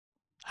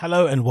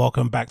Hello and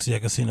welcome back to the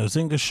Agostinho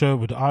Zinga Show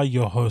with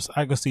your host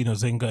Agostinho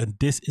Zinga, and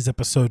this is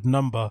episode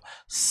number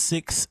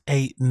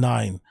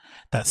 689.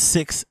 That's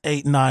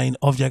 689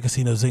 of the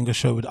Agostinho Zinga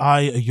Show with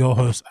your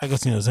host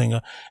Agostinho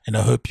Zinga, and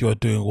I hope you are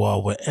doing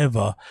well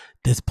wherever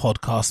this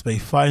podcast may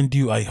find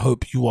you. I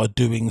hope you are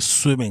doing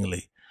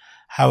swimmingly.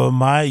 How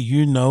am I?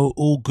 You know,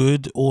 all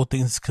good, all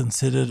things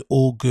considered,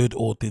 all good,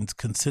 all things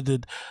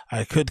considered.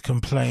 I could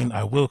complain,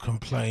 I will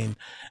complain,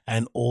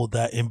 and all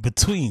that in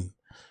between.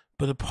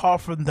 But apart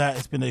from that,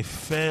 it's been a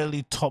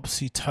fairly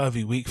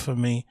topsy-turvy week for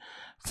me.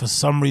 For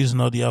some reason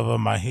or the other,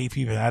 my hay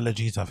fever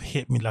allergies have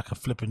hit me like a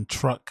flipping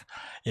truck.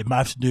 It might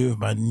have to do with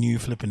my new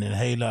flipping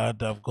inhaler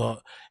that I've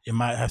got. It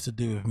might have to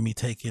do with me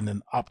taking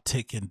an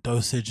uptick in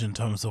dosage in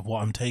terms of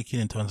what I'm taking,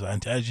 in terms of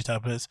anti-allergy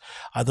tablets.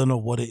 I don't know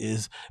what it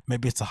is.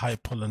 Maybe it's a high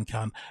pollen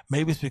count.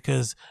 Maybe it's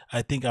because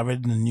I think I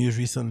read in the news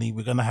recently,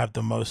 we're going to have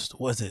the most,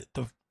 what is it?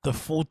 The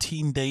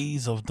 14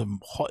 days of the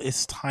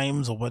hottest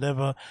times or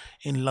whatever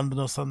in London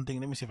or something.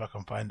 Let me see if I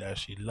can find it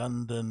actually.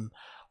 London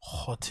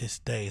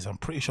hottest days. I'm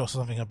pretty sure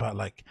something about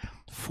like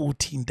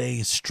 14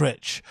 days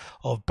stretch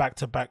of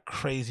back-to-back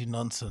crazy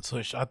nonsense,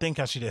 which I think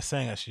actually they're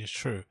saying actually is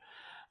true.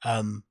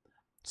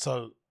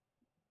 So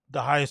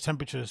the highest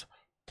temperatures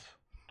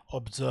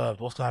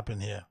observed. What's going to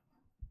happen here?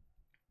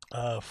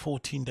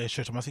 14 day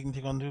stretch. Am I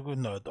thinking on Google?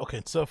 No.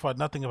 Okay, so far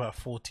nothing about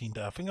 14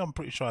 days. I think I'm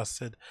pretty sure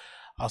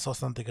I saw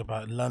something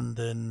about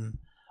London,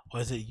 or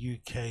is it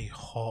UK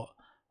hot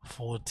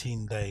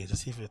 14 days?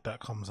 Let's see if that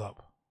comes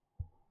up.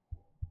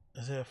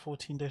 Is it a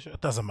 14 day stretch?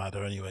 It doesn't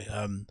matter anyway.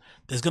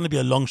 There's going to be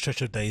a long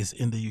stretch of days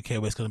in the UK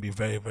where it's going to be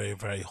very, very,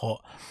 very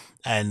hot,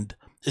 and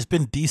it's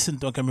been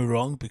decent, don't get me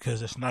wrong,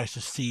 because it's nice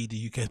to see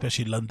the UK,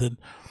 especially London,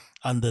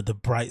 under the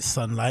bright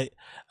sunlight.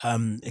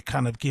 It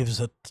kind of gives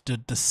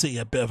the city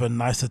a bit of a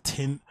nicer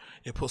tint.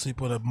 It puts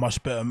people in a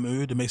much better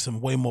mood. It makes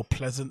them way more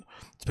pleasant,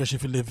 especially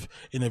if you live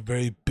in a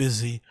very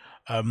busy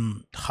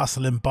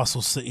hustle and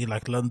bustle city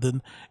like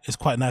London. It's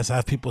quite nice to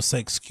have people say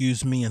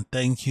excuse me and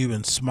thank you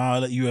and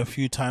smile at you a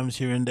few times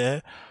here and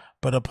there.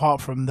 But apart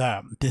from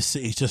that, this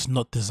city is just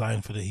not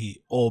designed for the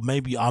heat. Or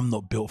maybe I'm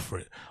not built for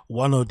it.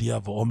 One or the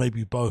other, or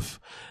maybe both.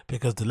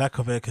 Because the lack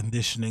of air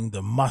conditioning,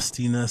 the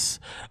mustiness,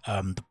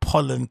 the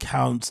pollen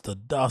counts, the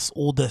dust,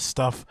 all that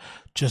stuff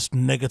just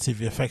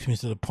negatively affects me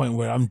to the point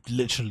where I'm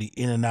literally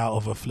in and out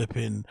of a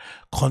flipping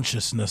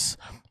consciousness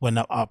when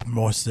I'm up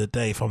most of the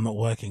day if I'm not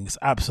working. It's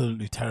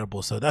absolutely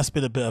terrible. So that's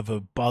been a bit of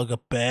a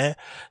bugbear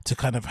to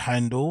kind of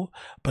handle.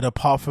 But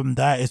apart from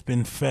that, it's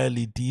been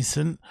fairly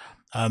decent.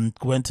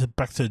 Went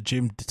back to the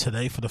gym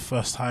today for the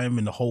first time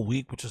in the whole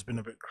week, which has been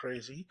a bit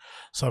crazy.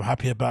 So I'm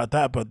happy about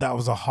that. But that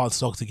was a hard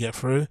slog to get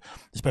through,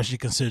 especially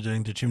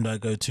considering the gym that I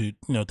go to, you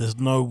know, there's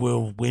no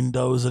real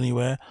windows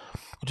anywhere,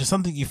 which is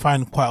something you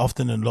find quite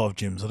often in a lot of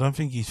gyms. I don't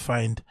think you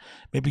find,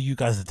 maybe you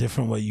guys are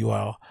different where you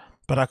are,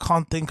 but I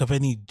can't think of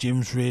any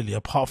gyms really,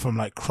 apart from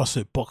like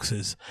CrossFit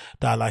boxes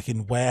that are like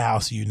in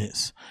warehouse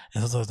units,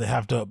 and sometimes they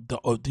have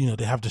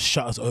they have the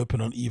shutters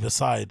open on either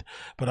side.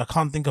 But I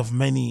can't think of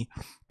many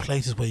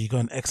places where you go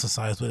and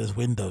exercise where there's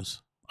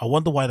windows. I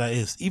wonder why that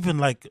is. Even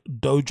like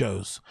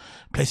dojos,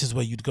 places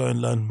where you'd go and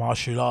learn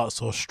martial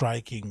arts or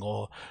striking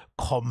or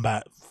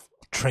combat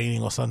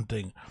training or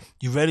something,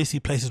 you rarely see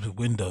places with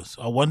windows.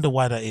 I wonder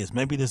why that is.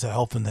 Maybe there's a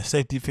health and a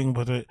safety thing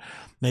with it.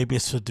 Maybe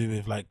it's to do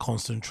with like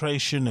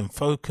concentration and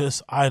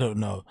focus. I don't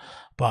know.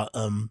 But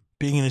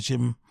being in a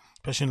gym,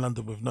 especially in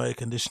London with no air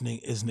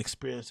conditioning, is an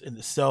experience in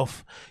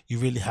itself. You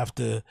really have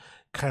to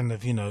kind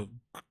of,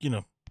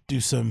 do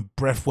some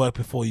breath work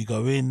before you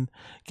go in,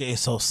 get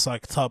yourself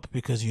psyched up,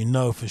 because you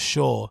know for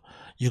sure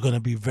you're going to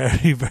be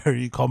very,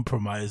 very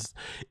compromised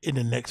in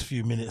the next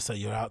few minutes that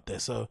you're out there.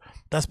 So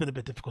that's been a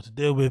bit difficult to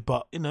deal with,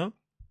 but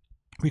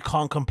we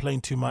can't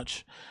complain too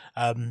much.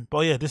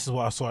 But yeah, this is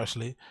what I saw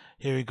actually.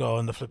 Here we go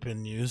on the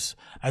flipping news.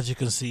 As you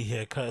can see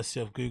here, courtesy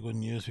of Google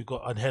News, we've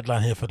got a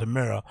headline here for the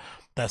Mirror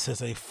that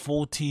says a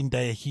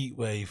 14-day heat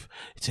wave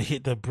to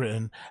hit the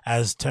Britain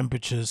as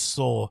temperatures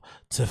soar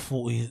to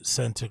 40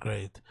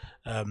 centigrade.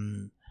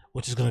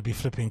 Which is going to be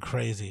flipping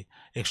crazy.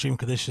 Extreme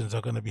conditions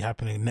are going to be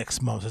happening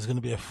next month. There's going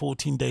to be a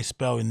 14-day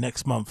spell in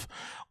next month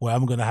where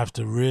I'm going to have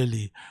to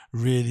really,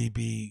 really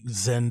be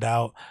zenned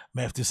out.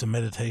 May have to do some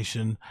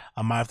meditation.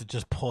 I might have to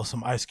just pour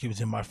some ice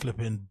cubes in my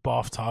flipping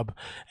bathtub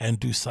and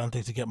do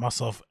something to get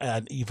myself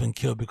at an even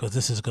keel, because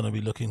this is going to be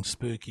looking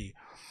spooky.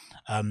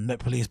 Met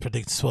Police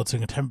predict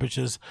sweltering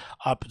temperatures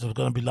up to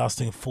going to be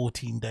lasting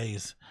 14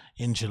 days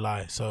in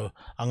July. So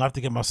I'm gonna have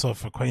to get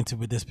myself acquainted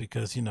with this,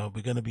 because we're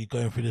going to be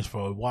going through this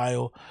for a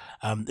while.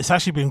 It's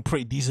actually been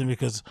pretty decent,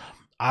 because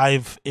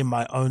I've in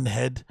my own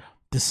head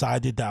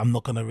decided that I'm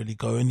not going to really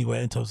go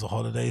anywhere in terms of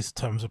holidays,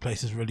 in terms of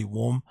places really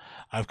warm.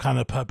 I've kind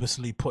of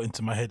purposely put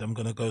into my head I'm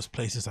going to go to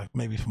places like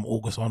maybe from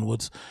August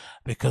onwards,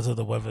 because of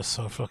the weather's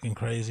so fucking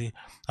crazy.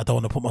 I don't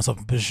want to put myself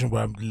in a position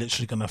where I'm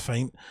literally going to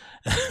faint,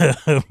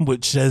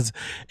 which says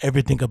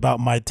everything about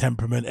my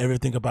temperament,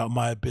 everything about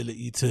my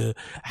ability to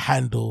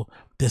handle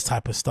this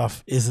type of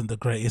stuff isn't the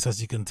greatest,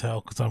 as you can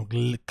tell, because I'm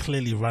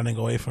clearly running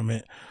away from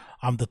it.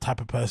 I'm the type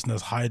of person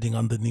that's hiding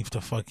underneath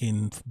the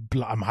fucking,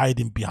 I'm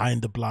hiding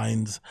behind the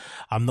blinds.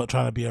 I'm not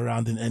trying to be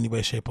around in any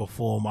way, shape or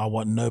form. I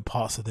want no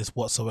parts of this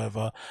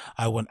whatsoever.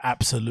 I want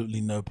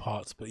absolutely no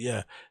parts. But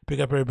yeah, big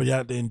up everybody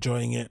out there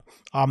enjoying it.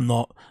 I'm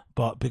not,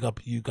 but big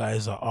up you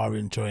guys that are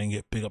enjoying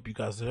it. Big up you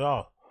guys that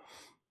are.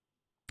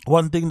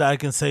 One thing that I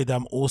can say that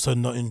I'm also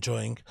not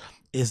enjoying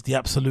is the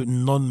absolute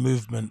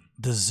non-movement,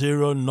 the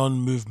zero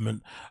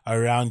non-movement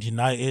around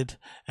United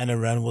and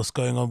around what's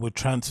going on with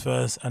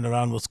transfers and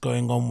around what's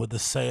going on with the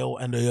sale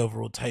and the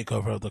overall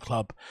takeover of the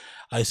club.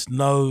 It's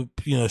no,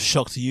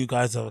 shock to you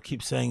guys. I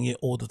keep saying it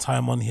all the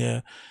time on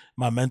here.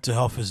 My mental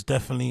health is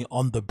definitely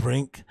on the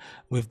brink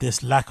with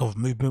this lack of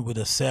movement with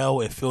the sale.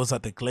 It feels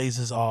like the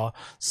Glazers are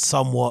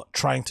somewhat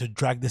trying to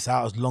drag this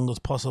out as long as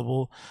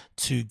possible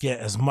to get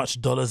as much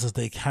dollars as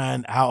they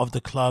can out of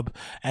the club,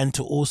 and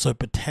to also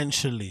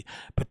potentially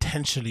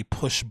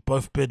push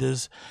both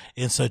bidders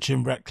in Sir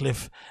Jim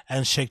Ratcliffe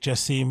and Sheikh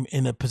Jassim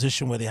in a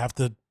position where they have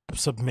to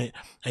submit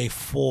a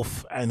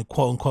fourth and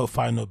quote-unquote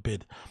final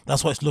bid.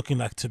 That's what it's looking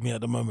like to me at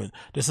the moment.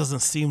 This doesn't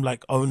seem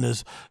like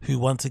owners who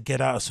want to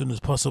get out as soon as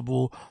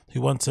possible,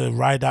 who want to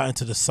ride out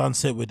into the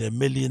sunset with their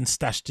millions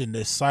stashed in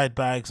their side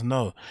bags.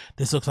 No,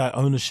 this looks like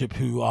ownership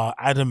who are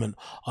adamant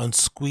on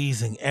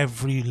squeezing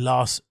every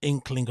last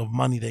inkling of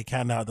money they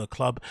can out of the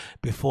club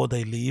before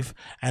they leave.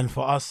 And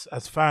for us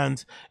as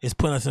fans, it's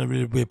putting us in a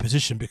really weird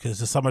position because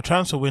the summer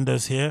transfer window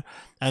is here,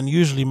 and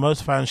usually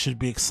most fans should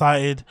be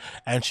excited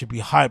and should be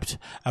hyped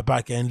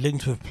about getting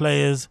linked with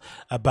players,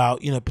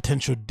 about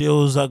potential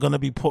deals that are going to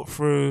be put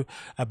through,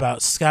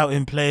 about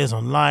scouting players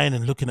online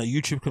and looking at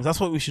YouTube clips. That's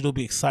what we should all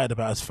be excited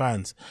about as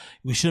fans.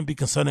 We shouldn't be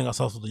concerning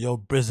ourselves with the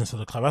old business of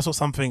the club. That's what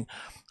something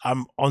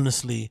I'm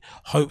honestly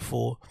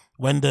hopeful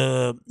when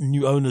the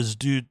new owners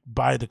do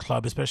buy the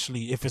club,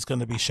 especially if it's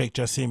going to be Sheikh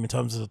Jassim in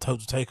terms of the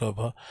total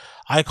takeover.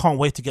 I can't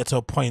wait to get to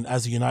a point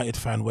as a United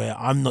fan where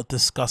I'm not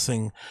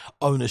discussing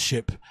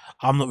ownership.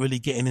 I'm not really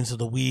getting into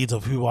the weeds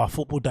of who our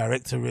football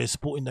director is,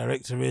 sporting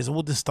director is,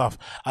 all this stuff.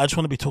 I just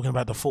want to be talking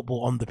about the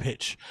football on the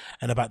pitch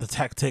and about the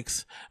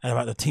tactics and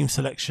about the team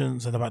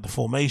selections and about the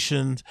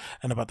formations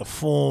and about the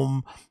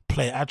form,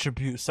 player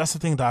attributes. That's the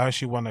thing that I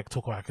actually want to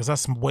talk about, because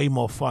that's way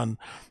more fun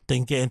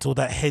than getting into all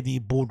that heady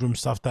boardroom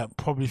stuff that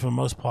probably for the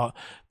most part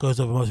goes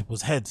over most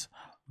people's heads.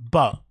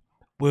 But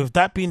with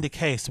that being the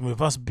case, and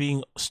with us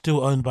being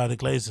still owned by the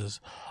Glazers,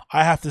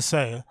 I have to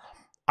say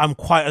I'm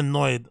quite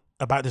annoyed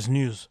about this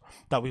news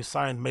that we've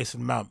signed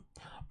Mason Mount.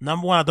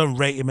 Number one, I don't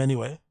rate him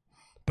anyway.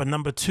 But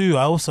number two,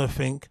 I also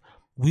think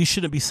we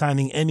shouldn't be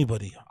signing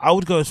anybody. I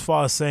would go as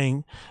far as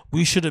saying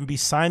we shouldn't be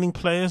signing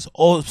players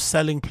or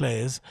selling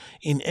players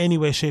in any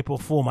way, shape or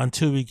form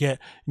until we get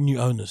new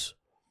owners.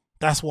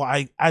 That's what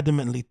I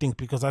adamantly think,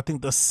 because I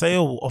think the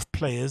sale of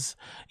players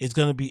is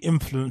going to be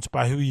influenced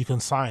by who you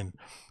can sign.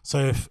 So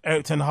if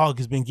Erik ten Hag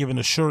has been given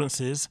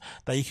assurances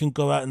that you can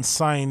go out and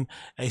sign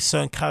a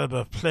certain caliber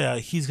of player,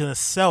 he's going to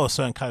sell a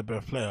certain caliber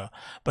of player.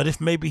 But if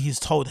maybe he's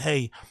told,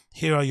 hey,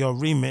 here are your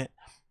remit,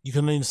 you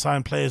can only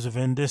sign players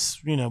within this,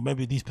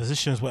 maybe these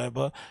positions,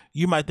 whatever,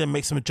 you might then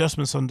make some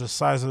adjustments on the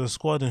size of the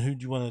squad and who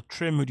do you want to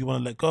trim, who do you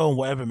want to let go, and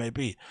whatever it may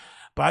be.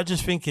 But I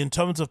just think in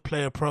terms of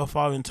player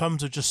profile, in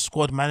terms of just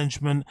squad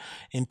management,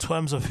 in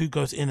terms of who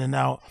goes in and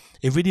out,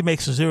 it really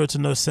makes zero to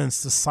no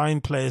sense to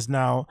sign players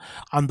now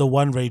under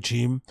one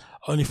regime,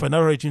 only for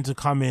another regime to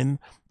come in.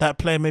 That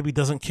player maybe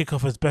doesn't kick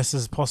off as best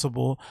as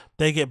possible.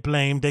 They get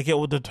blamed. They get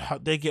all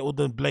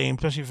the blame,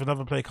 especially if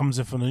another player comes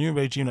in from the new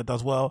regime that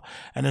does well,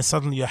 and then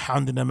suddenly you're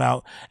hounding them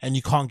out and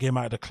you can't get them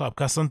out of the club.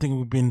 That's something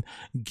we've been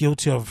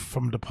guilty of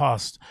from the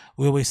past.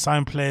 We always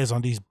sign players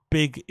on these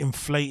big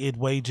inflated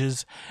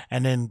wages,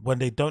 and then when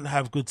they don't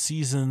have good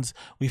seasons,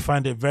 we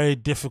find it very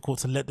difficult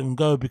to let them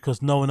go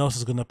because no one else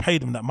is going to pay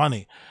them that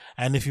money.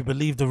 And if you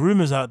believe the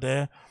rumors out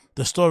there,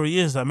 the story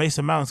is that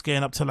Mason Mount's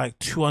getting up to like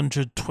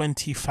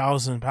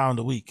 £220,000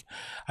 a week.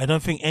 I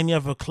don't think any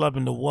other club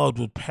in the world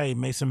would pay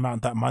Mason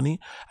Mount that money.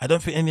 I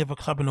don't think any other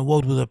club in the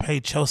world would have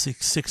paid Chelsea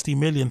 60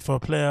 million for a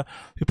player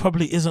who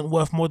probably isn't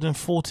worth more than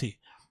 40,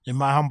 in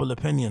my humble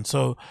opinion.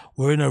 So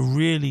we're in a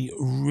really,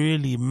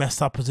 really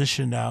messed up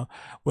position now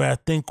where I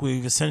think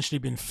we've essentially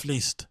been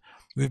fleeced.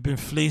 We've been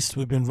fleeced.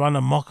 We've been run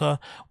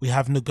amok. We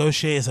have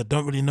negotiators that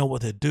don't really know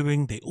what they're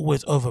doing. They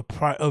always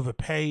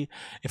overpay.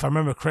 If I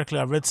remember correctly,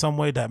 I read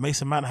somewhere that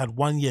Mason Mount had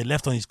 1 year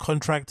left on his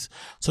contract.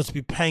 So to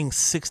be paying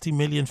 60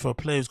 million for a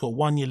player who's got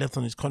 1 year left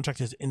on his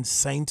contract is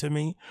insane to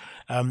me.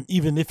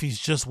 Even if he's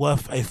just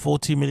worth a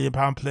 £40 million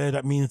player,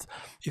 that means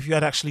if you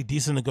had actually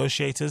decent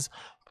negotiators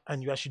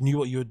and you actually knew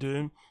what you were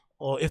doing,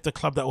 or if the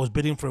club that was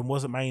bidding for him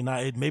wasn't Man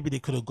United, maybe they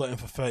could have got him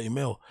for 30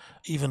 mil,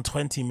 even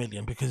 20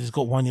 million, because he's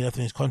got 1 year left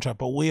in his contract.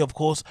 But we, of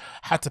course,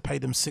 had to pay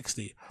them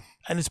 60.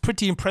 And it's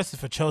pretty impressive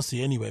for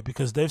Chelsea anyway,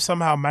 because they've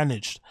somehow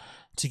managed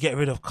to get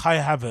rid of Kai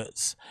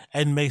Havertz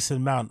and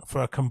Mason Mount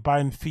for a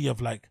combined fee of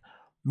like,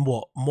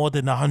 what, more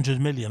than 100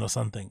 million or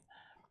something.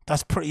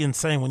 That's pretty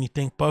insane when you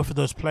think both of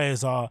those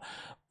players are,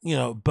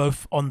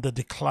 both on the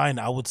decline,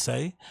 I would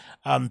say.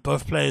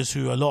 Both players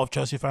who a lot of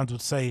Chelsea fans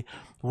would say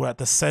were at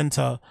the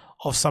centre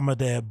of some of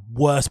their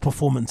worst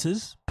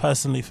performances.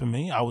 Personally, for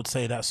me, I would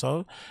say that.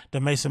 So the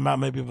Mason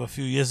Mount maybe of a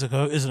few years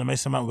ago isn't the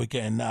Mason Mount we're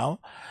getting now,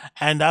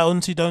 and I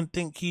honestly don't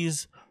think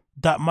he's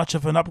that much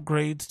of an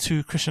upgrade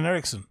to Christian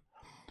Eriksen.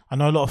 I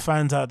know a lot of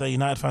fans out there,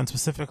 United fans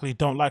specifically,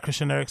 don't like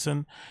Christian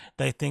Eriksen.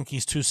 They think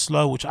he's too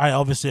slow, which I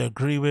obviously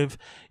agree with.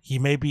 He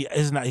maybe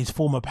isn't at his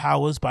former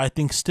powers, but I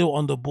think still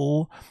on the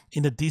ball,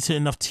 in a decent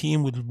enough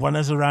team with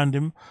runners around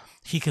him,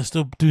 he can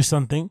still do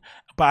something.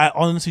 But I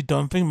honestly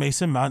don't think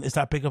Mason Mount is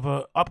that big of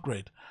an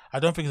upgrade. I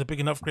don't think it's a big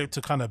enough upgrade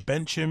to kind of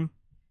bench him.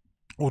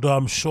 Although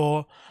I'm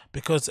sure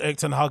because Erik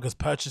ten Hag has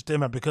purchased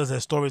him and because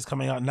there's stories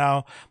coming out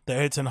now that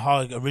Erik ten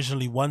Hag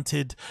originally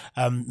wanted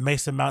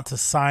Mason Mount to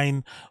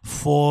sign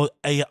for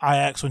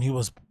Ajax when he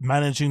was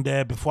managing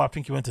there before, I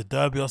think he went to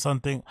Derby or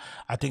something.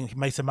 I think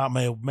Mason Mount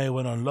may have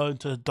went on loan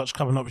to the Dutch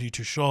club, I'm not really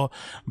too sure.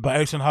 But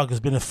Erik ten Hag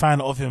has been a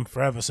fan of him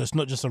forever, so it's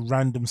not just a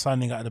random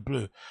signing out of the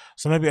blue.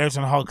 So maybe Erik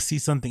ten Hag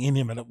sees something in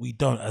him that we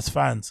don't as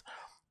fans.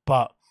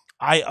 But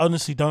I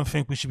honestly don't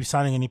think we should be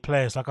signing any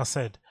players, like I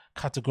said,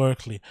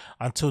 categorically,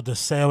 until the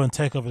sale and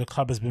takeover of the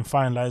club has been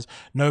finalized.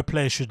 No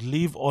player should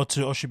leave or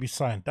should be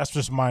signed. That's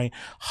just my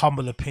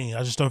humble opinion.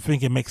 I just don't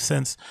think it makes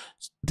sense,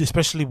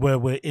 especially where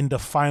we're in the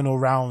final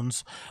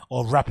rounds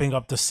or wrapping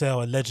up the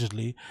sale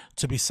allegedly,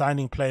 to be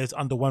signing players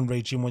under one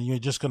regime when you're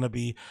just going to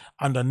be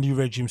under a new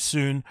regime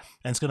soon,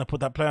 and it's going to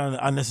put that player under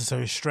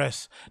unnecessary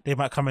stress. They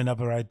might come in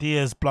other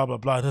ideas, blah blah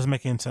blah. It doesn't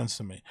make any sense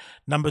to me.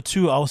 Number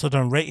two, I also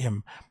don't rate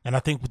him, and I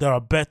think there are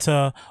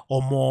better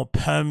or more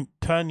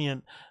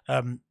permanent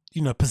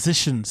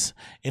positions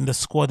in the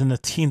squad and the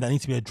team that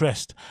need to be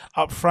addressed.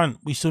 Up front,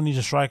 we still need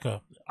a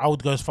striker. I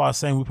would go as far as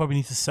saying we probably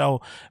need to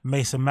sell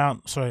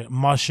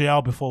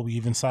Martial before we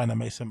even sign a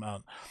Mason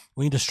Mount.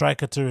 We need a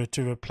striker to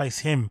replace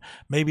him,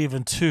 maybe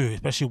even two,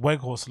 especially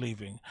Weghorst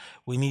leaving.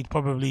 We need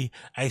probably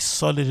a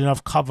solid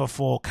enough cover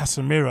for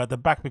Casemiro at the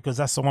back, because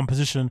that's the one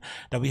position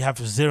that we have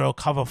zero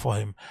cover for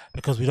him,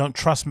 because we don't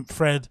trust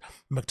Fred.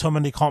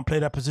 McTominay can't play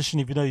that position,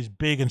 even though he's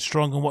big and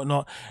strong and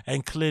whatnot.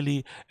 And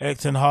clearly, Erik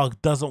ten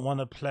Hag doesn't want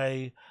to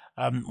play,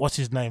 what's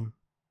his name?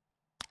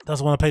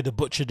 Doesn't want to play the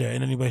butcher there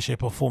in any way,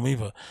 shape or form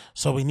either.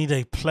 So we need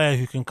a player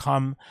who can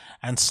come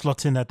and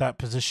slot in at that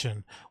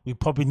position. We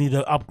probably need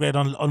an upgrade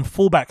on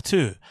fullback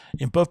too,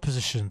 in both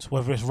positions,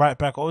 whether it's right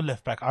back or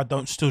left back. I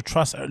don't still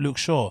trust Luke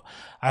Shaw.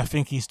 I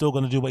think he's still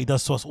going to do what he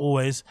does to us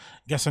always,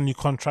 gets a new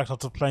contract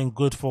after playing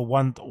good for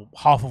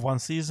half of one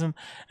season,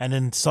 and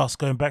then starts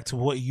going back to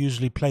what he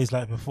usually plays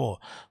like before.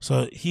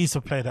 So he's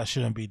a player that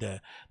shouldn't be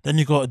there. Then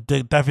you got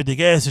the David De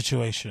Gea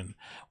situation.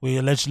 We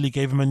allegedly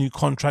gave him a new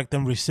contract,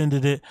 then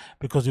rescinded it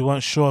because we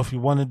weren't sure if we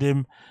wanted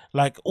him.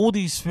 Like, all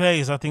these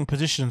players, I think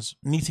positions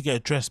need to get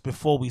addressed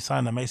before we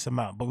sign a Mason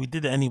Mount. But we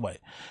did it anyway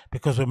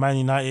because we're Man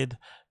United,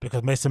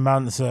 because Mason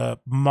Mount is a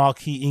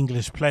marquee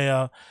English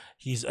player.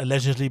 He's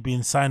allegedly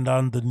been signed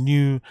on the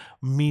new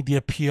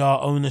media PR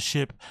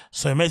ownership.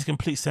 So it makes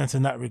complete sense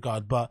in that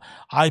regard. But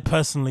I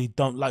personally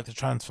don't like the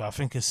transfer. I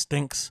think it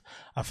stinks.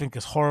 I think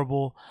it's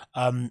horrible.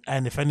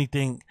 And if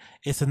anything,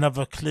 it's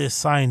another clear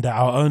sign that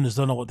our owners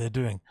don't know what they're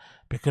doing.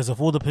 Because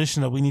of all the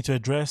positions that we need to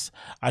address,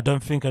 I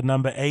don't think a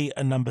number 8,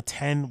 a number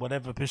 10,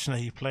 whatever position that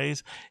he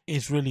plays,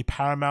 is really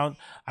paramount.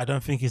 I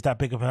don't think he's that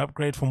big of an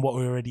upgrade from what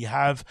we already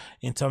have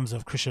in terms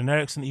of Christian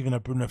Eriksen, even a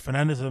Bruno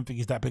Fernandes. I don't think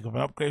he's that big of an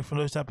upgrade from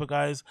those type of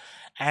guys.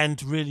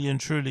 And really and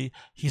truly,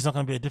 he's not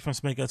going to be a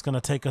difference maker. It's going to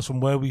take us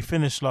from where we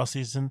finished last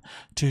season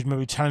to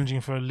maybe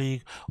challenging for a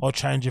league or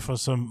challenging for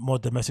some more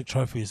domestic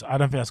trophies. I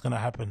don't think that's going to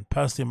happen,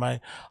 personally, in my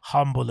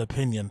humble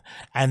opinion.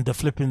 And the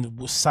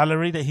flipping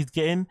salary that he's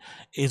getting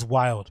is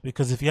wild,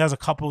 because if he has a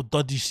couple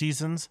dodgy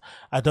seasons,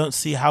 I don't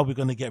see how we're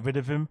going to get rid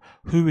of him,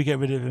 who we get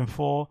rid of him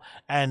for,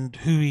 and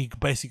who he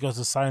basically goes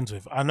to signs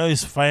with. I know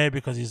it's fair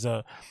because he's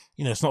a,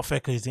 it's not fair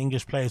because he's an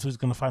English player, so he's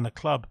going to find a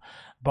club.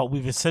 But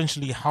we've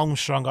essentially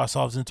strung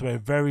ourselves into a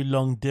very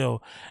long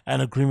deal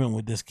and agreement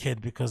with this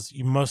kid, because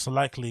most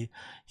likely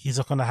he's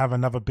not going to have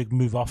another big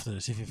move after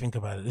this. If you think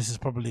about it, this is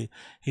probably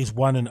his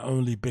one and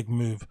only big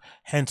move.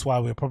 Hence why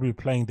we're probably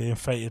playing the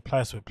inflated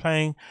price we're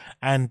playing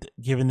and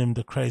giving him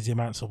the crazy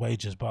amounts of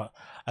wages. But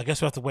I guess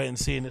we have to wait and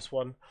see in this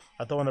one.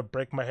 I don't want to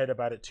break my head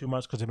about it too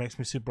much because it makes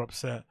me super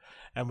upset.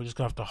 And we're just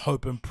going to have to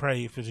hope and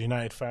pray for the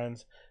United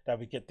fans that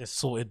we get this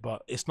sorted.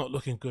 But it's not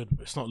looking good.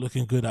 It's not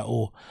looking good at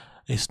all.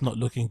 It's not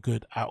looking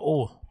good at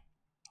all.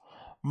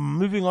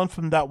 Moving on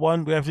from that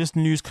one, we have this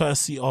news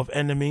courtesy of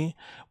Enemy,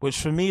 which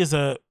for me is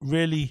a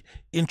really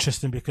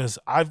interesting, because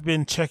I've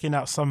been checking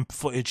out some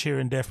footage here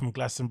and there from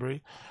Glatsonbury,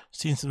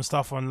 seen some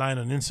stuff online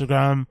on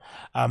Instagram.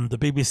 The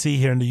BBC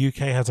here in the UK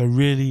has a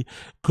really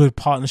good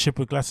partnership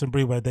with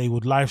Glatsonbury where they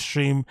would live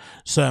stream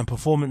certain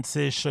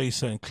performances, show you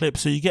certain clips,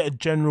 so you get a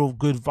general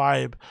good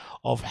vibe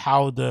of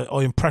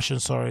impression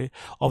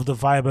of the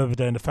vibe over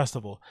there in the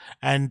festival.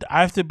 And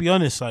I have to be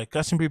honest, like,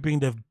 Glatsonbury being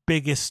the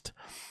biggest,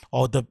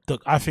 or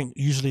I think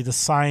usually the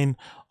sign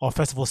of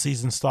festival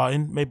season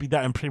starting, maybe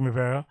that in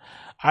Primavera.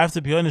 I have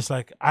to be honest,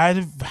 like,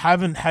 I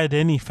haven't had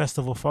any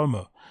festival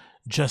FOMO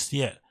just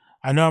yet.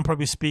 I know I'm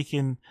probably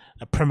speaking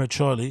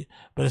prematurely,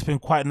 but it's been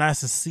quite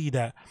nice to see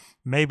that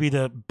maybe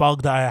the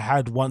bug that I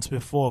had once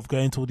before of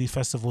going to all these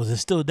festivals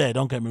is still there.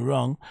 Don't get me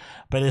wrong,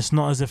 but it's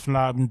not as if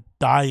I'm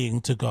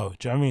dying to go.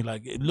 Do you know what I mean?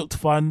 Like, it looked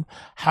fun,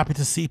 happy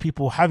to see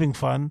people having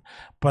fun,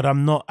 but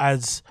I'm not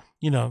as,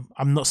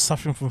 I'm not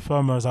suffering from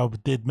FOMO as I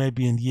did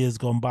maybe in years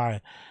gone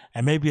by.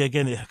 And maybe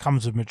again, it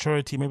comes with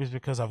maturity. Maybe it's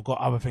because I've got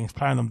other things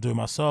planned I'm doing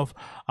myself.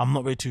 I'm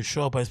not really too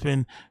sure, but it's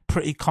been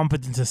pretty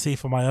comforting to see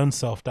for my own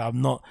self that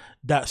I'm not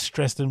that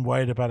stressed and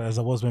worried about it as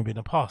I was maybe in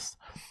the past.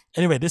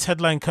 Anyway, this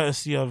headline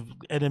courtesy of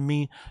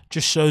NME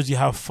just shows you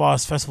how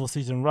fast festival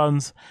season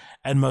runs.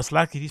 And most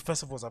likely these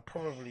festivals are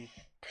probably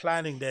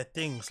planning their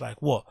things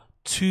like what?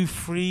 2,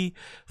 3,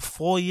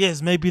 4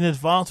 years maybe in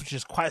advance, which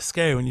is quite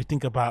scary when you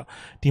think about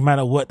the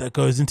amount of work that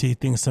goes into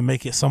things to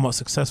make it somewhat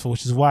successful,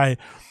 which is why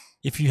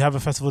if you have a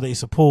festival that you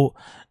support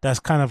that's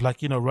kind of like,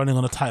 running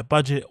on a tight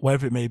budget,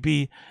 whatever it may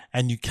be,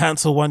 and you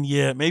cancel 1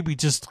 year, maybe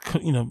just,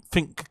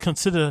 think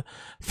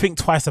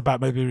twice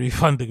about maybe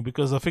refunding,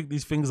 because I think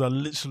these things are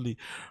literally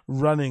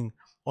running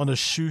on a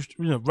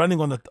running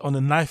on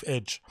a knife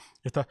edge,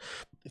 if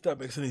that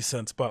makes any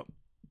sense. But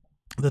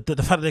the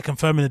fact that they're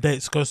confirming the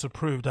dates goes to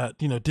prove that,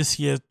 this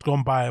year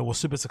gone by was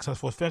super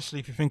successful,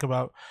 especially if you think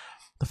about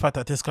the fact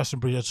that this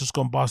Glatsonbury has just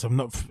gone past,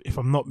 if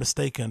I'm not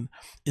mistaken,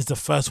 is the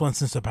first one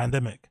since the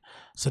pandemic.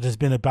 So there's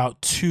been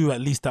about 2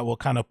 at least that were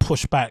kind of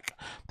pushed back.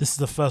 This is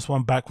the first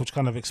one back, which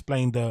kind of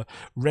explained the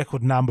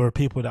record number of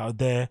people that are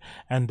there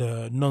and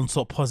the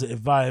non-stop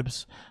positive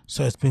vibes.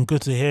 So it's been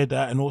good to hear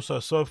that. And also,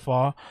 so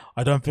far,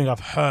 I don't think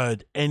I've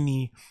heard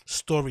any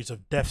stories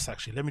of deaths,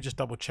 actually. Let me just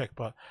double check,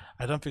 but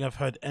I don't think I've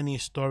heard any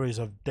stories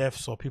of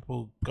deaths or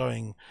people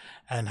going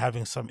and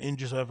having some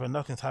injuries or whatever.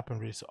 Nothing's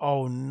happened really. So,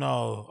 oh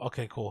no.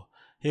 Okay, cool.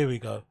 Here we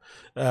go.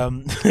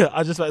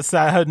 I just like to say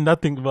I heard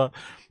nothing, but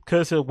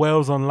courtesy of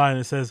Wales Online,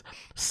 it says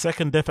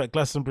second death at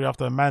Glatsonbury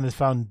after a man is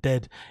found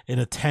dead in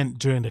a tent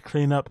during the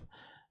cleanup.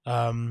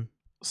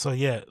 So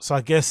yeah, so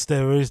I guess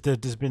there's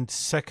been a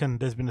second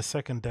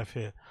death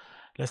here.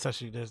 There's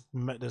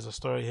a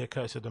story here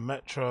courtesy of the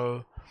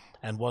Metro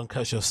and one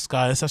courtesy of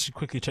Sky. Let's actually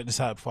quickly check this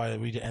out before I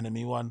read the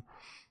enemy one.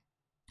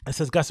 It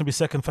says Glatsonbury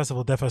second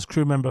festival death as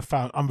crew member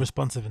found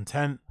unresponsive in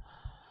tent.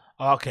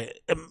 Okay,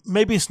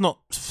 maybe it's not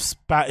it's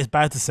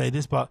bad to say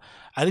this, but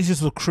at least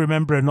it's a crew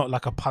member and not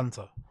like a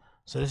punter.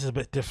 So this is a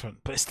bit different,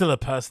 but it's still a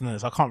person.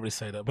 So I can't really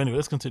say that. But anyway,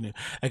 let's continue.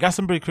 A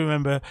Glatsonbury crew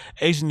member,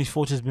 aged in his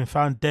 40s, has been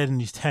found dead in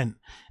his tent.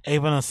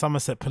 Avon and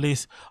Somerset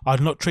police are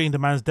not treating the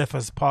man's death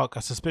as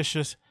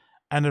suspicious,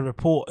 and a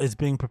report is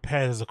being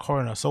prepared as a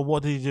coroner. So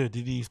what did he do?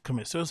 Did he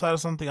commit suicide or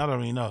something? I don't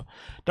really know.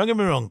 Don't get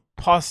me wrong.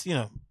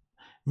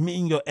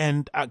 Meeting your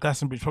end at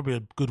Glatsonbury is probably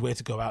a good way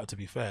to go out, to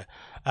be fair.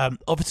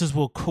 Officers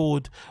were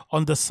called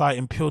on the site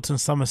in Pilton,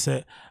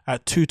 Somerset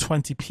at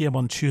 2:20 p.m.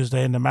 on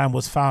Tuesday, and the man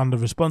was found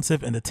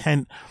unresponsive in the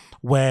tent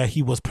where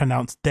he was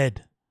pronounced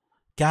dead.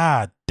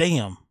 God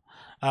damn.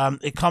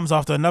 It comes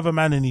after another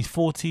man in his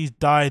 40s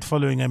died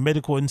following a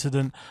medical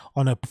incident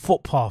on a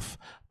footpath,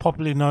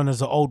 popularly known as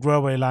the old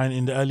railway line,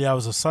 in the early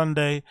hours of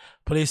Sunday.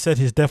 Police said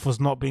his death was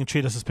not being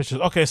treated as suspicious.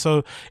 Okay,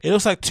 so it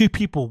looks like 2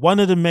 people. One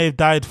of them may have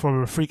died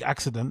from a freak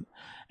accident,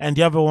 and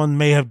the other one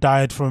may have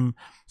died from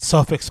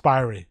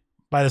self-expiry,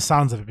 by the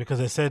sounds of it, because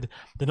they said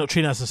they're not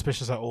treating it as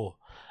suspicious at all.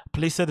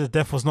 Police said the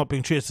death was not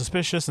being treated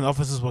suspicious, and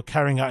officers were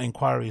carrying out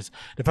inquiries.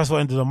 The festival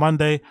ended on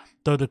Monday,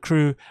 though the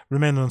crew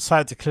remained on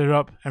site to clear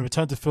up and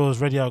return to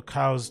fields ready out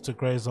cows to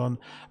graze on.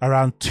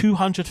 Around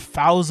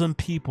 200,000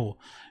 people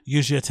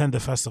usually attend the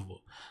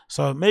festival,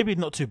 so maybe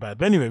not too bad.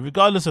 But anyway,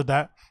 regardless of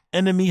that,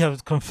 NME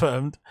have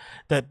confirmed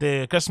that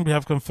the Agostinho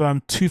have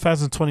confirmed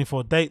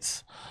 2024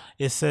 dates.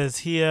 It says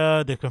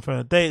here they've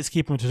confirmed the dates.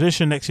 Keeping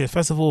tradition, next year's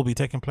festival will be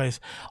taking place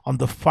on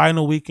the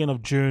final weekend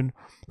of June,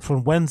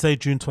 from Wednesday,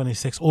 June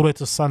 26th, all the way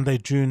to Sunday,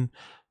 June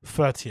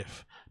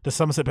 30th. The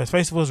Somerset Best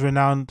Festival is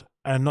renowned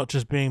and not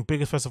just being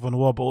biggest festival in the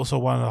world, but also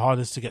one of the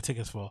hardest to get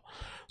tickets for.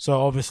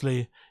 So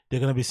obviously they're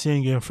going to be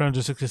seeing you in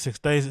 366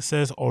 days. It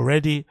says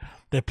already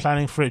they're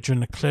planning for it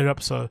during the clear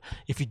up. So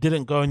if you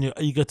didn't go and you're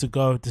eager to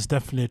go, there's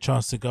definitely a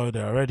chance to go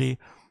there already.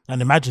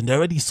 And imagine they're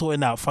already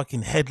sorting out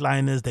fucking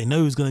headliners. They know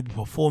who's going to be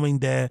performing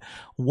there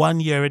 1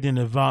 year already in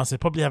advance. They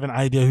probably have an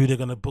idea who they're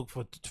going to book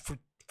for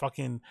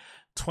fucking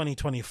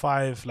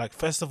 2025. Like,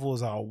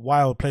 festivals are a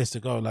wild place to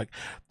go. Like,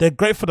 they're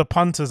great for the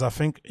punters, I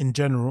think, in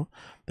general.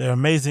 They're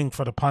amazing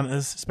for the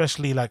punters,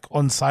 especially like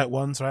on-site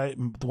ones, right?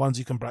 The ones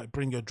you can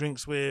bring your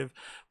drinks with,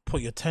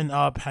 put your tent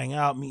up, hang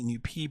out, meet new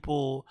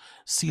people,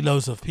 see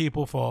loads of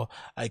people for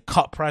a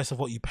cut price of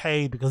what you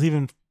paid. Because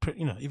even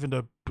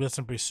though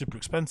Glatsonbury is super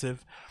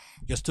expensive,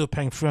 you're still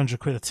paying 300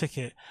 quid a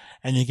ticket,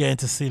 and you're getting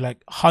to see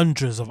like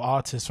hundreds of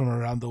artists from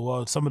around the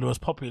world, some of the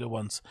most popular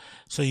ones.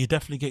 So you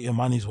definitely get your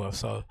money's worth.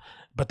 So,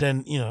 but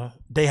then,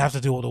 they have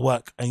to do all the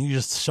work and you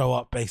just show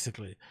up,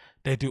 basically.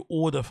 They do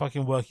all the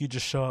fucking work, you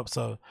just show up.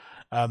 So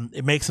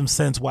it makes some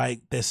sense why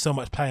there's so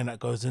much planning that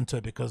goes into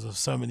it, because of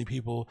so many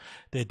people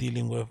they're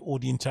dealing with, all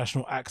the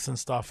international acts and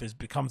stuff. It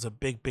becomes a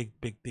big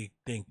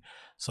thing.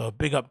 So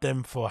big up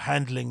them for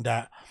handling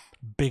that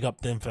big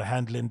up them for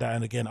handling that.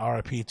 And again,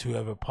 RIP to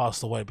whoever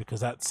passed away,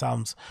 because that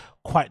sounds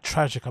quite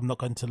tragic. I'm not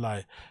going to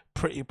lie.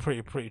 Pretty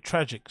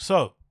tragic.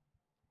 So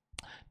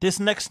this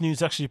next news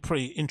is actually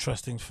pretty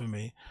interesting for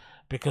me,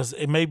 because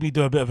it made me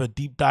do a bit of a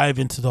deep dive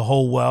into the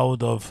whole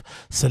world of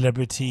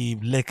celebrity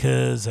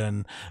liquors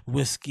and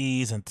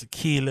whiskeys and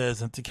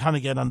tequilas, and to kind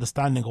of get an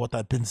understanding of what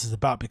that business is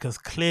about, because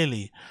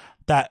clearly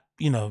that,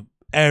 you know,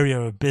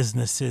 area of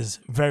business is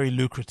very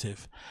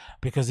lucrative.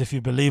 Because if you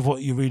believe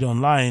what you read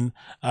online,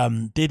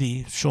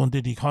 Diddy, Sean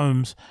Diddy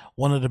Combs,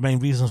 one of the main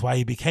reasons why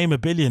he became a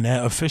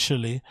billionaire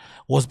officially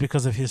was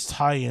because of his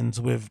tie-ins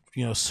with,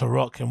 you know,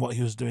 Ciroc and what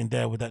he was doing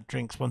there with that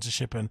drink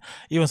sponsorship. And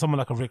even someone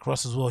like a Rick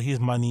Ross as well, his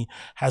money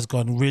has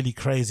gone really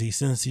crazy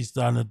since he's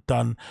done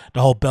the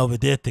whole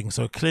Belvedere thing.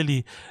 So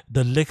clearly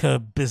the liquor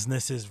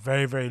business is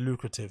very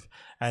lucrative.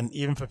 And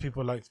even for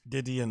people like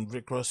Diddy and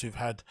Rick Ross, who've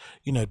had,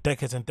 you know,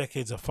 decades and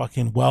decades of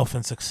fucking wealth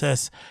and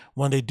success,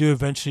 when they do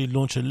eventually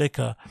launch a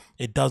liquor,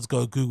 it does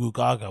go goo goo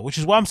gaga, which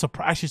is why I'm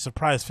actually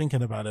surprised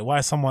thinking about it. Why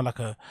someone like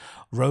a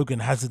Rogan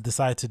hasn't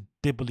decided to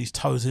dibble his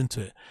toes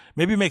into it.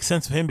 Maybe it makes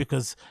sense for him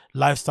because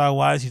lifestyle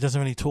wise, he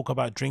doesn't really talk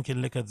about drinking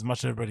liquor as much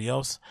as everybody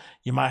else.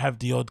 You might have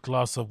the odd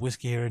glass of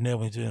whiskey here and there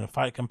when you're doing a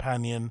fight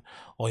companion,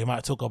 or you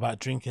might talk about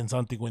drinking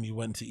something when you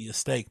went to eat a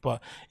steak,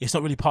 but it's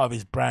not really part of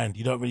his brand.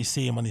 You don't really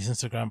see him on his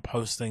Instagram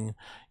posting,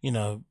 you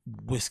know,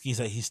 whiskeys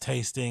that he's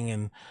tasting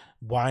and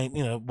wine,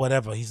 you know,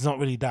 whatever. He's not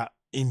really that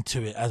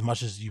into it as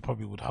much as you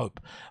probably would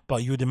hope,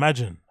 but you would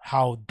imagine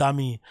how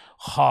dummy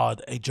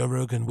hard a Joe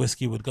Rogan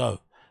whiskey would go.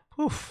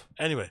 Oof.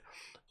 Anyway,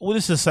 all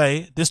this to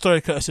say, this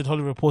story courtesy of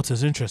Hollywood Reporter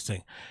is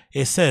interesting.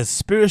 It says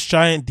spirits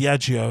giant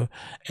Diageo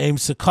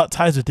aims to cut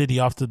ties with Diddy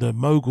after the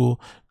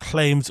mogul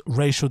claims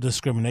racial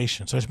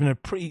discrimination. So it's been a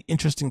pretty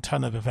interesting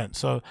turn of events.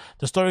 So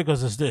the story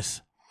goes as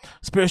this.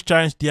 Spirits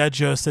giant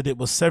Diageo said it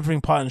was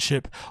severing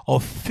partnership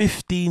of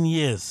 15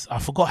 years. I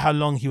forgot how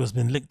long he was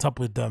been linked up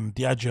with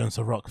Diageo and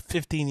Ciroc.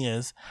 15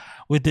 years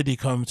with Diddy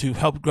Combs to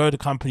help grow the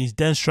company's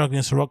then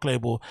struggling Ciroc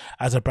label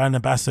as a brand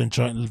ambassador and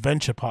joint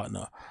venture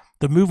partner.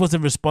 The move was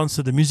in response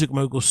to the music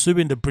mogul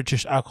suing the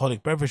British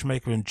alcoholic beverage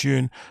maker in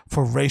June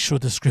for racial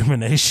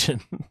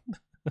discrimination.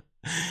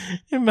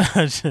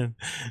 Imagine,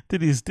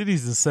 Diddy's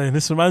insane.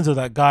 This reminds me of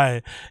that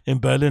guy in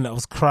Berlin that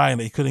was crying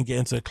that he couldn't get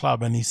into a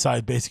club, and he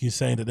started basically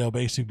saying that they were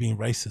basically being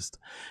racist.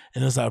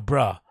 And it was like,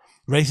 bruh,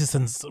 racist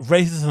and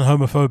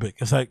homophobic.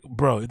 It's like,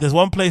 bro, there's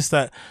one place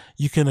that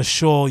you can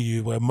assure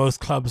you where most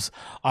clubs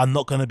are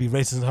not going to be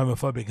racist and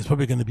homophobic. It's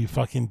probably going to be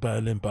fucking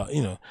Berlin. But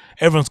you know,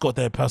 everyone's got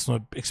their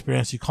personal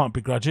experience. You can't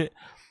begrudge it.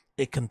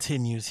 It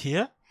continues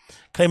here,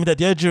 claiming that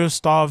Diageo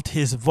starved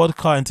his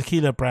vodka and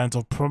tequila brands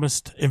of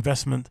promised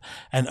investment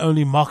and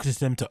only marketed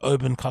them to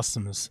urban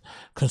consumers.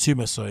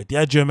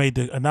 Diageo made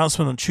the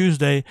announcement on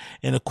Tuesday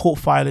in a court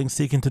filing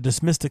seeking to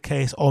dismiss the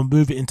case or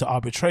move it into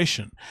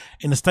arbitration.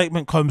 In a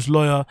statement, Combs'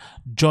 lawyer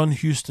John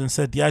Houston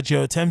said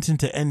Diageo attempting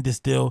to end this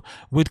deal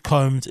with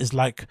Combs is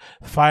like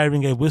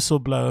firing a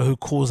whistleblower who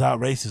calls out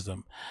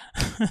racism.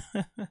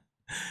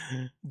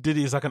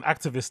 Diddy is like an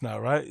activist now,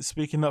 right?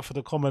 Speaking up for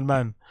the common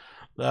man.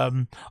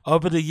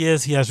 Over the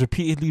years, he has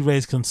repeatedly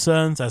raised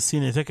concerns as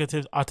senior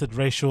executives uttered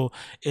racial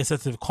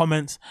insensitive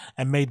comments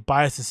and made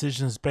biased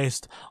decisions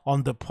based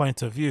on the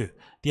point of view.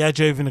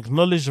 Diageo even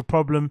acknowledged the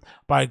problem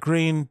by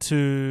agreeing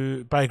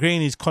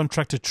his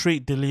contract to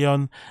treat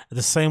DeLeón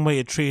the same way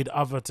it treated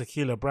other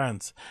tequila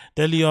brands.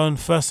 DeLeón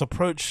first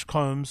approached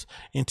Combs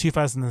in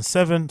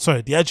 2007.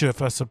 Diageo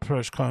first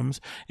approached Combs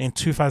in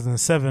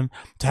 2007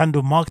 to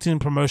handle marketing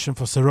and promotion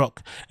for Ciroc,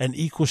 an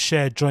equal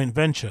share joint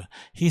venture.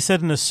 He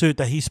said in a suit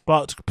that he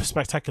sparked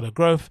spectacular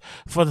growth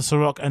for the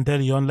Ciroc and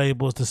DeLeón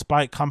labels,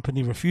 despite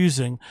company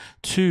refusing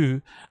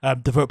to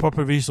devote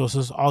proper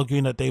resources,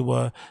 arguing that they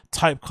were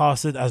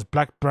typecasted as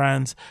black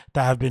brands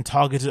that have been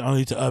targeted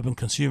only to urban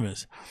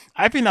consumers.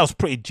 I think that was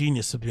pretty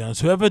genius, to be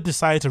honest. Whoever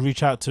decided to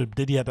reach out to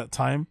Diddy at that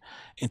time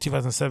in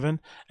 2007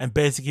 and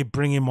basically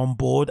bring him on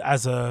board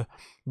as a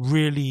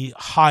really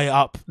high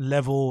up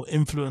level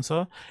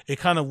influencer, it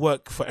kind of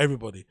worked for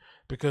everybody.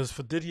 Because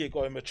for Diddy, it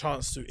got him a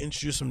chance to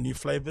introduce some new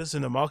flavors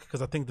in the market.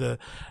 Because I think the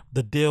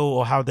deal,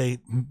 or how the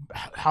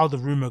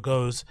rumor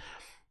goes,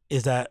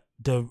 is that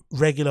the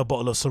regular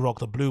bottle of Ciroc,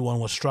 the blue one,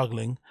 was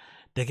struggling.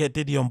 They get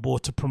Diddy on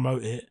board to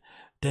promote it.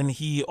 Then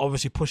he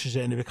obviously pushes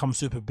it and it becomes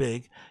super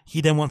big.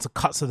 He then wants to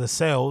cut to the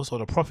sales or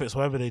the profits,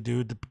 whatever they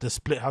do, the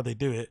split, how they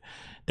do it.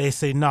 They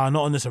say, nah,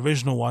 not on this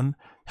original one.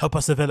 Help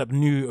us develop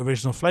new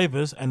original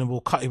flavors, and then we'll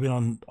cut you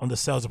in on the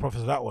sales and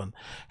profits of that one.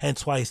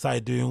 Hence why he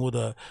started doing all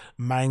the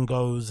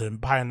mangoes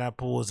and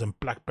pineapples and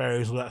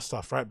blackberries, all that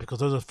stuff, right? Because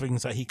those are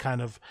things that he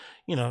kind of,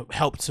 you know,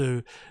 helped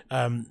to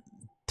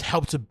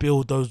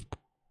build those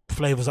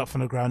flavors up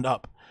from the ground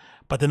up.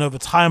 But then over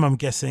time, I'm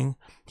guessing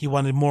he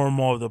wanted more and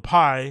more of the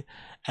pie,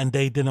 and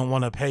they didn't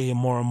want to pay him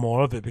more and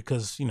more of it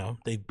because, you know,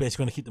 they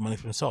basically want to keep the money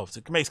for themselves.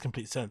 It makes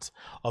complete sense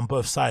on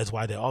both sides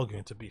why they're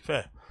arguing, to be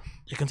fair.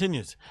 It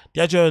continues.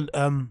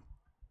 Diageo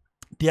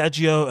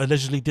Diageo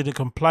allegedly didn't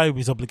comply with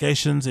his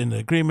obligations in the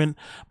agreement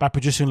by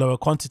producing lower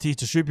quantities,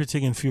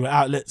 distributing in fewer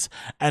outlets,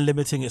 and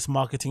limiting its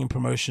marketing and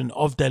promotion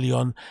of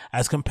DeLeón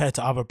as compared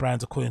to other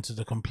brands, according to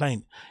the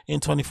complaint. In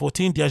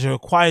 2014, Diageo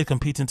acquired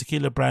competing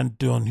tequila brand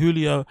Don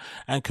Julio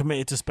and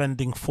committed to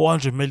spending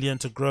 $400 million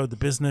to grow the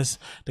business.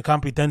 The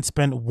company then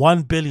spent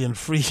 $1 billion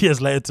 3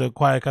 years later to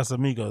acquire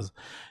Casamigos.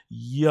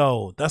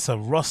 Yo, that's a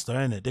roster,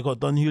 ain't it? They got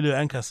Don Julio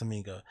and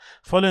Casamigo.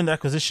 Following the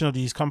acquisition of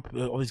these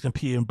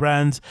competing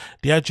brands,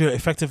 Diageo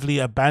effectively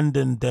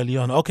abandoned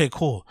DeLeón. Okay,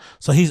 cool.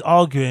 So he's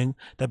arguing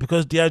that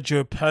because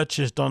Diageo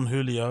purchased Don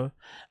Julio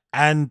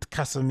and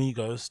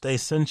Casamigos, they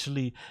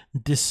essentially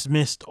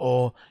dismissed,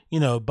 or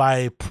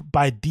by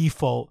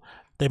default,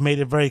 they made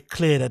it very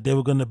clear that they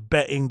were going to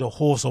betting the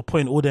horse or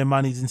putting all their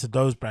monies into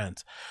those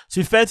brands.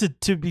 To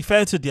be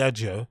fair to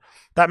Diageo,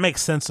 that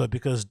makes sense though,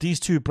 because these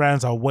two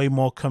brands are way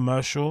more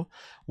commercial,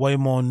 way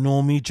more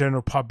normie,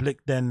 general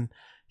public than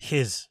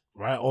his,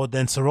 right? Or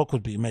than Ciroc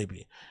would be,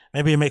 maybe.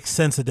 Maybe it makes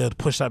sense that they would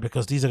push that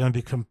because these are going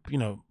to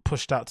be,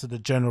 pushed out to the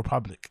general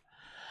public.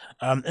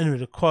 Anyway,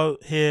 the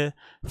quote here: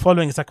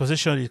 following its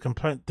acquisition of these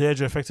components,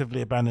 Diageo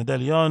effectively abandoned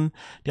DeLeón.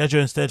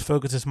 Diageo instead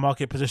focused its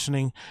market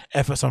positioning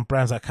efforts on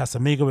brands like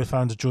Casamigo with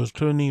founder George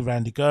Clooney,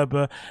 Randy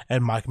Gerber,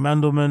 and Mike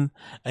Mandelman.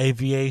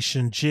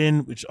 Aviation Gin,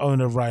 which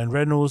owner Ryan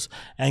Reynolds,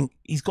 and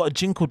he's got a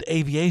gin called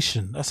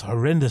Aviation. That's a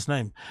horrendous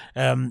name.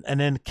 And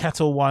then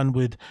Kettle One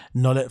with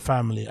Nollet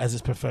Family as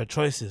its preferred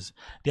choices.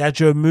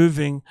 Diageo,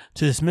 moving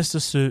to dismiss the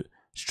suit,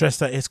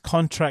 stressed that its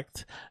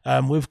contract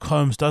with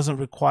Combs doesn't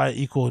require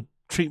equal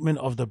treatment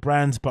of the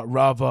brands, but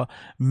rather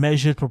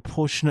measured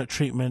proportionate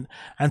treatment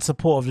and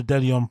support of the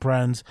DeLeón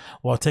brands,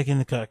 while taking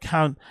into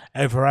account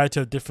a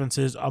variety of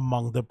differences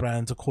among the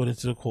brands, according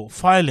to the court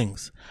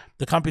filings.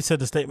 The company said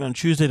in a statement on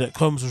Tuesday that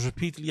Combs was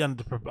repeatedly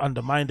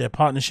undermined their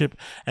partnership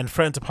and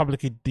threatened to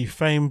publicly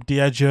defame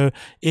Diageo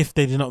if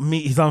they did not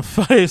meet his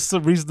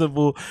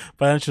unreasonable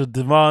financial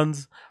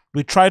demands.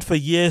 We tried for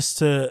years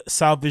to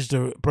salvage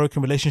the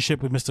broken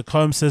relationship with Mr.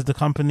 Combs, says the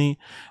company.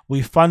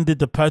 We funded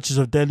the purchase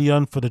of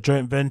DeLeón for the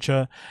joint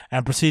venture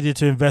and proceeded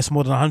to invest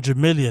more than $100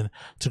 million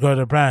to grow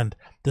the brand.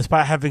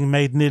 Despite having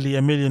made nearly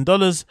 $1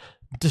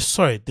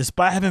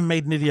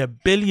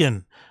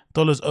 billion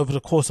over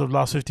the course of the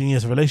last 15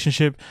 years of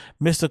relationship,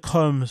 Mr.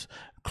 Combs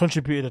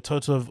contributed a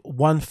total of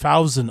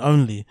 $1,000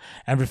 only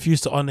and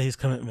refused to honor his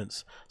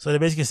commitments. So they're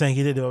basically saying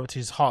he did it over to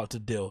his heart to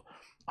deal.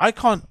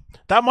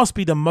 That must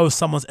be the most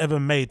someone's ever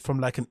made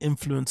from like an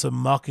influencer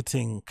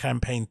marketing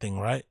campaign thing,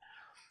 right?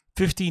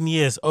 15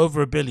 years,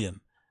 over $1 billion.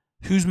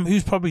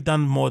 Who's probably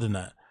done more than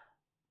that?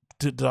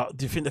 Do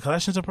you think the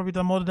Kardashians have probably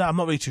done more than that? I'm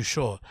not really too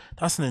sure.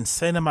 That's an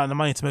insane amount of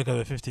money to make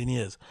over 15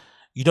 years.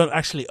 You don't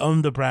actually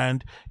own the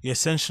brand. You're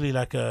essentially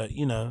like an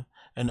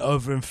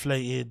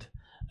overinflated,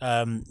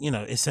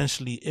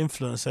 essentially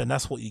influencer, and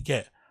that's what you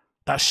get.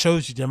 That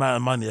shows you the amount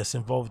of money that's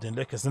involved in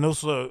liquors, and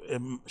also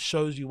it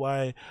shows you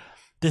why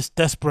this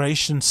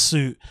desperation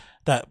suit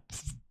that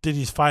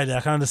Diddy's filing, I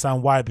can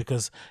understand why,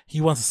 because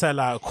he wants to settle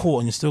out of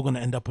court and you're still going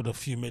to end up with a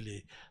few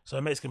million. So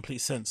it makes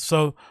complete sense.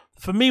 So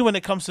for me, when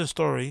it comes to the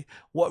story,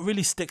 what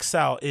really sticks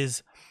out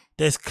is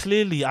there's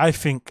clearly, I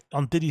think,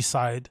 on Diddy's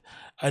side,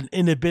 an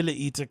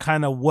inability to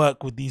kind of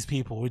work with these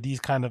people, with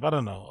these kind of, I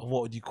don't know,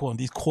 what would you call them,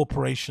 these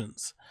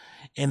corporations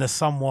in a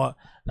somewhat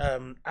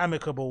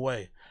amicable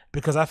way.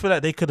 Because I feel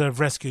like they could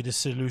have rescued this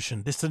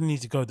solution. This didn't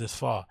need to go this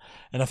far.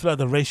 And I feel like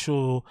the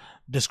racial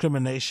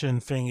discrimination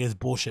thing is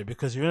bullshit,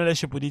 because you're in a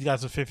relationship with these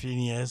guys for 15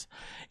 years.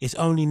 It's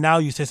only now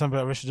you say something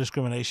about racial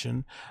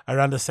discrimination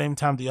around the same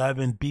time that you're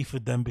having beef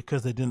with them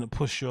because they didn't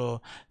push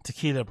your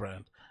tequila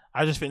brand.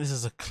 I just think this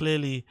is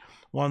clearly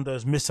one of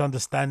those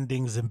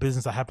misunderstandings in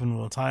business that happen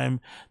all the time.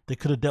 They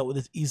could have dealt with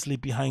this easily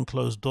behind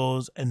closed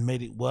doors and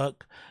made it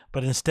work.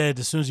 But instead,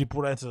 as soon as you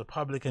brought it into the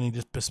public and you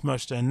just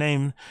besmirched their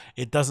name,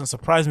 it doesn't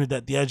surprise me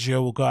that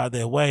Diageo will go out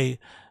their way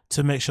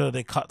to make sure that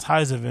they cut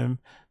ties with him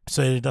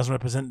so it doesn't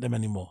represent them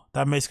anymore.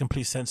 That makes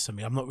complete sense to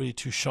me. I'm not really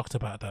too shocked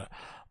about that.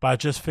 But I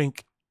just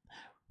think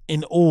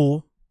in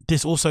all,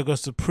 this also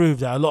goes to prove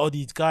that a lot of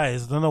these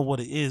guys, I don't know what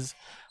it is,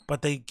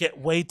 but they get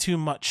way too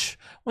much.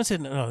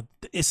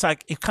 It's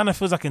like, it kind of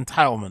feels like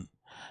entitlement,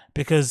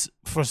 because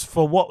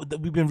for what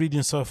we've been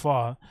reading so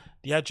far,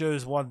 Diageo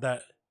is one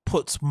that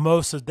puts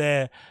most of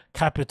their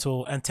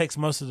capital and takes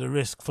most of the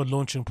risk for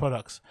launching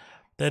products.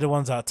 They're the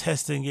ones that are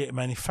testing it,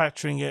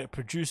 manufacturing it,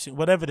 producing,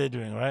 whatever they're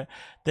doing, right?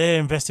 They're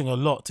investing a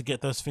lot to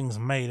get those things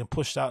made and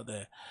pushed out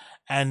there.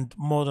 And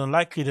more than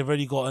likely, they've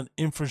already got an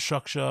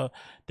infrastructure.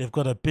 They've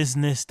got a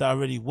business that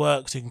already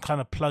works. You can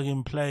kind of plug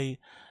and play.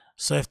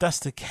 So if that's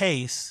the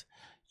case,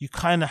 you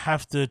kind of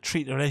have to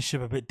treat the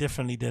relationship a bit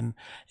differently than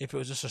if it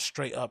was just a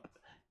straight up,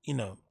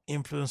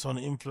 influence on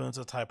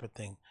influencer type of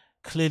thing.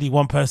 Clearly,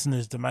 one person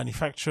is the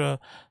manufacturer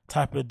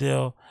type of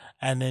deal,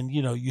 and then,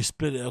 you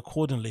split it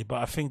accordingly.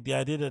 But I think the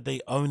idea that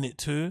they own it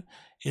too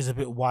is a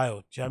bit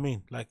wild. Do you know what I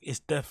mean? Like, it's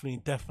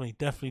definitely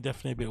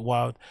a bit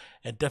wild.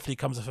 It definitely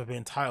comes off a bit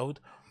entitled.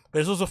 But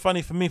it's also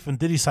funny for me from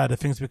Diddy's side of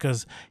things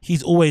because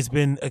he's always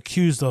been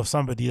accused of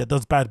somebody that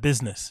does bad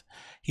business.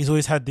 He's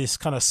always had this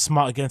kind of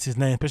smut against his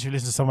name, especially if you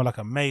listen to someone like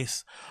a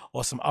Mace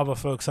or some other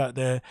folks out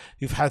there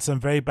who've had some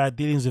very bad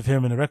dealings with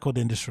him in the record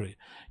industry.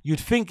 You'd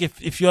think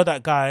if you're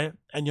that guy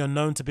and you're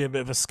known to be a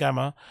bit of a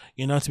scammer,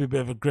 you're known to be a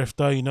bit of a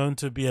grifter, you're known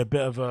to be a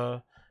bit of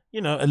a,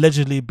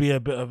 allegedly be a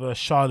bit of a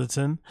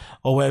charlatan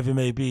or whatever it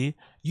may be,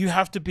 you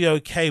have to be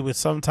okay with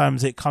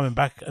sometimes it coming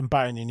back and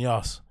biting in your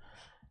ass.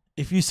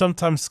 If you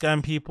sometimes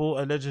scam people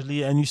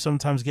allegedly and you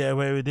sometimes get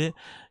away with it,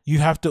 you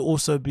have to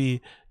also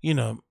be,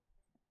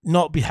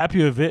 not be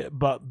happy with it,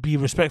 but be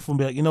respectful and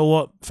be like, you know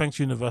what? Thanks,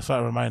 universe, for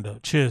that reminder.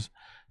 Cheers.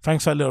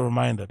 Thanks for that little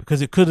reminder,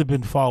 because it could have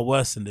been far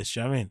worse than this.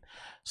 You know what I mean?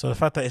 So the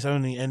fact that it's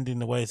only ending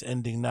the way it's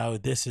ending now,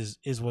 this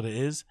is what it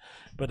is.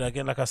 But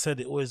again, like I said,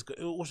 it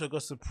also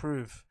goes to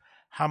prove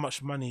how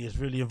much money is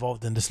really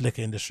involved in this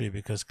liquor industry,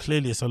 because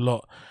clearly it's a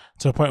lot,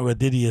 to a point where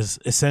Diddy is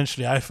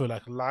essentially, I feel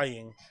like,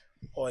 lying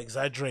or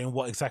exaggerating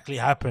what exactly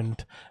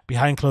happened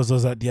behind closed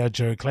doors at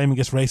Diageo, claiming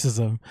it's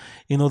racism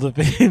in order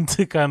for him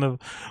to kind of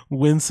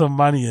win some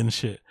money and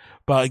shit.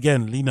 But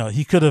again,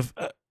 he could have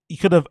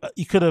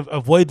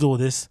avoided all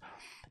this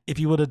if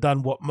you would have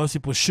done what most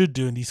people should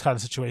do in these kind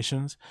of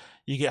situations.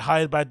 You get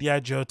hired by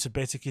Diageo to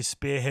basically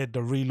spearhead the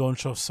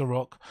relaunch of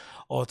Ciroc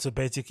or to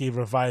basically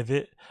revive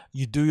it.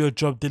 You do your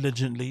job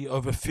diligently.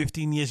 Over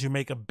 15 years, you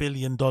make $1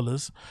 billion.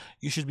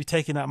 You should be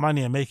taking that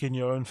money and making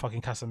your own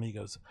fucking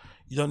Casamigos.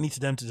 You don't need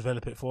them to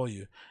develop it for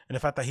you. And the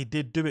fact that he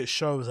did do it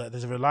shows that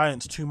there's a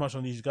reliance too much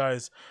on these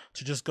guys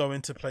to just go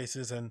into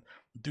places and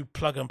do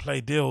plug and play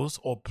deals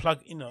or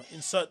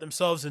insert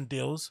themselves in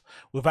deals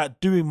without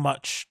doing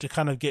much to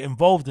kind of get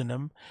involved in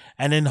them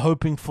and then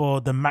hoping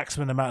for the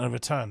maximum amount of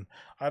return.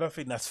 I don't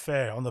think that's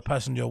fair on the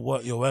person you're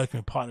working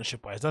with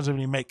partnership wise. It doesn't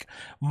really make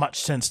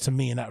much sense to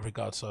me in that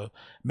regard. So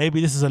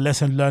maybe this is a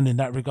lesson learned in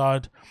that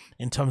regard,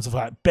 in terms of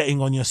like betting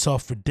on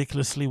yourself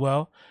ridiculously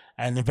well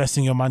and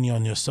investing your money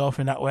on yourself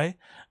in that way.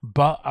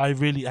 But I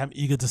really am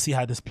eager to see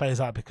how this plays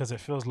out, because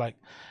it feels like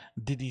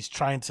Diddy's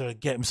trying to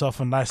get himself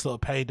a nice little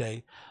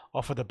payday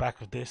off of the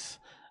back of this.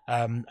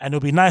 And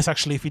it'll be nice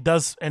actually if he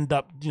does end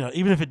up,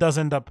 even if it does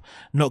end up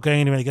not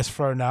going anywhere and he gets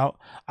thrown out,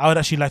 I would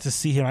actually like to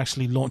see him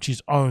actually launch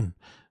his own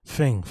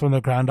thing from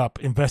the ground up,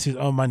 invest his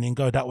own money and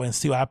go that way and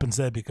see what happens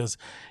there. Because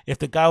if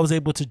the guy was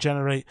able to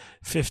generate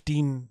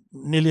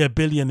nearly $1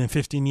 billion in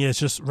 15 years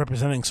just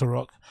representing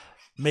Ciroc,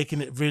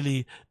 making it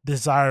really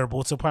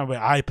desirable to the point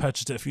where I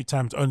purchased it a few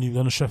times only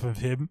on the strength of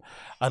him,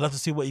 I'd love to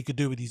see what he could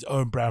do with his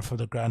own brand from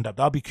the ground up.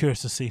 I'll be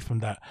curious to see from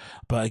that.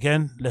 But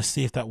again, let's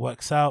see if that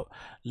works out.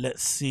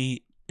 Let's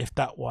see if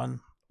that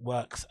one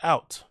works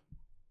out.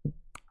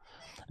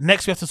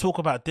 Next, we have to talk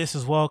about this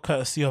as well,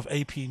 courtesy of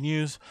AP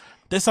News.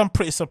 This I'm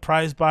pretty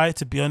surprised by,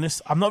 to be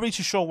honest. I'm not really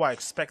too sure what I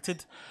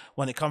expected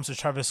when it comes to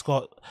Travis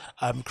Scott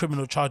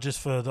criminal charges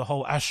for the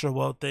whole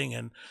Astroworld thing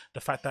and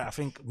the fact that I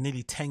think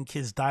nearly 10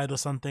 kids died or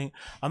something.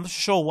 I'm not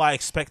sure what I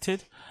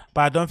expected,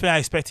 but I don't think I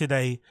expected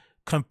a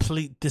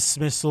complete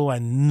dismissal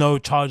and no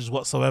charges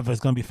whatsoever is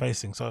going to be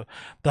facing. So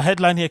the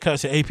headline here,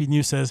 courtesy of AP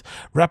News, says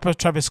rapper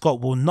Travis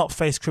Scott will not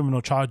face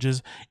criminal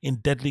charges in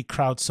deadly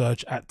crowd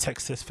surge at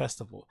Texas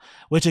Festival,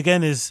 which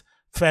again is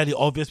fairly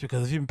obvious,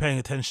 because if you've been paying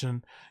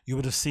attention, you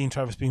would have seen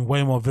Travis being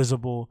way more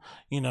visible,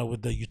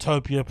 with the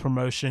Utopia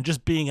promotion,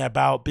 just being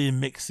about, being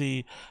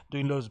mixy,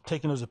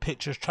 taking loads of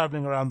pictures,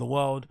 traveling around the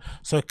world.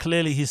 So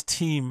clearly his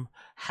team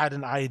had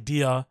an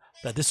idea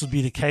that this would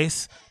be the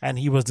case, and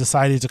he was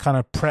decided to kind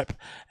of prep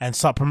and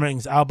start promoting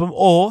his album,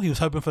 or he was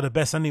hoping for the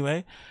best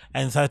anyway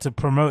and decided to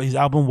promote his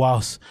album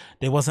whilst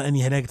there wasn't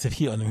any negative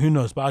heat on him. Who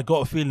knows? But I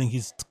got a feeling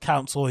his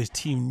counsel, his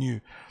team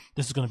knew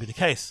this was going to be the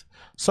case.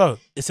 So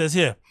it says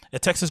here, a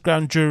Texas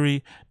grand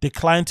jury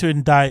declined to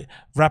indict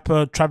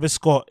rapper Travis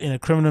Scott in a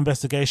criminal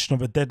investigation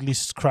of a deadly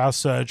crowd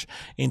surge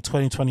in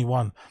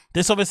 2021.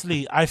 This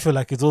obviously, I feel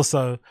like, is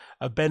also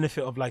a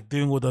benefit of like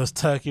doing all those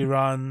turkey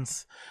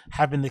runs,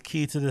 having the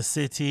key to the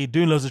city,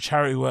 doing loads of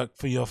charity work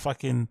for your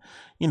fucking,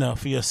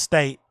 for your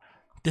state.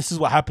 This is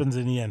what happens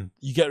in the end.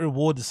 You get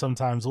rewarded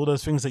sometimes. All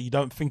those things that you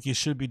don't think you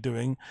should be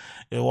doing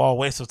or a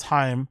waste of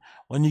time,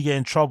 when you get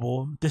in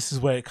trouble, this is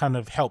where it kind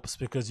of helps,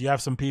 because you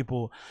have some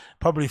people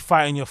probably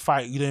fighting your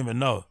fight you don't even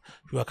know,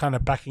 who are kind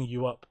of backing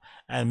you up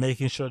and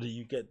making sure that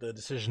you get the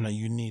decision that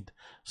you need.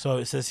 So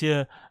it says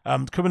here,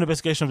 criminal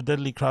investigation of a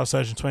deadly crowd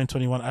surge in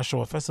 2021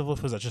 Astroworld Festival,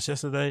 was that just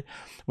yesterday,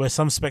 where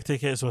some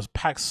spectators was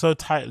packed so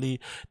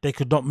tightly they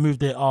could not move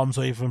their arms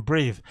or even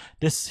breathe.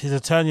 This, his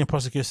attorney and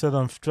prosecutor said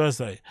on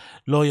Thursday.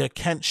 Lawyer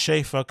Kent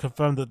Schaefer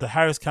confirmed that the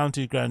Harris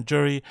County grand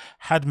jury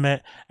had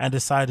met and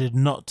decided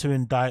not to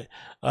indict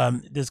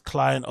this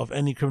client of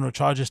any criminal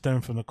charges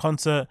stemming from the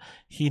concert.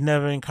 He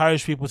never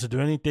encouraged people to do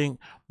anything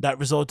that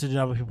resulted in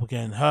other people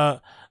getting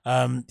hurt.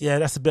 Yeah,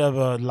 that's a bit of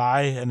a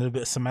lie and a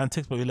bit of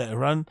semantics, but we let it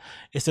run.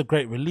 It's a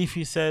great relief,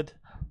 he said.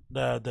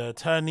 the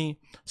attorney.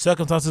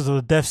 Circumstances of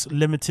the deaths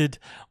limited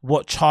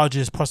what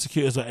charges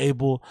prosecutors were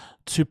able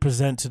to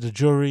present to the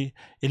jury,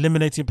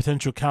 eliminating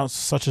potential counts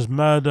such as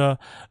murder,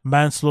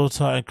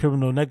 manslaughter, and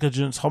criminal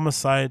negligence.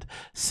 Homicide,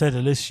 said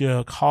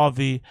Alicia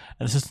Harvey,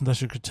 an assistant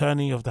district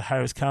attorney of the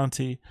Harris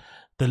County.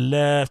 The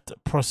left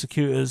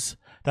prosecutors,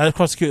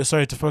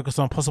 to focus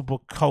on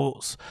possible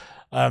counts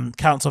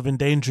of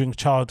endangering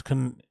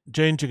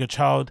a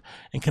child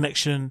in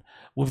connection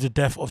with the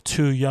death of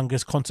two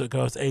youngest concert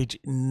girls aged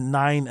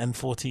 9 and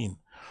 14.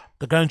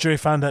 The grand jury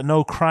found that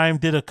no crime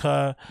did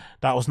occur,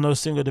 that was no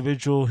single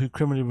individual who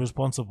criminally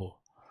responsible.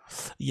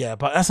 Yeah,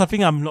 but that's a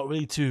thing I'm not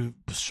really too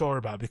sure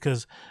about,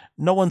 because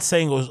no one's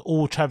saying it was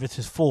all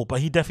Travis's fault,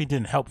 but he definitely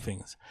didn't help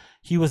things.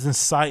 He was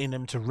inciting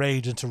them to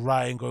rage and to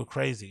riot and go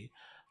crazy.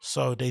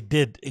 So they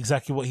did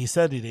exactly what he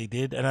said they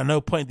did, and at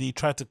no point did he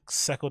try to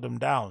settle them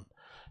down.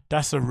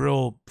 That's a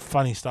real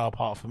funny style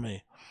part for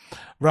me.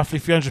 Roughly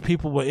 300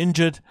 people were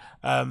injured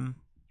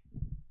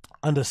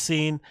under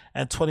scene,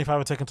 and 25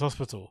 were taken to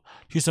hospital.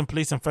 Houston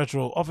police and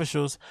federal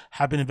officials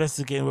have been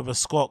investigating whether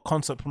Scott,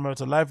 concert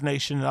promoter Live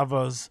Nation, and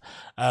others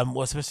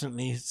were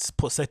sufficiently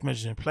put safety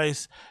measures in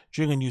place.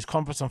 During a news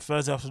conference on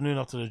Thursday afternoon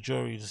after the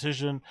jury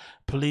decision,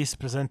 police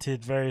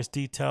presented various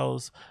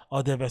details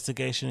of the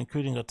investigation,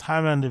 including a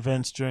timeline of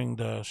events during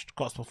the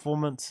Scott's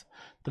performance.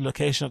 The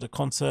location of the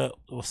concert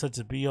was said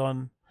to be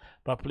on,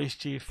 but Police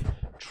Chief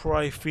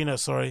Troy Fina,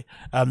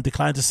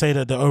 declined to say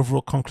that the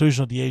overall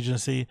conclusion of the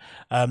agency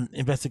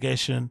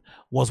investigation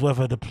was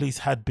whether the police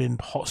had been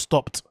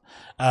stopped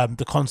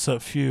the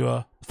concert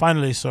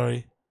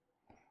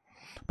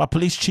But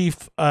Police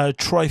Chief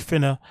Troy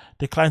Finner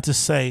declined to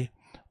say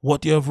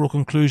what the overall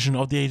conclusion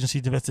of the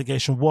agency's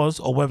investigation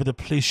was, or whether the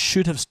police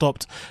should have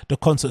stopped the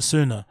concert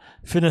sooner.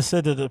 Finner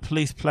said that the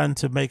police planned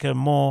to make a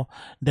more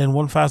than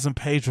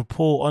 1,000-page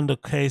report on the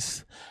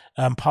case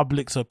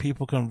public, so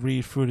people can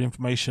read through the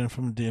information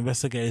from the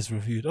investigators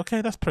reviewed.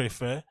 Okay, that's pretty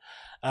fair.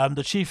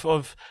 The chief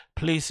of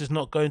police is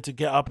not going to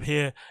get up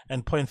here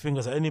and point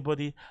fingers at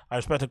anybody. I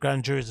respect the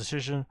grand jury's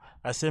decision.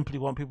 I simply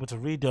want people to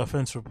read the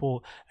offense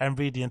report and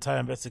read the entire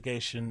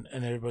investigation,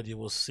 and everybody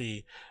will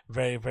see.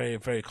 Very, very,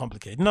 very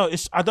complicated. No,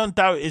 I don't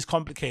doubt it is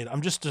complicated.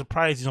 I'm just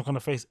surprised he's not going to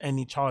face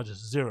any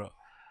charges. Zero.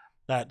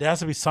 That there has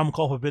to be some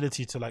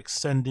culpability to like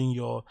sending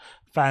your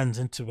fans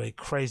into a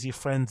crazy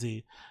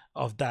frenzy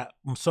of that,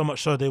 so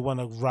much so they want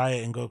to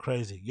riot and go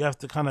crazy. You have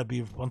to kind of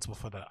be responsible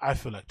for that. I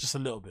feel like just a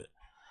little bit.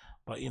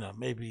 But, you know,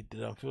 maybe they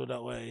don't feel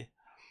that way.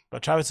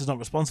 But Travis is not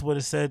responsible, they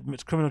said.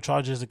 Criminal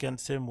charges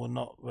against him will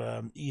not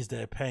ease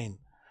their pain.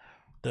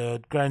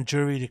 The grand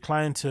jury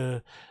declined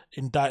to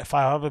indict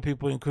 5 other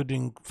people,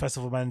 including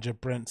festival manager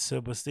Brent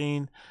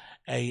Silberstein.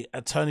 An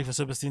attorney for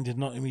Silberstein did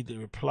not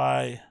immediately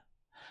reply.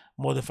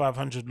 More than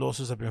 500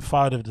 lawsuits have been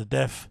filed over the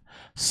death.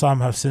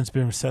 Some have since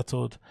been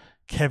settled.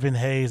 Kevin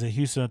Hayes, a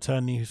Houston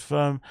attorney whose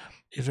firm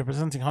is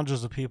representing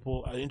hundreds of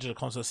people at the Injured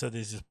Concert, said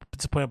he's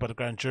disappointed by the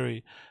grand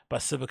jury,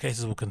 but civil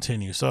cases will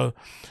continue. So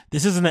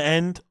this isn't the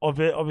end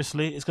of it.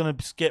 Obviously, it's going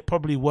to get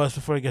probably worse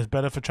before it gets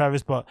better for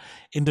Travis. But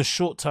in the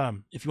short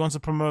term, if you want to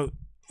promote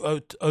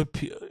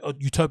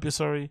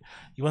Utopia,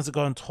 he wants to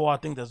go on tour. I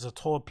think there's a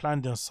tour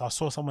planned. I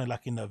saw somewhere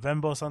like in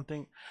November or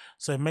something.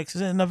 So is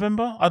it in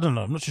November? I don't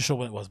know. I'm not too sure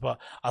when it was, but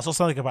I saw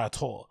something about a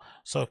tour.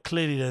 So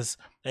clearly there's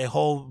a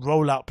whole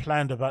rollout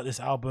planned about this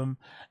album,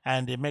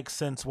 and it makes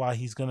sense why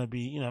he's going to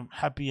be, you know,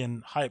 happy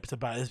and hyped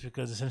about this,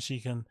 because essentially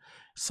he can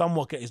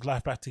somewhat get his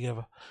life back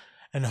together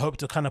and hope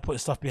to kind of put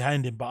his stuff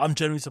behind him. But I'm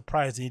genuinely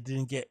surprised he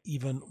didn't get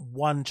even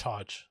one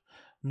charge.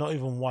 Not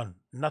even one.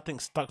 Nothing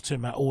stuck to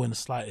him at all in the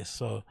slightest.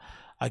 So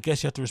I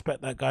guess you have to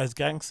respect that guy's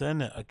gangster,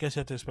 innit? I guess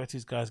you have to respect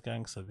his guy's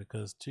gangster,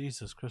 because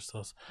Jesus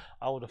Christos,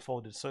 I would have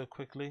folded so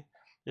quickly.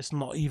 It's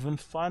not even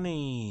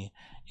funny.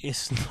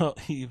 It's not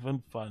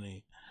even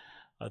funny.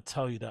 I'll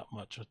tell you that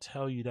much. I'll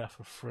tell you that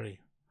for free.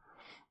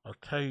 I'll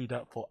tell you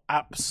that for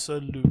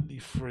absolutely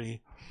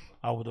free.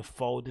 I would have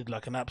folded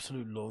like an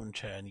absolute lawn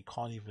chair, and you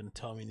can't even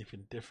tell me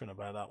anything different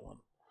about that one.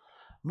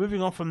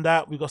 Moving on from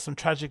that, we got some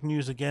tragic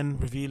news again,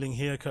 revealing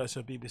here, courtesy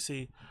of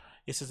BBC.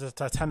 It says the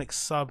Titanic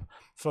sub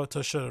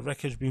photo show the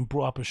wreckage being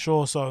brought up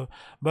ashore. So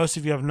most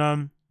of you have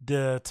known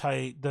the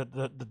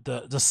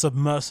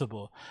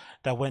submersible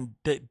that went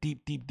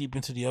deep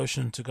into the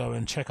ocean to go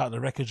and check out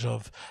the wreckage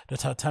of the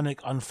Titanic,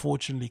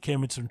 unfortunately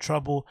came into some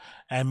trouble,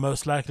 and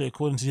most likely,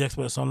 according to the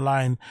experts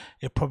online,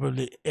 it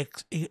probably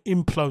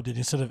imploded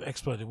instead of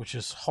exploded, which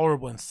is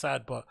horrible and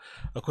sad. But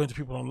according to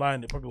people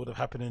online, it probably would have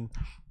happened in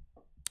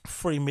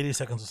 3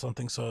 milliseconds or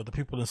something, so the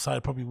people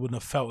inside probably wouldn't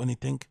have felt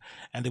anything,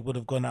 and they would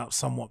have gone out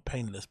somewhat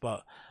painless.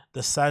 But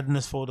the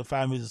sadness for the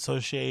families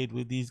associated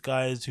with these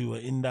guys who were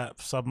in that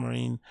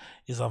submarine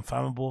is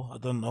unfathomable. I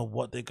don't know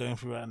what they're going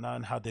through right now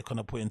and how they're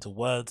gonna put into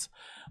words,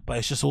 but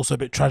it's just also a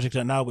bit tragic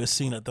that now we're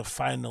seeing at the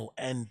final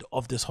end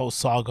of this whole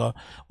saga,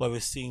 where we're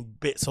seeing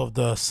bits of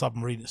the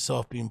submarine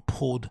itself being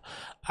pulled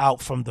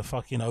out from the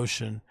fucking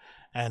ocean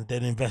and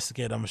then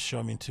investigate, I'm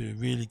assuming, to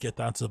really get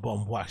down to the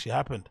bottom of what actually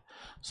happened.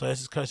 So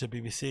this is courtesy of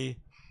BBC.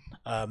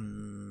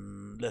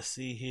 Let's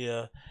see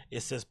here.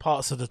 It says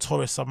parts of the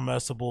tourist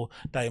submersible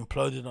that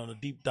imploded on a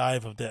deep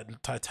dive of the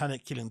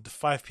Titanic, killing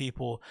 5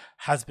 people,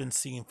 has been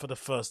seen for the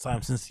first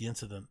time since the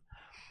incident.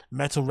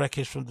 Metal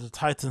wreckage from the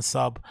Titan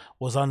sub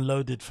was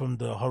unloaded from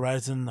the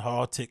Horizon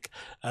Arctic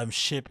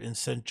ship in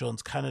St.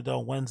 John's, Canada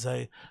on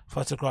Wednesday.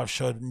 Photographs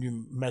showed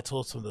new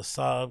metals from the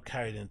sub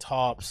carried in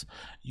tarps.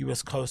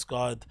 US Coast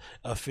Guard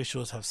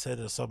officials have said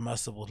a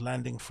submersible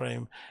landing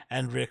frame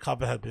and rear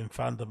cover had been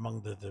found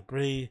among the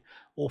debris.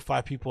 All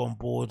 5 people on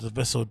board the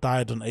vessel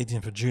died on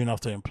 18th of June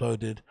after it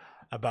imploded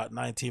about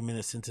 19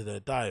 minutes into their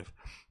dive.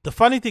 The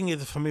funny thing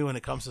is, for me, when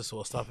it comes to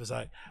sort of stuff, is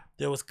like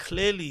there was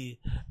clearly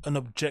an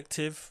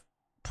objective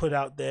put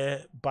out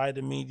there by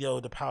the media or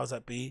the powers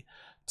that be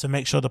to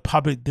make sure the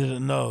public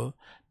didn't know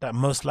that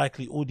most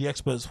likely all the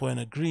experts were in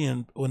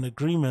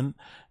agreement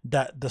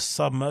that the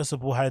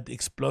submersible had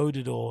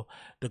exploded or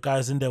the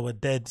guys in there were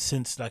dead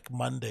since like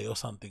Monday or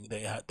something.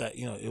 They had that,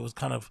 you know, it was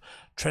kind of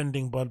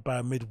trending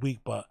by midweek,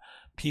 but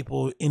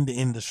people in the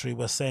industry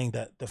were saying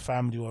that the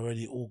family were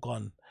already all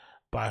gone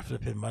by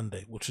flipping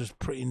Monday, which is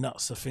pretty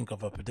nuts to think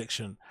of a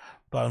prediction,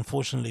 but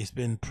unfortunately it's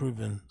been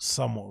proven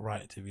somewhat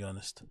right, to be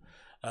honest.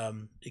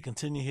 It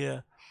continue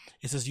here.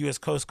 It says US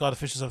Coast Guard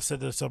officials have said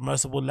that a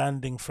submersible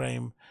landing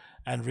frame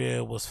and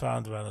rear was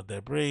found around the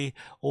debris.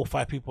 All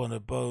 5 people on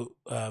the boat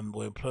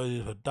were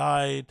imploded or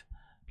died.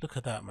 Look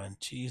at that, man.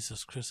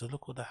 Jesus Christ.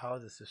 Look what the hell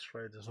this is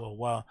spread as well.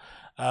 Wow.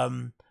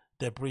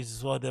 Debris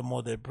as well. There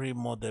more debris.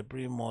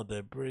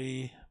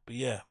 But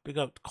yeah, big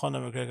up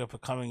Conor McGregor for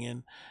coming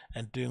in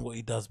and doing what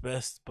he does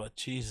best. But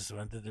Jesus,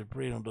 man, the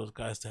debris on those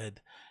guys' head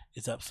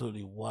is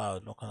absolutely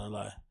wild, not gonna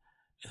lie.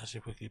 It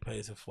actually quickly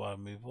plays before I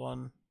move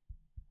on.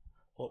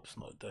 Oops,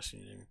 not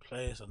dashing in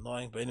play. It's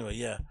annoying, but anyway,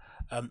 yeah.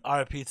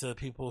 RIP to the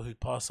people who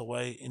passed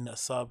away in that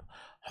sub.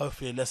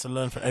 Hopefully, a lesson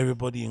learned for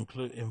everybody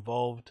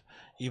involved,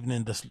 even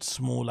in the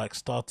small like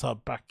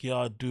startup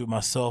backyard, do it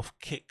myself,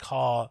 kit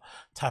car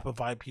type of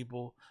vibe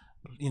people.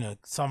 You know,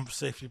 some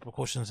safety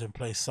precautions in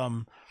place,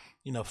 some,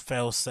 you know,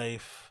 fail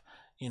safe,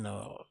 you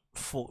know,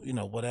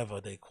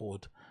 whatever they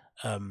called.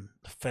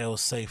 Fail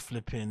safe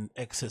flipping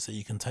exits that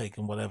you can take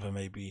and whatever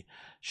maybe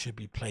should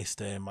be placed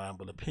there, in my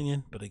humble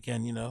opinion. But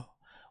again, you know,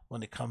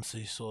 when it comes to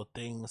these sort of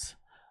things,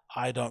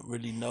 I don't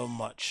really know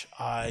much.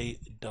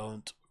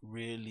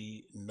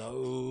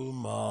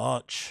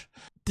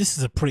 This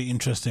is a pretty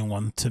interesting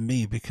one to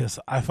me because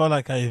I feel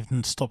like I've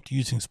stopped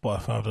using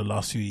Spotify over the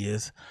last few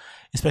years,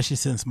 especially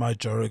since my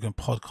Joe Rogan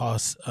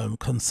podcast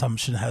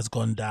consumption has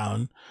gone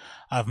down.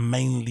 I've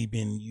mainly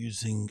been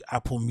using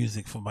Apple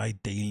Music for my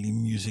daily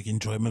music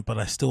enjoyment, but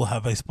I still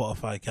have a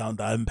Spotify account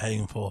that I'm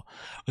paying for,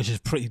 which is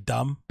pretty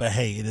dumb, but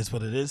hey, it is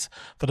what it is.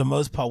 For the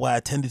most part, what I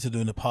tended to do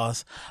in the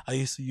past, I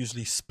used to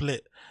usually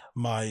split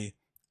my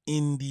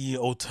indie,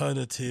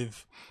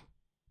 alternative,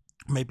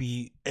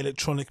 maybe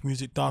electronic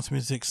music, dance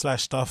music /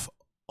 stuff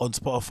on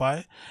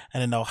Spotify,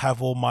 and then I'll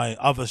have all my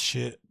other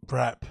shit,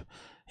 rap,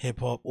 hip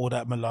hop, all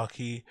that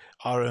malarkey,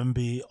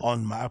 R&B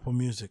on my Apple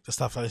Music. The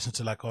stuff I listen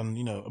to like on,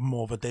 you know,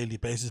 more of a daily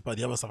basis, but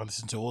the other stuff I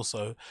listen to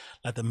also,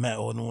 like the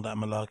metal and all that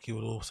malarkey,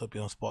 would also be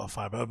on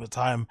Spotify. But over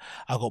time,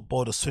 I got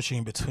bored of switching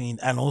in between,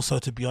 and also,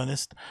 to be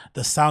honest,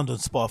 the sound on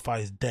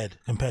Spotify is dead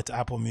compared to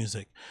Apple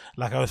Music.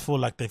 Like, I always feel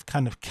like they've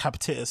kind of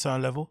capped it at a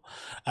certain level.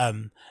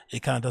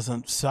 It kind of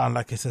doesn't sound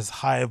like it's as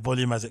high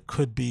volume as it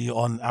could be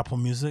on Apple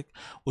Music,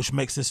 which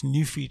makes this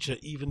new feature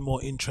even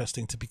more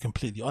interesting, to be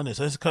completely honest.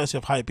 So this is courtesy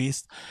of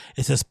Hypebeast.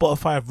 It says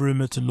Spotify have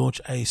rumored to launch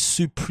a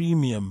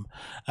supremium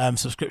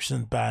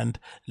subscription band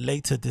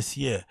later this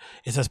year.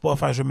 It says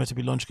Spotify is rumored to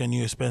be launching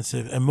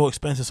a more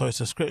expensive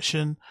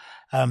subscription.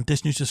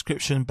 This new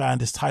subscription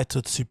band is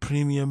titled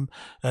Supremium,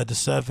 the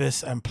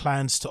service, and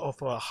plans to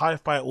offer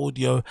hi-fi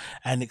audio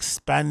and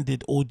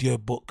expanded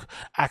audiobook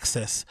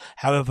access.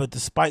 However,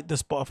 despite the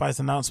Spotify's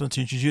announcement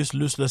to introduce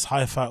lossless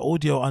hi-fi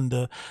audio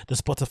under the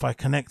Spotify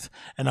Connect,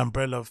 an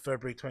umbrella of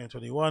February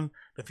 2021,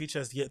 the feature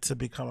has yet to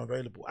become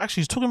available.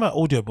 Actually, talking about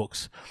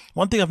audiobooks,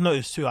 one thing I've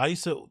noticed too, I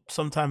used to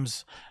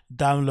sometimes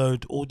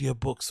download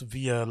audiobooks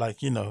via,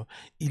 like, you know,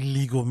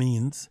 illegal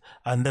means.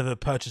 I never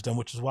purchased them,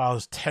 which is why I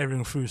was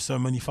tearing through so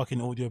many fucking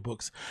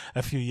audiobooks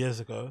a few years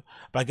ago.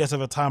 But I guess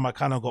over time I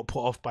kind of got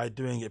put off by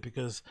doing it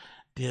because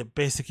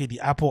basically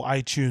the Apple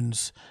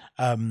iTunes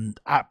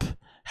app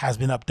has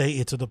been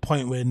updated to the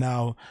point where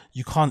now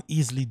you can't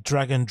easily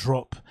drag and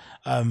drop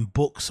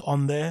books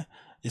on there.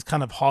 It's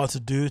kind of hard to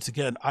do. To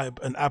get an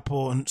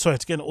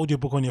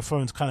audiobook on your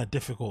phone is kind of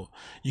difficult.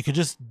 You could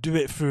just do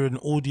it through an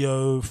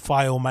audio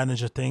file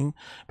manager thing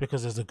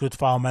because there's a good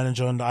file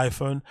manager on the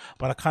iPhone,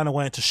 but I kind of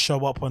want it to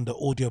show up on the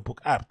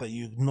audiobook app that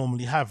you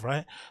normally have,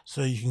 right?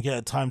 So you can get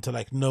a time to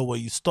like know where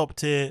you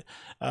stopped it.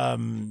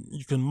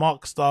 You can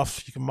mark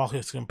stuff, you can mark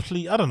it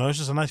complete. I don't know, it's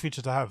just a nice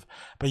feature to have,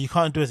 but you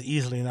can't do it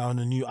easily now on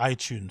the new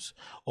iTunes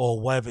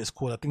or whatever it's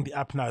called. I think the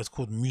app now is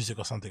called Music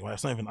or something, right?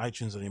 It's not even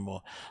iTunes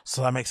anymore,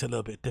 so that makes it a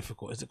little bit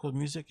difficult. Is it called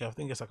Music? Yeah, I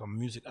think it's like a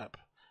music app.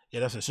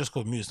 Yeah, it's just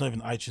called Music. It's not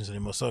even iTunes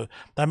anymore. So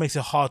that makes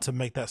it hard to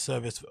make that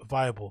service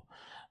viable.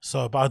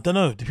 So, but I don't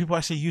know. Do people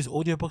actually use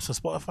audiobooks for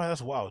Spotify?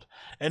 That's wild.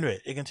 Anyway,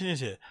 it continues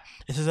here.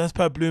 It says, as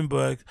per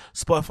Bloomberg,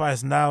 Spotify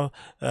has now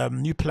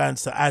new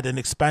plans to add an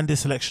expanded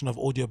selection of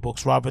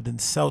audiobooks rather than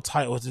sell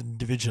titles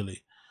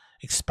individually.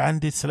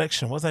 Expanded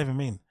selection? What does that even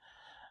mean?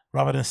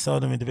 Rather than sell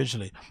them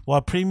individually.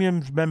 While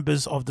premium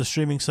members of the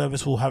streaming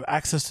service will have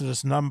access to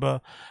this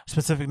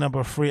specific number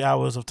of free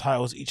hours of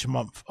titles each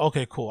month.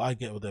 Okay, cool. I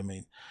get what they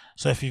mean.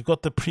 So if you've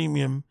got the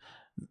premium,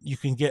 you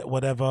can get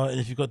whatever, and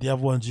if you've got the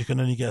other ones, you can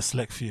only get a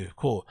select few.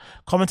 Cool.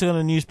 Commenting on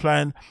the news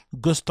plan,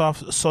 Gustav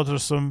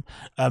Soderstrom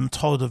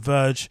told The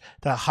Verge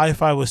that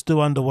hi-fi was still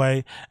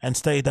underway and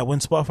stated that when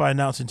Spotify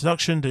announced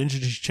introduction, the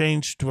industry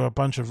changed for a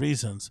bunch of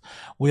reasons.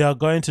 We are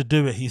going to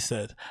do it, he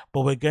said,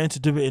 but we're going to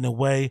do it in a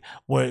way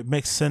where it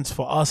makes sense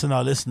for us and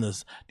our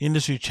listeners. The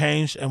industry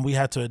changed and we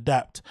had to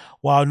adapt.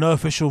 While no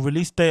official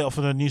release date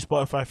for the new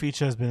Spotify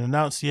feature has been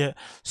announced yet,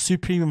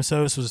 Supremium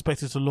service was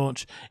expected to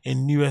launch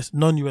in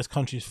non-US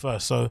countries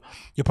first. So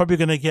you're probably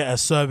going to get a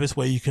service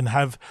where you can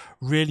have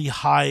really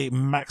high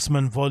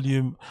maximum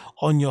volume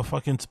on your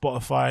fucking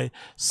Spotify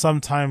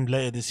sometime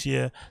later this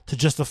year to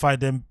justify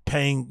them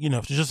paying,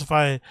 to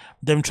justify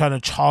them trying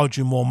to charge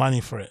you more money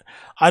for it.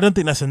 I don't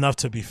think that's enough,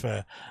 to be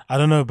fair. I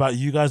don't know about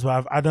you guys,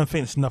 but I don't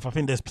think it's enough. I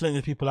think there's plenty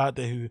of people out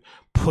there who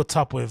put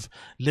up with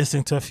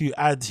listening to a few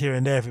ads here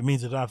and there if it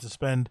means they don't have to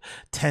spend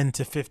 10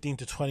 to 15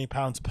 to 20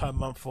 pounds per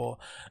month for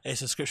a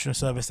subscription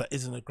service that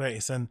isn't the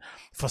greatest. And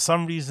for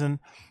some reason,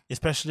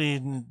 especially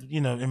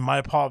in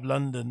my part of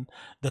London,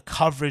 the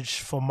coverage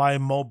for my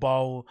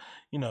mobile,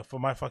 for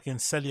my fucking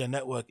cellular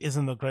network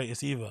isn't the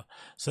greatest either.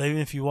 So even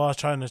if you are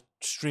trying to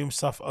stream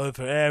stuff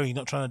over air, you're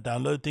not trying to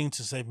download things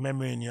to save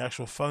memory in your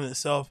actual phone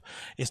itself,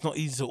 it's not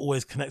easy to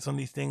always connect on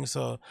these things.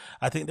 So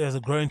I think there's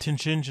a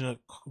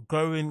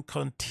growing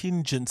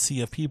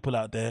contingency of people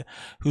out there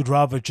who'd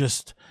rather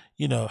just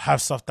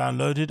have stuff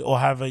downloaded or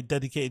have a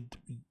dedicated,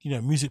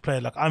 music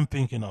player like I'm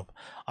thinking of.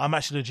 I'm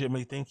actually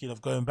legitimately thinking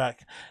of going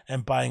back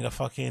and buying a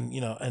fucking,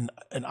 an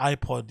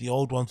iPod, the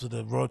old ones with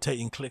the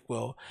rotating click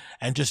wheel,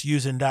 and just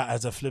using that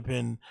as a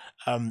flipping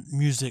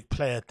music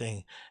player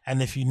thing.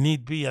 And if you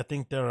need be, I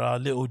think there are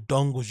little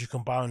dongles you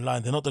can buy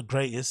online. They're not the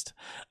greatest,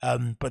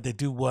 but they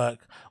do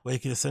work, where you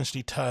can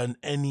essentially turn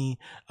any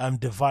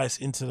device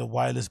into the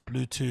wireless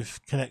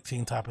Bluetooth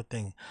connecting type of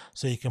thing.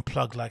 So you can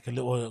plug like a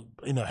little,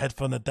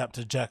 headphone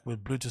adapter jack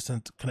with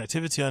Bluetooth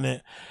connectivity on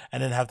it,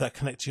 and then have that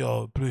connect to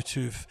your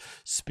Bluetooth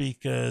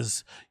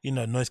speakers,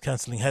 noise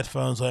cancelling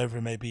headphones, whatever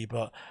it may be.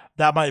 But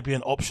that might be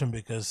an option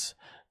because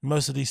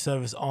most of these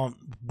services aren't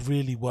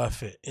really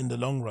worth it in the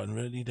long run.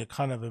 Really, they're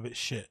kind of a bit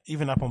shit.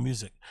 Even Apple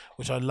Music,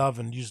 which I love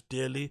and use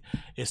dearly,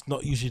 it's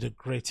not usually the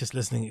greatest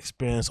listening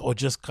experience, or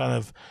just kind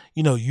of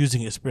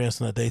using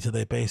experience on a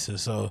day-to-day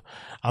basis. So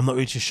I'm not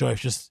really sure if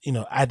just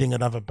adding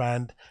another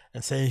band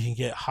and saying you can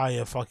get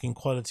higher fucking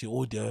quality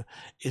audio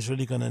is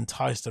really going to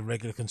entice the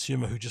regular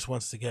consumer who just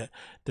wants to get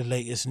the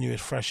latest,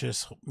 newest,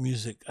 freshest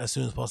music as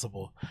soon as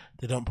possible.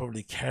 They don't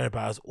probably care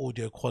about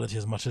audio quality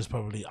as much as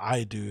probably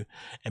I do,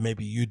 and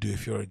maybe you do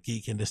if you're a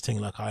geek in this thing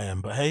like I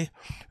am. But hey,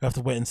 we have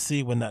to wait and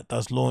see when that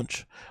does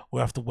launch. We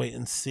have to wait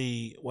and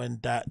see when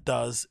that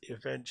does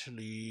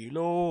eventually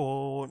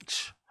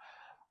launch.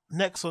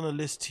 Next on the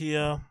list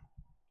here,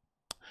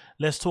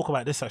 let's talk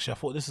about this. Actually, I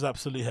thought this is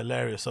absolutely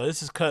hilarious. So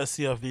this is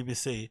courtesy of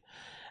BBC,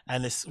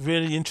 and it's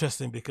really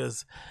interesting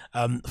because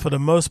for the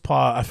most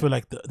part, I feel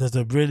like there's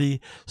a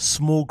really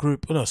small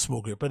group, well, not a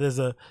small group, but there's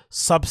a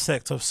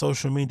subsect of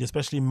social media,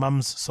 especially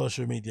mum's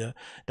social media,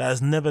 that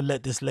has never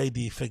let this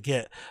lady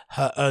forget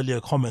her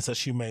earlier comments that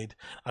she made.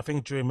 I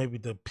think during maybe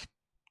the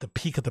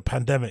peak of the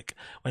pandemic,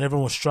 when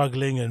everyone was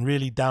struggling and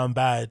really down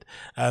bad,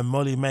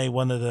 Molly-Mae,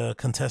 one of the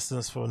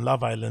contestants from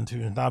Love Island,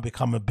 who has now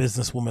become a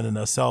businesswoman in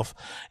herself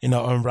in her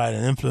own right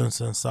and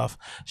influencer and stuff,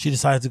 she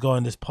decided to go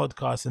on this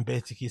podcast and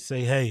basically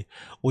say, hey,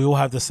 we all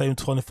have the same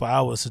 24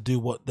 hours to do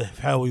what the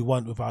hell we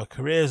want with our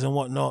careers and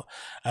whatnot.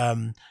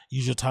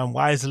 Use your time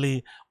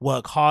wisely,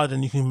 work hard,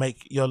 and you can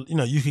make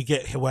you could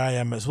get where I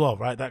am as well,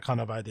 right? That kind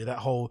of idea, that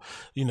whole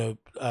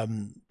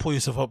pull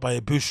yourself up by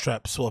your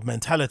bootstraps sort of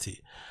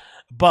mentality.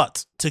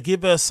 But to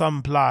give her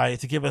some ply,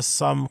 to give us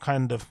some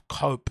kind of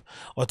cope,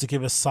 or to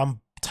give us some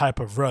type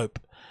of rope,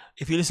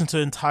 if you listen to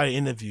the entire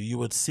interview, you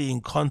would see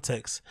in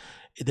context,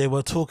 they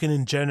were talking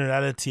in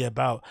generality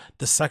about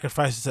the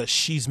sacrifices that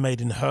she's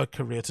made in her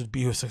career to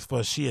be as successful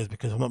as she is.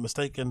 Because if I'm not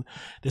mistaken,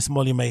 this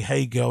Molly-Mae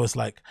Hague girl is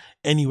like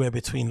anywhere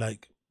between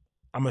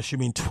I'm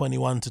assuming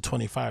 21 to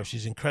 25.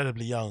 She's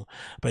incredibly young,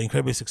 but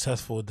incredibly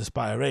successful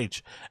despite her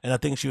age. And I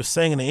think she was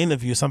saying in an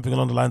interview something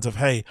along the lines of,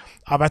 hey,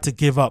 I've had to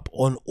give up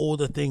on all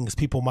the things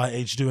people my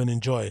age do and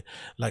enjoy,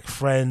 like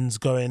friends,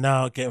 going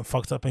out, getting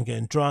fucked up and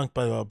getting drunk,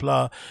 blah, blah,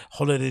 blah,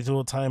 holidays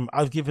all the time.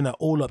 I've given that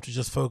all up to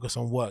just focus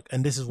on work.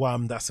 And this is why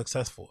I'm that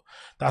successful.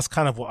 That's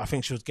kind of what I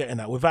think she was getting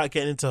at, without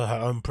getting into her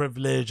own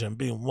privilege and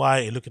being white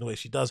and looking the way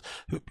she does.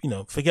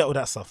 Forget all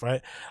that stuff,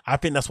 right? I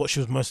think that's what she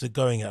was mostly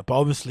going at. But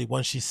obviously,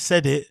 when she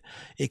said it,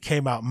 it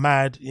came out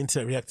mad. The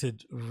internet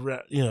reacted,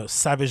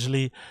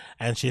 savagely,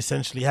 and she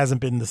essentially hasn't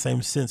been the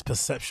same since,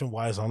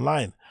 perception-wise,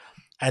 online.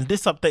 And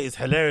this update is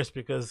hilarious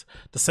because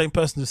the same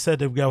person who said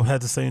the girl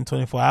had the same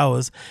 24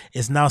 hours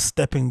is now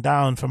stepping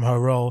down from her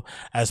role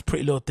as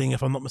Pretty Little Thing,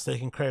 if I'm not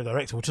mistaken, creative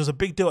director, which was a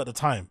big deal at the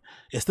time.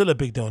 It's still a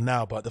big deal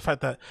now, but the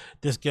fact that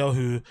this girl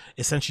who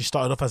essentially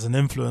started off as an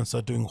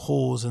influencer doing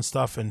hauls and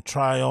stuff and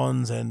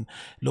try-ons and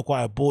look what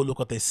I bought, look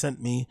what they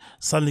sent me,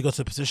 suddenly got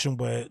to a position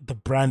where the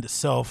brand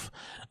itself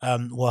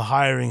were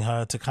hiring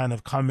her to kind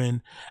of come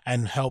in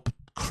and help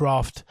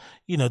craft,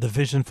 you know, the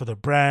vision for the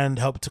brand,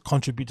 help to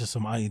contribute to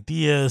some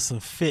ideas, some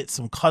fits,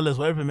 some colors,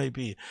 whatever it may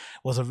be,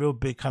 was a real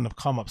big kind of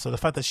come up. So the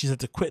fact that she's had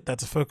to quit that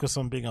to focus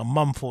on being a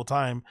mum full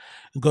time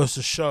goes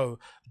to show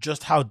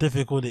just how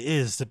difficult it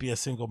is to be a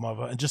single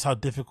mother, and just how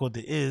difficult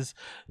it is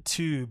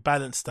to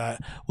balance that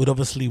with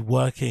obviously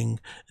working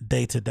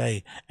day to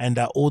day. And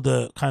that all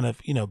the kind of,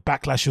 you know,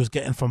 backlash she was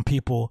getting from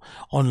people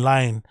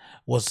online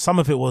was, some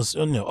of it was,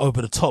 you know,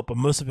 over the top, but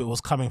most of it was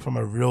coming from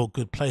a real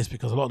good place,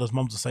 because a lot of those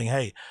mums were saying,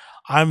 hey,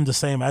 I'm the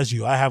same as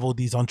you. I have all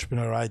these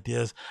entrepreneurial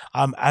ideas.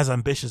 I'm as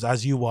ambitious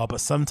as you are. But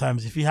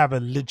sometimes if you have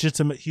a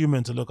legitimate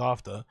human to look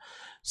after,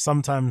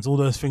 sometimes all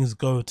those things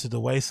go to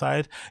the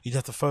wayside. You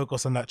just have to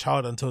focus on that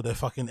child until they're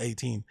fucking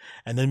 18.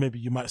 And then maybe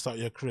you might start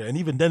your career. And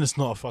even then, it's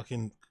not a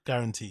fucking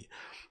guarantee.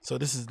 So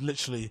this is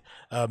literally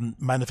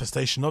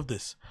manifestation of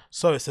this.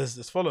 So it says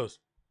as follows.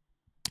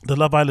 The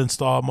Love Island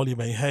star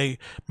Molly-Mae Hague,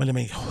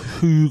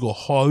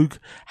 Hague,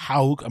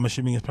 I'm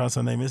assuming his pronounced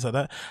her name is like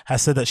that,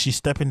 has said that she's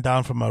stepping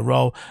down from her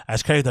role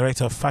as creative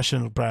director of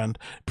fashion brand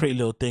Pretty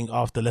Little Thing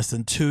after less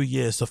than 2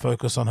 years to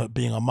focus on her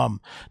being a mum.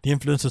 The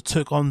influencer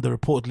took on the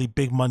reportedly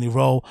big money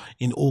role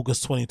in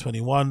August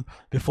 2021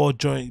 before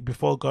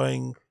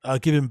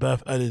giving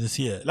birth earlier this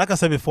year. Like I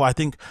said before, I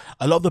think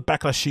a lot of the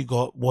backlash she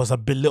got was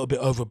little bit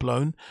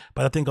overblown,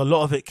 but I think a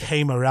lot of it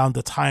came around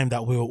the time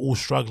that we were all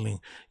struggling,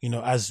 you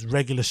know, as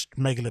regular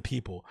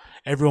people.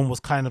 Everyone was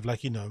kind of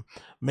like, you know,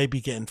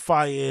 maybe getting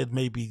fired,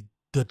 maybe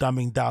the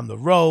dumbing down the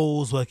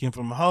roles, working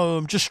from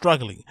home, just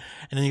struggling.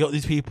 And then you got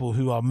these people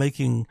who are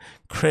making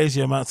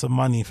crazy amounts of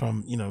money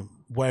from, you know,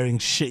 wearing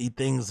shitty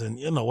things and,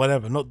 you know,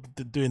 whatever, not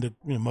doing the,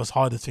 you know, most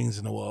hardest things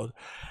in the world.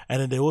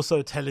 And then they're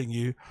also telling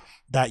you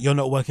that you're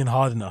not working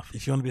hard enough.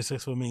 If you want to be a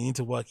successful man, you need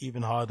to work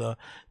even harder,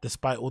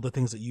 despite all the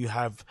things that you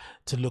have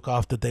to look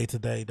after day to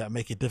day that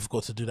make it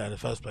difficult to do that in the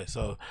first place.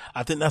 So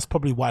I think that's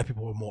probably why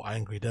people were more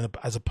angry than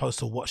as opposed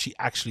to what she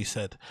actually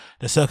said.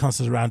 The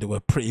circumstances around it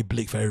were pretty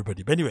bleak for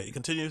everybody. But anyway, it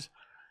continues.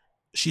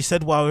 She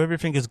said while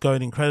everything is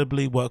going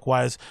incredibly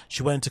work-wise,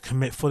 she went to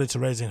commit fully to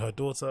raising her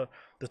daughter.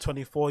 The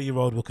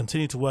 24-year-old will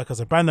continue to work as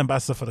a brand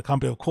ambassador for the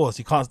company. Of course,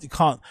 you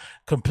can't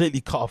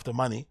completely cut off the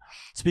money.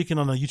 Speaking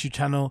on a YouTube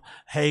channel,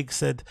 Hague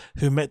said,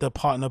 who met the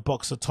partner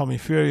boxer Tommy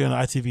Fury on an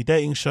ITV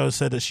dating show,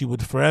 said that she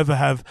would forever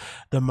have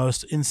the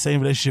most insane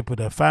relationship with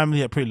her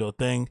family at Pretty Little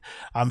Thing.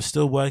 I'm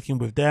still working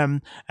with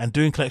them and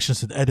doing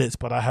collections and edits,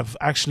 but I have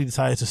actually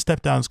decided to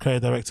step down as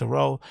creative director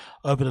role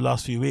over the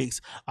last few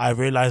weeks. I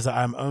realized that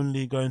I'm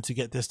only going to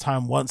get this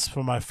time once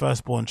for my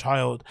firstborn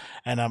child,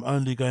 and I'm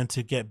only going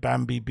to get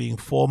Bambi being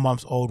 4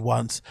 months old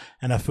once,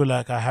 and I feel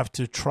like I have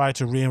to try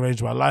to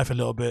rearrange my life a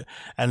little bit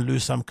and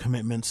lose some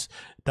commitments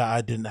that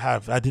I did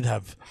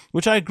have,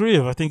 which I agree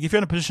with. I think if you're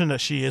in a position that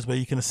she is, where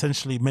you can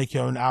essentially make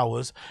your own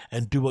hours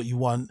and do what you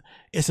want,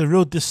 it's a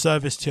real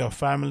disservice to your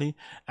family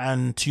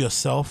and to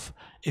yourself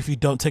if you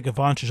don't take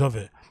advantage of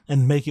it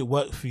and make it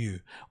work for you.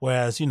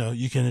 Whereas, you know,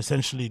 you can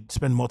essentially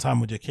spend more time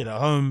with your kid at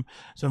home,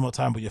 spend more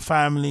time with your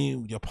family,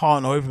 with your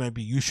partner, or even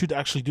maybe you should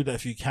actually do that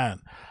if you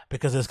can,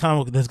 because there's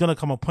going to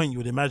come a point, you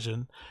would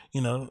imagine,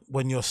 you know,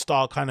 when your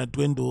star kind of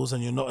dwindles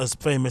and you're not as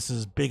famous,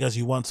 as big as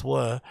you once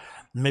were,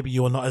 maybe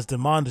you're not as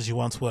demanded as you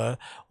once were,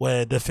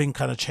 where the thing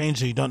kind of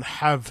changes. You don't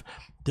have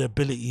the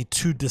ability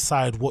to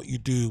decide what you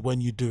do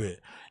when you do it.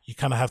 You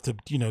kind of have to,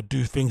 you know,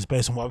 do things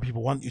based on what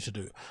people want you to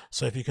do.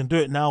 So if you can do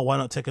it now, why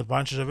not take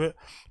advantage of it?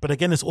 But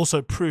again, it's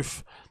also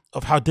proof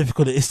of how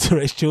difficult it is to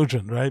raise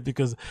children, right?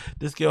 Because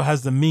this girl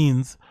has the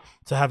means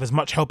to have as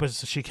much help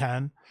as she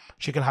can.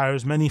 She can hire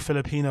as many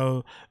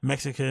Filipino,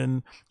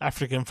 Mexican,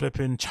 African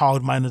flipping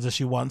childminders as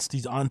she wants,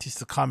 these aunties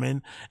to come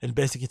in and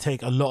basically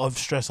take a lot of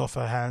stress off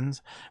her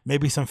hands.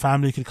 Maybe some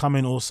family could come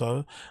in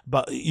also,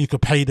 but you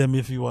could pay them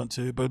if you want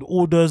to. But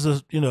all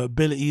those, you know,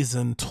 abilities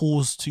and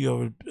tools to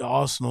your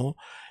arsenal,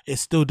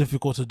 it's still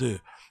difficult to do.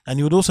 And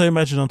you would also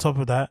imagine on top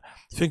of that,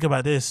 think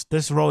about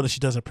this role that she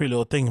does, a Pretty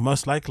Little Thing,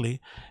 most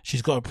likely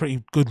she's got a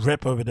pretty good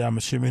rep over there, I'm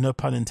assuming, no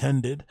pun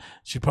intended.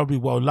 She's probably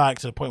well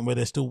liked to the point where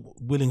they're still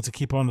willing to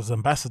keep her on as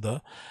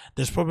ambassador.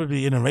 There's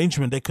probably an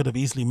arrangement they could have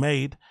easily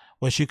made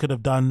where she could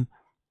have done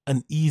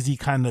an easy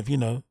kind of, you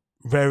know,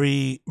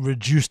 very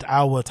reduced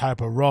hour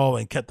type of role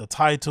and kept the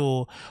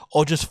title,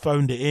 or just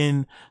phoned it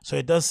in. So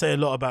it does say a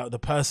lot about the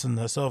person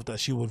herself,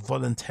 that she would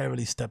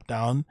voluntarily step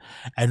down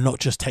and not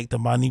just take the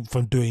money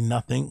from doing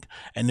nothing.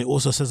 And it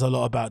also says a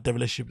lot about the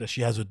relationship that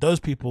she has with those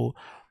people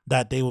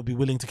that they will be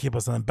willing to keep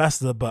us an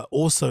ambassador, but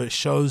also it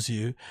shows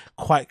you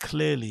quite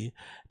clearly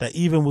that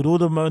even with all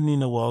the money in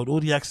the world, all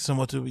the access and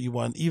whatever you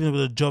want, even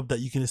with a job that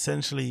you can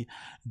essentially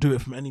do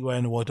it from anywhere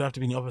in the world, don't have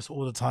to be in the office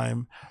all the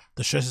time,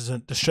 the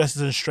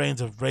stresses and strains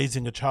of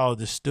raising a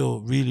child is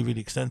still really,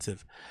 really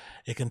extensive.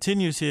 It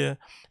continues here.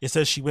 It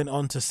says she went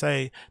on to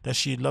say that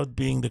she loved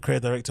being the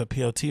creative director of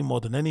PLT more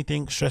than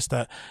anything, stressed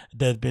that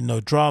there'd been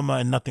no drama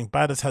and nothing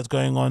bad has had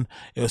going on.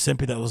 It was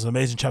simply that it was an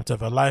amazing chapter of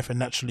her life and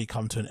naturally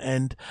come to an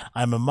end.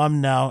 I'm a mum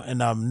now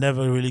and I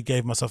never really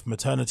gave myself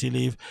maternity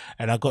leave,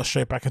 and I got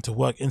straight back into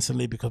work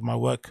instantly because my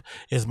work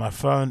is my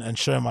phone and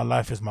sharing my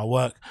life is my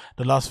work.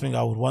 The last thing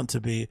I would want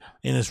to be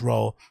in this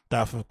role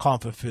that I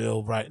can't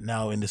fulfill right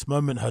now in this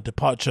moment. Her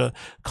departure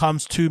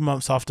comes 2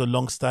 months after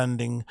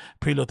long-standing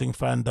PrettyLittleThing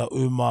founder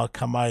Umar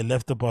Kamai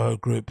left the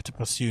Boho group to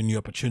pursue new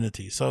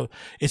opportunities. So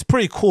it's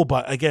pretty cool,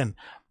 but again,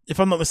 if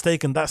I'm not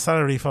mistaken, that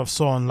salary, if I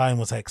saw online,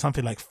 was like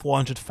something like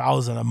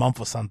 400,000 a month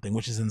or something,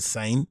 which is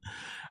insane.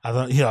 I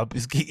don't,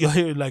 you're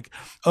hearing like,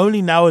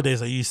 only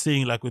nowadays are you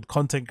seeing, like with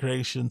content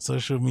creation,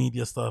 social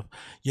media stuff,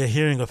 you're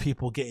hearing of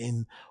people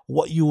getting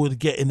what you would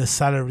get in a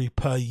salary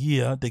per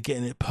year, they're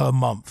getting it per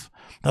month.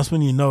 That's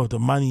when you know the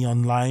money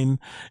online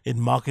in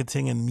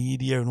marketing and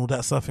media and all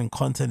that stuff and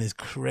content is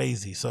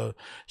crazy. So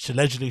she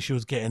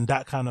was getting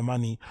that kind of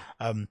money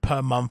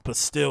per month, but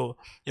still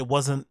it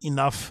wasn't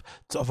enough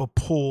of a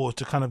pull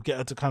to kind of get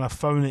her to kind of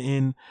phone it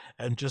in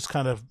and just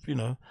kind of,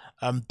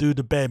 do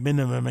the bare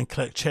minimum and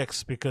collect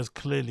checks, because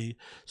clearly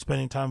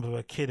spending time with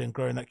a kid and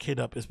growing that kid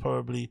up is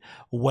probably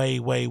way,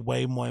 way,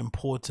 way more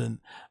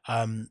important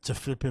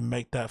to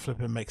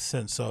make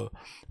sense. So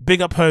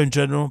big up her in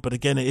general, but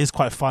again, it is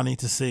quite funny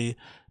to see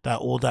that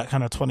all that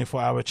kind of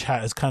 24-hour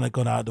chat has kind of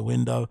gone out the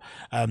window,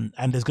 and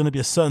there's going to be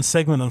a certain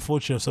segment,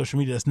 unfortunately, of social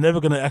media that's never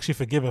going to actually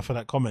forgive her for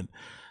that comment,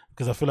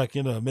 because I feel like,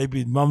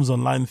 maybe mums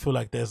online feel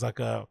like there's like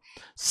a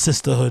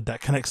sisterhood that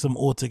connects them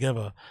all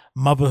together,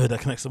 motherhood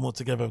that connects them all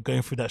together,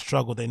 going through that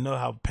struggle. They know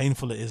how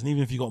painful it is, and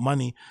even if you got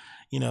money,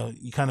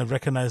 you kind of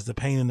recognize the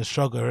pain and the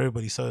struggle of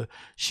everybody. So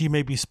she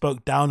maybe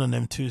spoke down on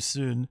them too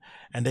soon,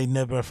 and they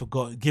never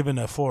given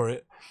her for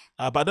it.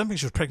 But I don't think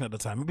she was pregnant at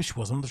the time. Maybe she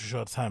was. I'm not sure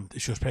at the time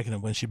if she was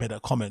pregnant when she made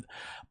that comment.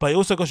 But it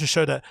also goes to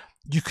show that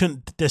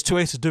there's two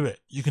ways to do it.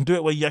 You can do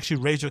it where you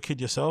actually raise your kid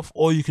yourself,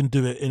 or you can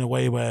do it in a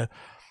way where,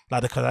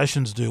 like the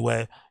Kardashians do,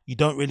 where you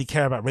don't really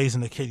care about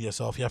raising the kid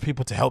yourself. You have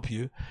people to help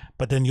you,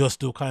 but then you're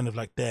still kind of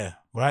like there,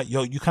 right?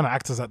 You kind of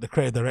act as like the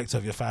creative director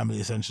of your family,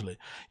 essentially.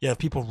 You have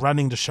people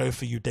running the show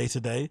for you day to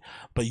day,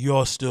 but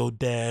you're still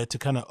there to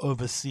kind of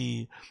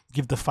oversee,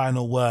 give the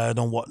final word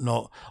on what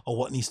not, or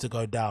what needs to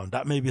go down.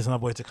 That maybe is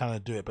another way to kind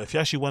of do it. But if you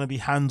actually want to be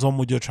hands-on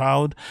with your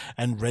child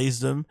and raise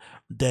them,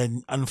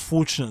 then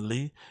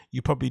unfortunately,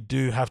 you probably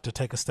do have to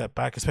take a step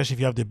back, especially if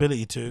you have the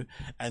ability to,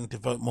 and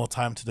devote more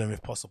time to them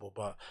if possible.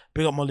 But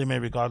big up Molly-Mae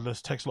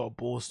regardless. Takes a lot of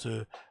balls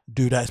to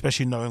do that,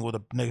 especially knowing all the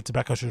negative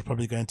backlash she was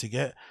probably going to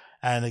get.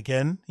 And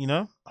again,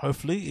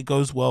 hopefully it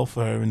goes well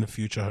for her in the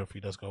future. Hopefully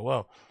it does go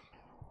well.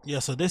 Yeah,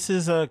 so this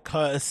is a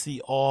courtesy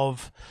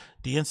of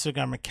the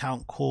Instagram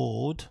account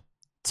called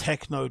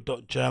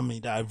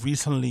techno.germany that I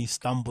recently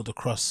stumbled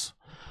across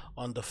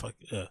on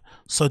the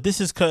So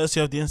this is courtesy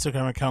of the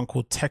Instagram account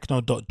called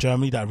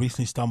techno.germany that I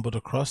recently stumbled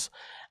across.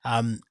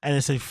 And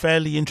it's a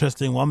fairly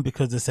interesting one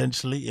because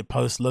essentially it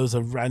posts loads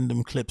of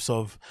random clips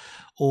of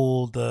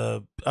all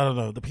the,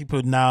 the people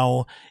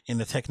now in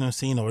the techno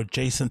scene or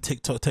adjacent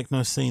TikTok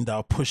techno scene that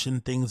are pushing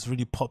things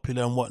really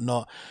popular and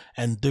whatnot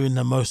and doing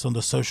the most on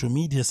the social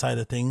media side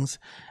of things,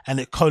 and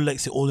it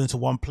collects it all into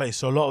one place.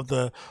 So a lot of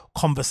the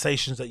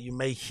conversations that you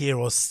may hear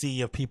or see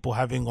of people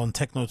having on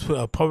techno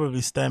Twitter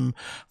probably stem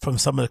from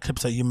some of the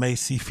clips that you may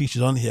see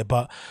featured on here,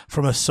 but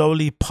from a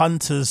solely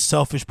punter's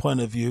selfish point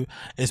of view,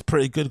 it's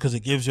pretty good because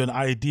it gives you an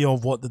idea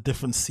of what the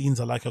different scenes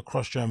are like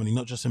across Germany,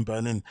 not just in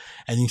Berlin,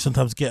 and you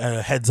sometimes get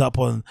a heads up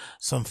on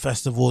some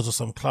festivals or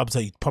some clubs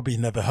that you probably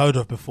never heard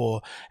of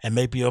before, and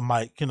maybe it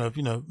might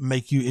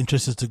make you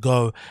interested to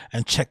go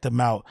and check them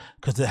out,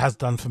 because it has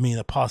done for me in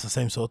the past the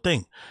same sort of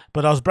thing.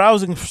 But I was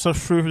browsing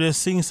through this,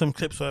 seeing some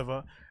clips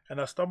whatever, and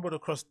I stumbled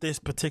across this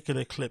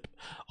particular clip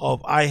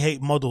of I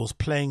Hate Models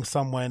playing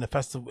somewhere in a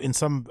festival, in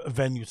some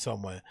venue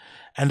somewhere,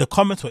 and the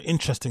comments were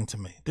interesting to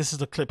me. This is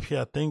the clip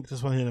here, I think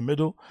this one here in the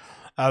middle.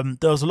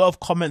 There was a lot of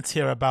comments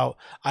here about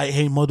I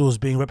Hate Models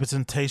being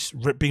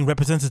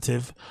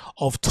representative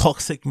of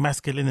toxic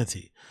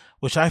masculinity,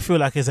 which I feel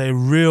like is a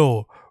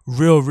real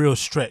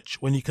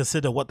stretch when you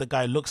consider what the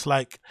guy looks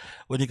like,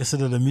 when you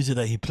consider the music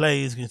that he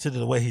plays, consider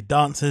the way he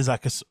dances.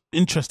 Like, it's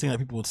interesting that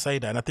people would say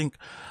that, and I think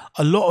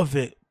a lot of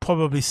it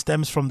probably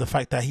stems from the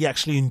fact that he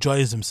actually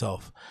enjoys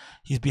himself.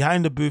 He's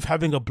behind the booth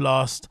having a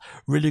blast,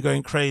 really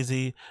going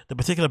crazy. The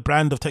particular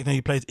brand of techno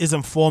he plays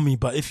isn't for me,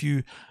 but if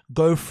you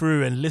go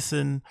through and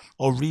listen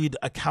or read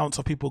accounts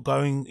of people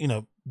going,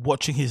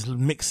 watching his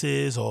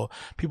mixes or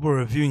people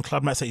reviewing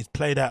club nights that he's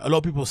played at, a lot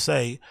of people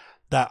say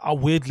that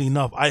weirdly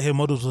enough, I Hear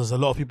Models was a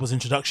lot of people's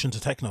introduction to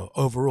techno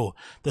overall.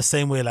 The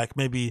same way, like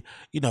maybe,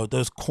 you know,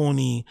 those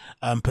corny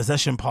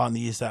Possession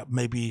parties that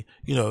maybe,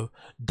 you know,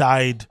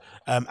 died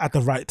at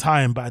the right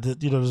time, but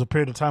you know, there was a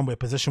period of time where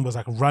Possession was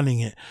like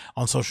running it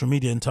on social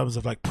media in terms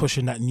of like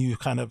pushing that new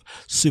kind of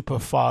super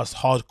fast,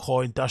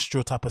 hardcore,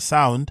 industrial type of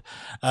sound.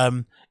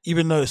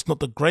 Even though it's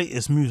not the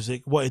greatest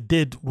music, what it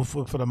did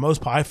for the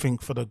most part, I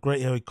think, for the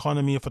greater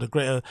economy, for the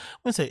greater, I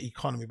wouldn't say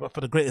economy, but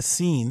for the greater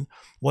scene,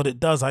 what it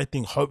does, I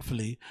think,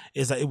 hopefully,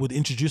 is that it would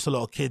introduce a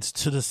lot of kids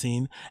to the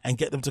scene and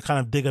get them to kind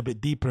of dig a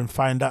bit deeper and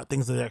find out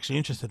things that they're actually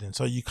interested in.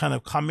 So you kind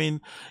of come in,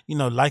 you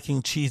know,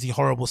 liking cheesy,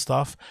 horrible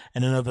stuff,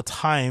 and then over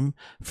time,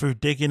 through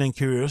digging and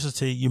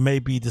curiosity, you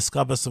maybe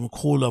discover some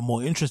cooler,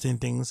 more interesting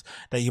things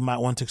that you might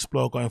want to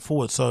explore going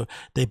forward. So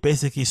they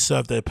basically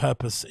serve their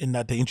purpose in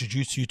that they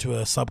introduce you to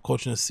a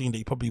subculture and a scene that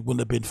you probably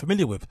wouldn't have been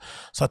familiar with.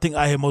 So I think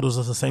I Hear Models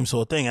is the same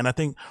sort of thing. And I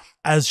think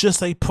as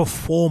just a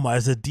performer,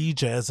 as a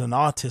DJ, as an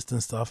artist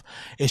and stuff,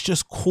 it's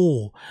just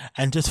cool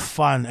and just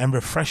fun and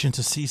refreshing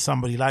to see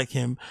somebody like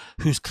him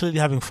who's clearly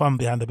having fun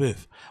behind the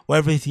booth.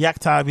 Whether he's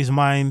yacked out of his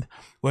mind,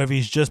 whether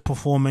he's just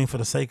performing for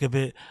the sake of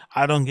it,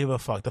 I don't give a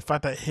fuck. The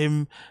fact that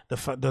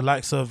the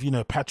likes of, you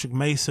know, Patrick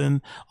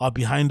Mason are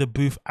behind the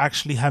booth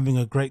actually having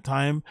a great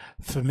time,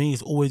 for me,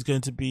 is always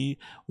going to be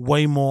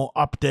way more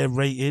up there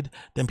rated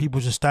than people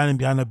just standing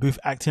behind the booth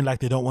acting like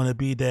they don't want to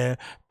be there,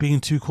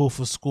 being too cool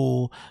for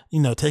school, you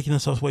know, taking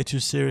themselves way too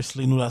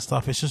seriously and all that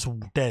stuff. It's just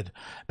dead.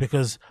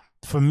 Because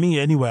for me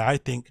anyway, I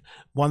think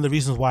one of the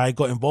reasons why I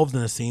got involved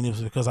in the scene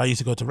was because I used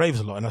to go to raves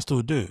a lot, and I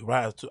still do,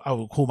 right? I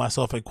would call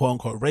myself a quote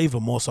unquote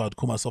raver more so I'd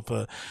call myself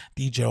a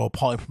DJ or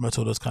party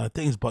promoter, those kind of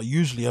things. But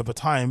usually over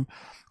time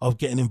of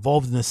getting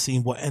involved in the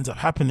scene, what ends up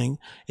happening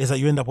is that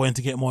you end up wanting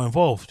to get more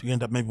involved. You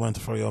end up maybe wanting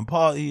to throw your own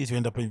parties, you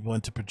end up maybe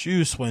wanting to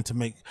produce, wanting to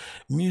make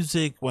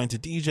music, wanting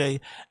to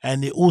DJ,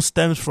 and it all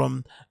stems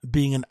from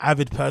being an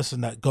avid person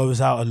that goes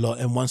out a lot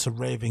and wants to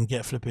rave and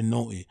get flipping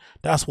naughty.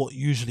 That's what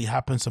usually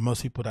happens to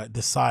most people that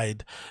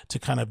decide to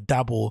kind of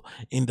dabble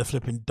in the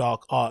flipping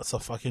dark arts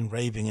of fucking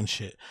raving and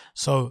shit.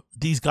 So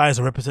these guys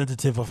are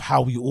representative of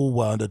how we all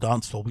were on the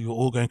dance floor. We were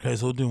all going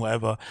crazy, all doing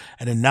whatever,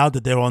 and then now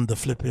that they're on the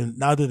flipping,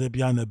 now that they're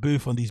behind the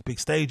booth on these big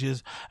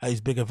stages at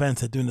these big events,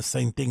 they're doing the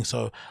same thing.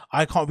 So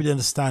I can't really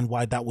understand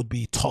why that would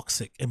be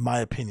toxic, in my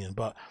opinion.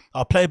 But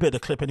I'll play a bit of the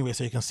clip anyway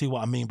so you can see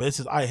what I mean. But this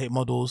is I Hate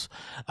Models.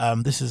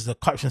 This is the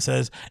caption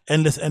says,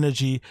 endless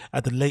energy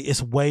at the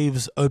latest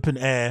Waves open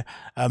air.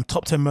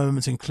 Top 10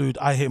 moments include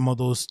I Hate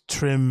Models,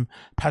 Trim,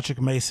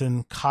 Patrick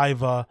Mason,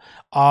 Kaiva,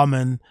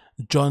 Armin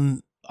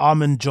John,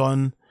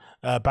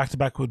 back to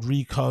back with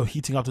Rico,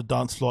 heating up the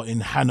dance floor in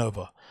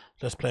Hanover.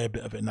 Let's play a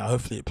bit of it now.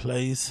 Hopefully it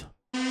plays.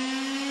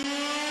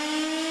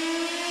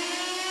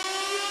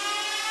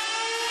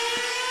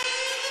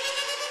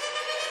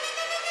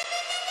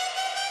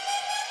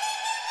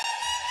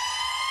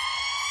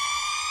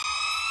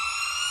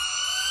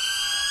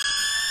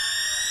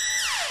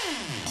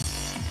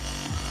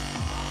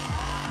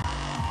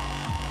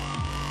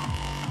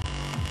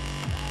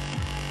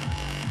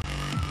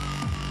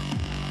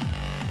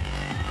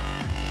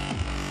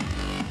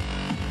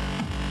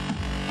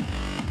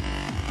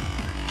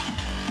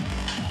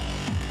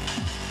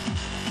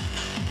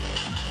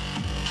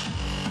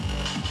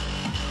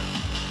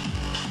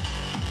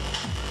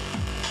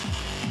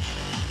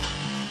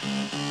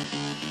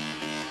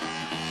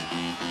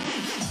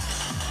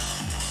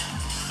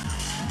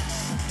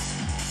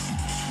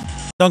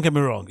 Don't get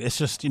me wrong, it's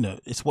just, you know,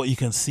 it's what you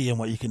can see and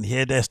what you can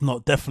hear. There's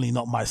definitely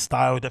not my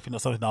style, definitely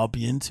not something that I'll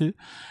be into.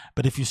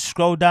 But if you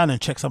scroll down and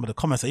check some of the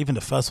comments, even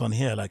the first one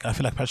here, like I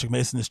feel like Patrick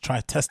Mason is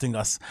testing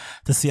us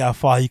to see how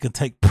far he can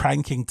take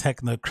pranking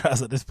techno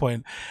crowds at this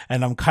point,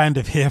 and I'm kind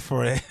of here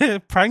for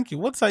it. Pranking,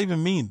 what's that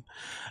even mean?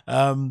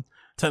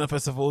 Techno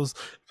festivals,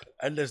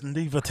 and there's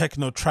neither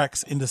techno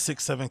tracks in the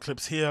 6-7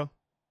 clips here.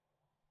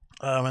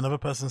 Another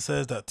person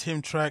says that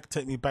Tim track,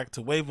 take me back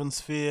to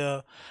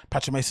Wavensphere.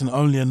 Patrick Mason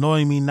only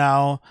annoying me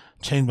now.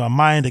 Changed my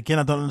mind. Again,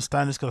 I don't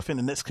understand this because I think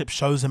the next clip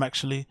shows him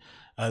actually.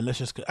 I'll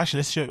show you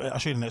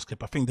the next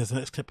clip. I think there's a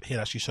next clip here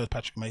that actually shows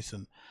Patrick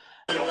Mason.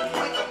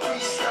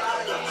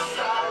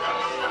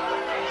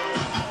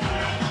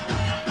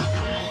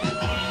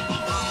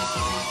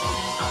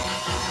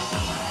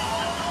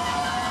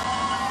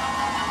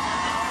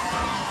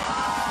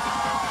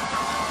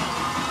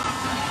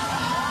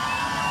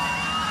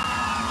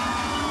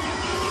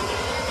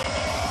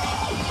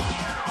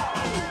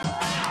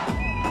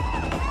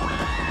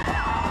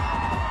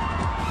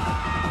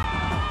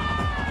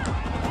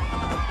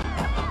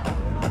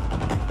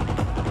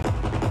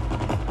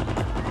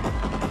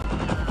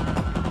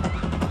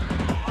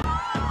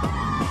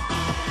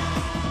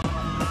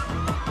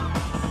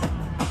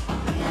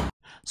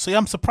 So yeah,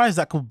 I'm surprised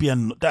that could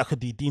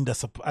be deemed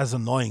as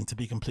annoying, to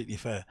be completely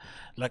fair.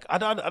 Like I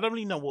don't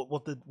really know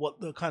what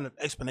the kind of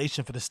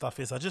explanation for this stuff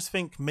is. I just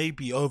think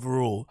maybe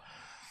overall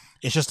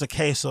it's just a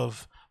case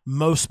of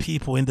most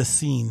people in the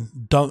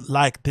scene don't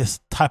like this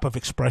type of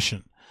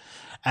expression.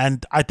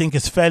 And I think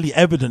it's fairly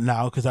evident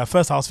now, because at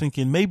first I was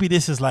thinking maybe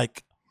this is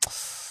like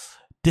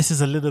this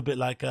is a little bit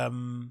like a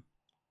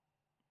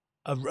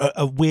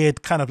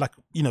weird kind of like,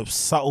 you know,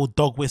 subtle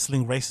dog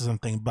whistling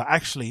racism thing, but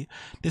actually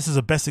this is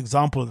a best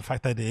example of the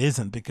fact that it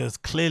isn't, because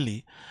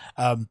clearly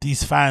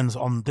these fans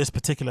on this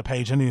particular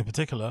page, and in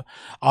particular,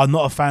 are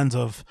not fans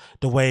of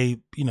the way,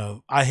 you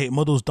know, I Hate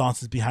Models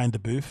dances behind the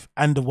booth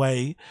and the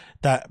way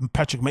that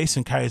Patrick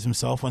Mason carries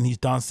himself when he's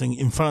dancing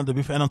in front of the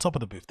booth and on top of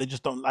the booth. They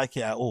just don't like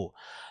it at all.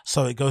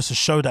 So it goes to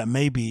show that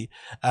maybe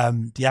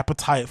the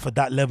appetite for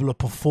that level of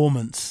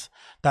performance,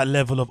 that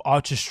level of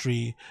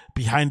artistry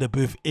behind the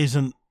booth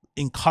isn't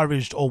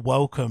encouraged or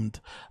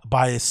welcomed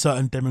by a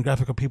certain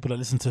demographic of people that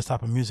listen to this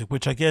type of music,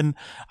 which again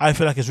I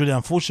feel like is really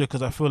unfortunate,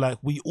 because I feel like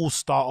we all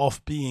start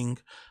off being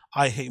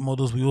I Hate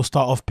Models, we all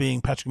start off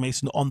being Patrick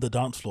Mason on the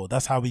dance floor.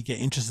 That's how we get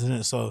interested in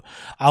it. So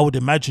I would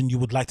imagine you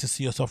would like to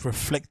see yourself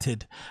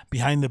reflected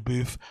behind the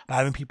booth by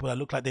having people that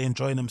look like they're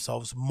enjoying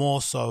themselves more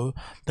so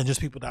than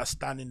just people that are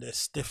standing there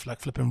stiff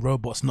like flipping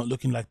robots, not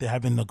looking like they're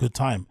having a good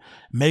time.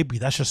 Maybe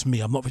that's just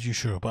me, I'm not really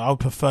sure, but I would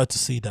prefer to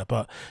see that.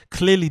 But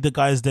clearly the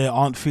guys there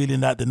aren't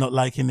feeling that, they're not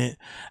liking it,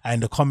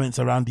 and the comments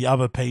around the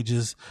other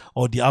pages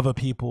or the other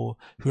people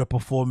who are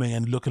performing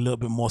and look a little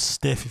bit more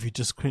stiff, if you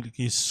just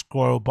quickly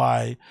scroll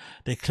by,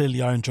 they clearly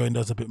are enjoying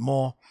those a bit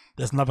more.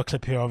 There's another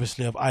clip here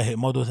obviously of I Hate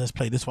Models. Let's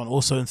play this one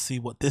also and see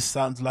what this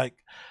sounds like.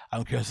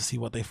 I'm curious to see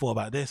what they thought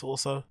about this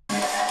also.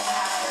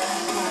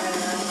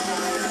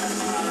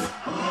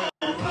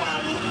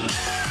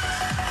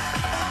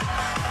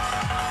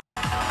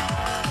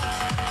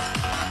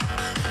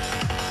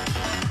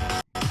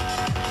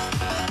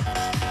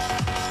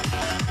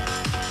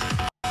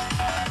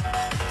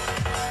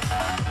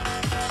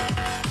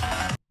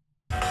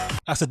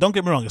 I said, don't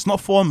get me wrong, it's not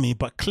for me,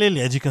 but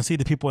clearly, as you can see,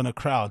 the people in the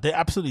crowd, they're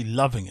absolutely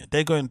loving it.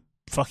 They're going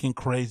fucking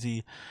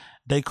crazy.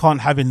 They can't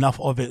have enough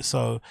of it.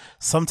 So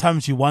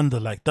sometimes you wonder,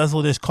 like, does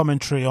all this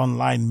commentary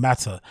online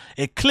matter?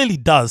 It clearly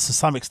does to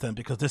some extent,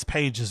 because this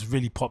page is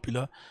really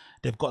popular.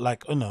 They've got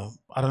like, oh no,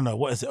 I don't know,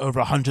 what is it, over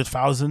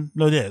 100,000?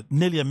 No, they're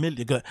nearly a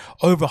million. Got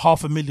over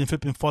 500,000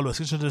 flipping followers,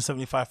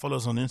 675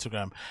 followers on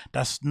Instagram.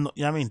 That's not,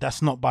 you know what I mean,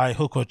 that's not by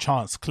hook or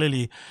chance.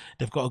 Clearly,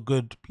 they've got a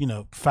good, you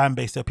know, fan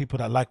base. There are people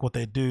that like what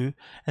they do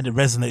and it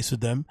resonates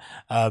with them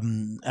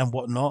and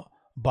whatnot.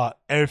 But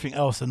everything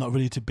else they're not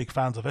really too big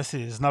fans of. Let's see,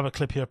 there's another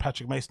clip here of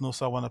Patrick Mason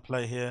also I want to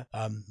play here.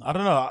 I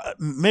don't know,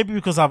 maybe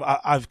because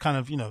I've kind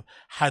of, you know,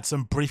 had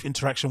some brief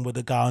interaction with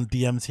the guy on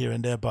DMs here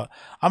and there, but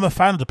I'm a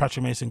fan of the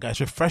Patrick Mason guy.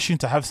 It's refreshing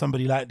to have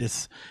somebody like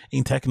this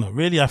in techno.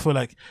 Really, I feel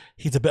like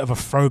he's a bit of a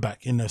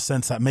throwback in the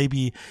sense that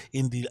maybe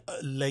in the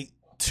late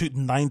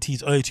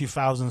 90s, early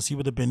 2000s, he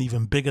would have been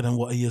even bigger than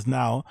what he is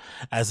now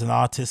as an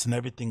artist and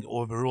everything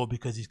overall,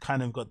 because he's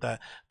kind of got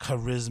that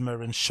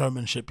charisma and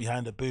showmanship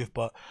behind the booth.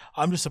 But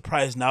I'm just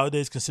surprised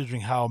nowadays, considering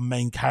how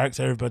main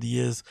character everybody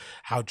is,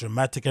 how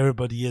dramatic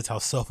everybody is, how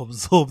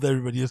self-absorbed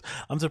everybody is.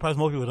 I'm surprised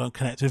more people don't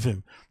connect with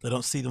him. They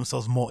don't see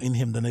themselves more in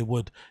him than they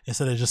would.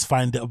 Instead, they just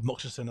find it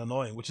obnoxious and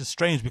annoying, which is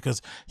strange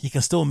because he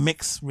can still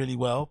mix really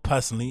well.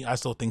 Personally, I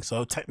still think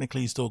so.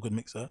 Technically, he's still a good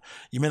mixer.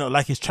 You may not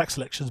like his track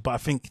selections, but I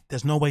think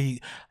there's no way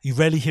you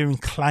rarely hear him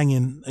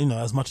clanging, you know,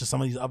 as much as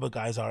some of these other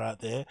guys are out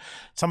there.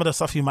 Some of the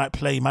stuff you might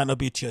play might not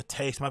be to your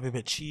taste, might be a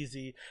bit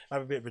cheesy,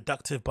 might be a bit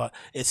reductive, but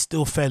it's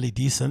still fairly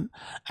decent.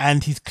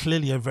 And he's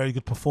clearly a very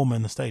good performer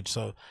on the stage.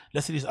 So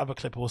let's see this other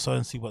clip also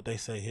and see what they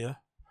say here.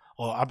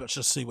 Or I'll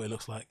just see what it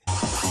looks like. Do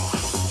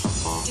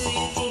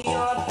you think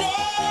you're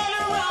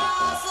better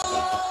off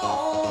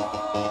alone?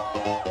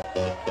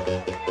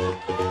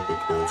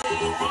 Do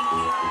you think you're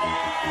better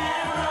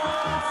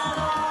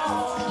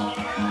off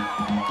alone?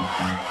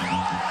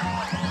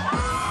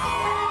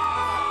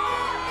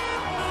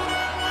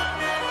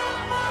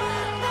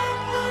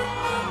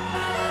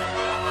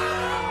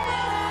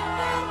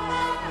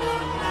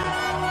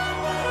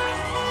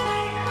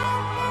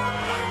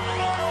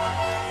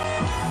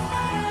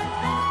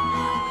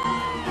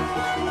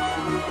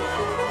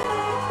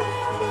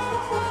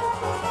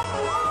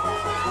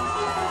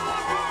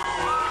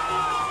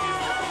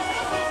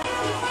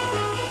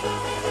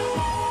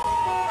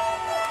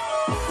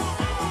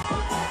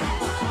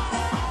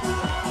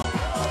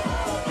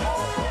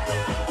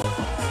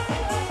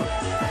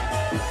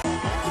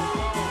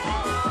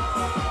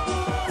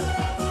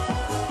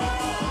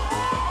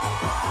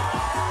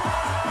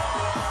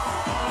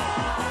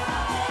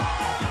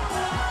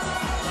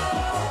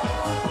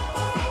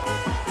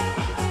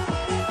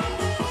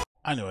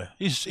 Anyway,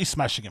 he's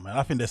smashing it, man.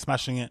 I think they're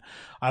smashing it.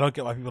 I don't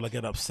get why people are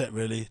getting upset,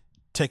 really.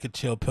 Take a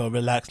chill pill,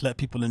 relax, let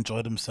people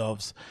enjoy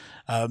themselves.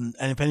 And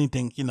if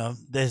anything, you know,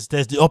 there's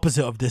the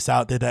opposite of this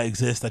out there that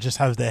exists, that just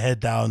has their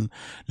head down,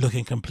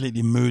 looking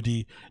completely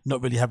moody,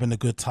 not really having a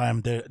good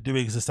time. There do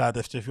exist out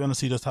there. So if you want to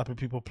see those type of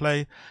people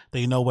play,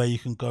 then you know where you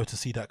can go to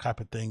see that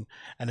type of thing.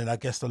 And then I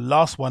guess the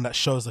last one that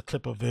shows a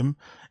clip of him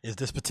is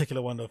this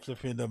particular one of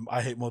flipping them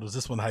I Hate Models.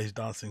 This one, how he's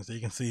dancing. So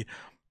you can see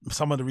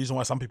some of the reason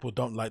why some people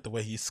don't like the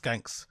way he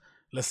skanks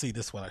Let's see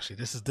this one. Actually,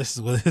 this is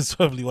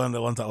probably one of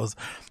the ones that was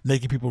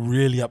making people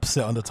really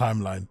upset on the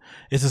timeline.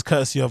 This is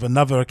courtesy of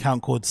another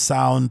account called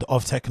Sound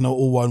of Techno,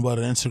 all one word,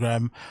 on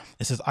Instagram.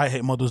 It says, I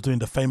hate models doing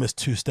the famous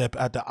two-step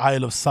at the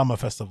Isle of Summer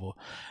festival.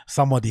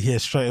 Somebody here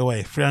straight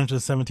away,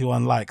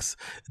 371 likes.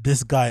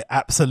 This guy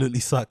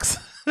absolutely sucks.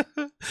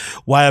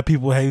 Why are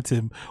people hating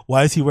him?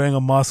 Why is he wearing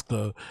a mask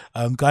though?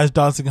 Guys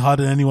dancing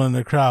harder than anyone in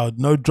the crowd.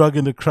 No drug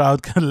in the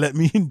crowd can let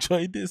me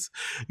enjoy this.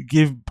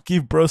 Give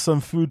bro some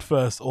food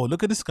first. Oh,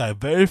 look at this guy,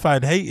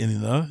 verified hating. You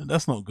know,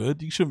 that's not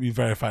good. You shouldn't be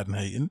verified and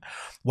hating.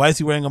 Why is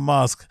he wearing a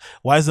mask?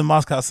 Why is the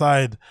mask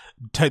outside?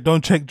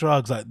 Don't check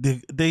drugs. Like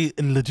they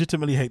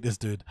legitimately hate this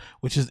dude,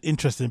 which is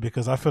interesting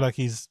because I feel like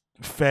he's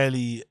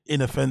fairly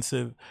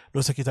inoffensive.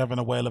 Looks like he's having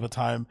a whale of a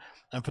time,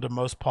 and for the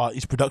most part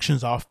his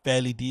productions are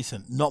fairly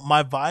decent. Not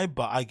my vibe,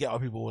 but I get how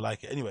people will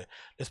like it. Anyway,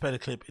 let's play the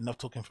clip. Enough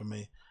talking from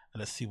me, and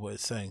let's see what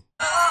it's saying.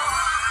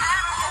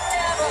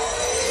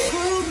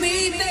 Prove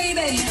me,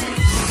 baby.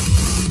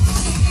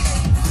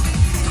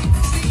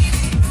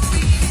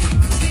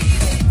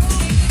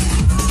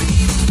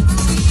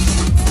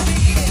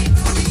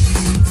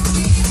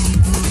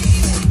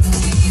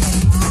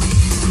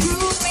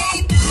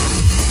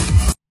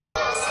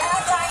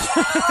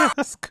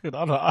 That's good.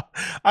 I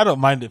don't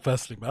mind it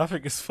personally, but I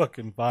think it's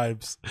fucking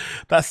vibes.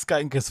 That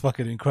skank is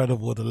fucking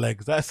incredible with the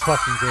legs. That's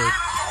fucking good.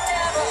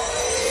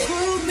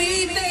 Prove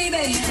me,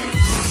 baby.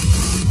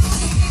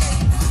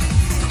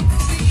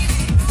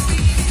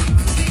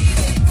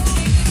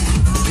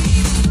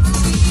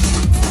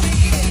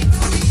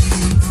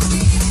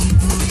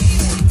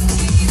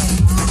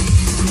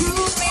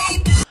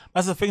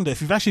 That's the thing though,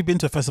 if you've actually been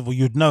to a festival,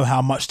 you'd know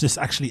how much this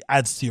actually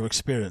adds to your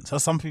experience.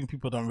 That's something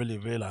people don't really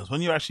realize.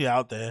 When you're actually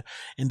out there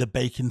in the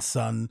baking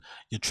sun,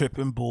 you're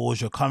tripping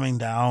balls, you're coming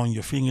down,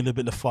 you're feeling a little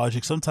bit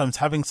lethargic. Sometimes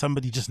having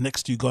somebody just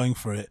next to you going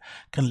for it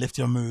can lift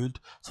your mood.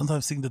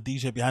 Sometimes seeing the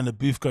DJ behind the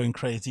booth going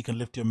crazy can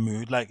lift your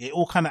mood. Like, it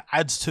all kind of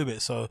adds to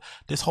it. So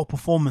this whole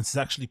performance is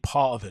actually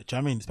part of it. Do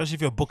you know what I mean? Especially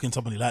if you're booking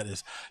somebody like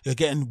this, you're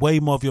getting way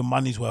more of your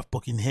money's worth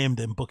booking him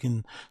than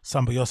booking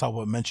somebody else I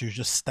won't mention who's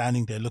just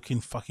standing there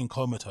looking fucking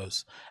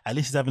comatose. At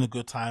least he's having a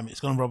good time. It's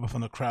going to rub off on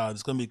the crowd.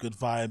 It's going to be good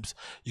vibes.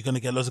 You're going to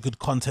get loads of good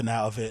content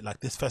out of it. Like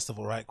this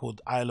festival, right,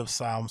 called Isle of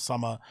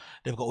Summer.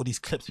 They've got all these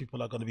clips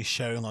people are going to be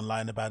sharing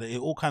online about it. It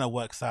all kind of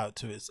works out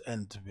to its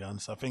end, to be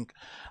honest. I think,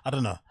 I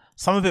don't know.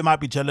 Some of it might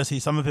be jealousy.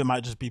 Some of it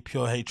might just be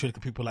pure hatred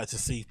because people like to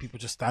see people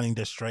just standing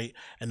there straight,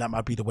 and that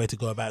might be the way to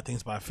go about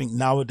things. But I think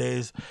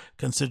nowadays,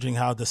 considering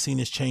how the scene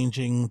is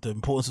changing, the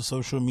importance of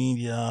social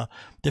media,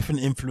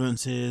 different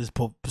influences,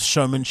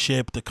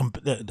 showmanship,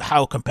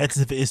 how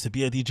competitive it is to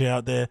be a DJ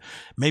out there,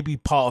 maybe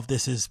part of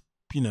this is,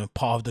 you know,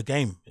 part of the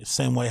game. It's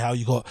the same way how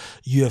you got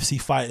UFC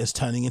fighters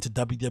turning into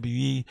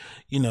WWE,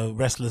 you know,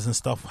 wrestlers and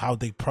stuff, how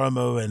they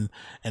promo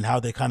and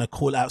how they kind of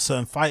call out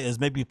certain fighters.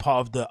 Maybe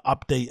part of the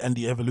update and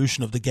the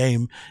evolution of the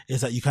game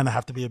is that you kind of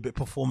have to be a bit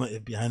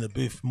performative behind the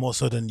booth, more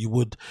so than you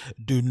would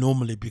do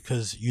normally,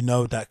 because you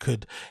know that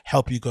could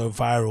help you go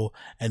viral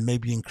and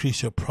maybe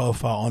increase your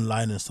profile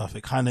online and stuff.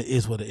 It kind of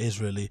is what it is,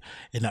 really,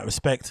 in that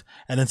respect.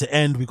 And then to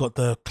end, we got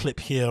the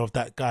clip here of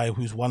that guy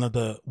who's one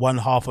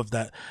half of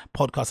that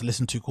podcast I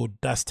listened to called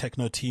Das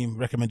Techno Team.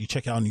 Recommend you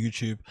check it out on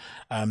YouTube.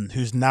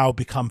 Who's now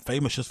become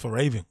famous just for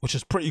raving, which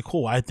is pretty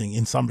cool, I think,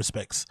 in some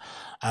respects.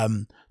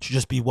 To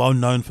just be well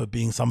known for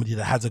being somebody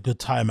that has a good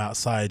time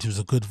outside, who's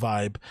a good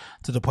vibe,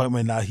 to the point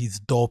where now he's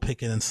door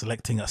picking and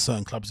selecting at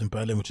certain clubs in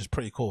Berlin, which is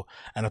pretty cool.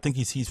 And I think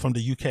he's from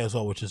the UK as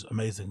well, which is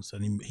amazing. So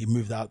he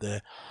moved out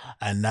there,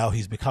 and now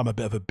he's become a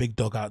bit of a big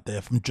dog out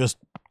there from just,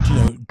 you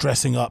know,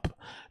 dressing up,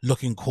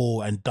 looking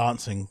cool and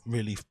dancing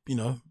really, you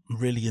know,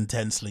 really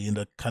intensely in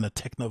the kind of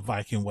techno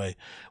Viking way,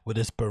 with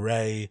this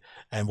beret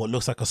and what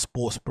looks like a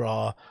sports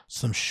bra,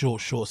 some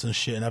short shorts and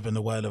shit, and having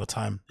a whale of a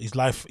time. His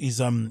name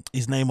on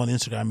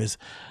Instagram is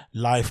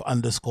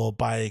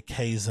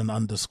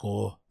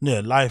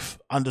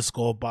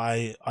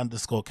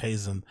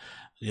life_by_Kazan.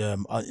 Yeah,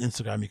 on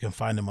Instagram you can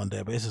find him on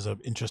there, but this is an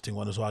interesting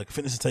one as well. I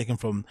think this is taken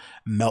from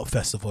Melt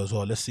Festival as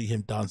well. Let's see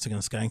him dancing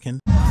and skanking.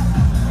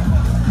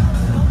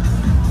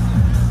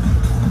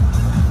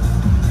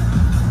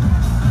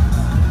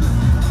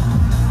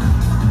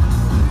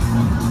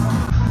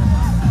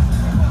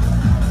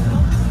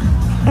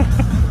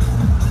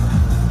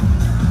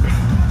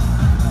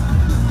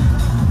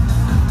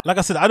 Like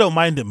I said, I don't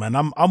mind it, man.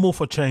 I'm all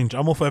for change.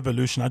 I'm all for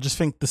evolution. I just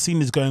think the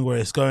scene is going where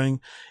it's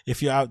going.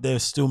 If you're out there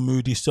still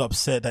moody, still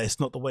upset that it's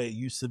not the way it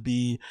used to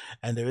be,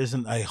 and there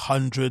isn't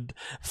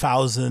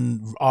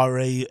 100,000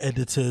 RA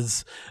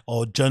editors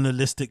or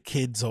journalistic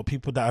kids or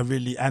people that are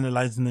really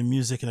analyzing the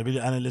music in a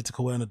really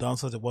analytical way on the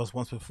dance as it was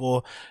once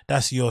before,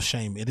 that's your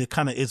shame. It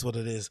kind of is what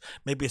it is.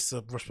 Maybe it's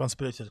a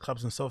responsibility of the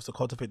clubs themselves to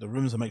cultivate the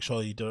rooms and make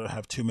sure you don't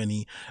have too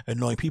many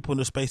annoying people in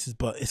the spaces,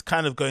 but it's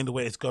kind of going the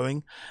way it's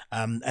going,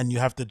 and you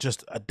have to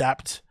just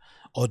adapt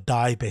or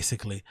die,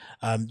 basically.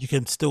 You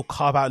can still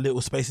carve out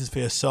little spaces for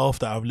yourself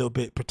that are a little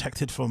bit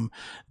protected from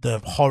the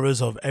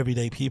horrors of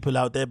everyday people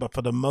out there, but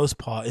for the most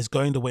part it's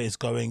going the way it's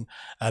going.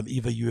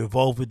 Either you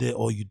evolve with it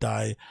or you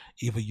die.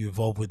 Either you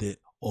evolve with it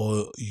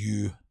or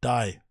you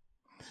die.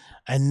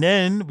 And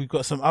then we've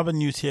got some other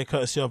news here,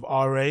 courtesy of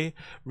RA,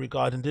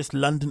 regarding this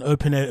London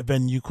open air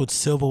venue called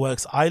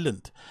Silverworks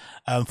Island,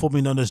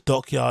 formerly known as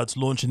Dockyards,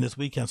 launching this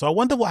weekend. So I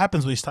wonder what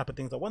happens with these type of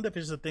things. I wonder if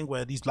it's a thing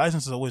where these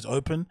licenses are always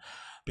open,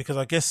 because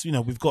I guess, you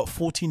know, we've got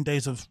 14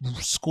 days of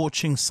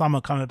scorching summer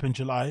coming up in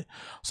July.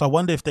 So I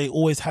wonder if they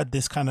always had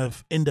this kind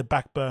of in the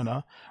back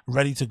burner,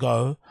 ready to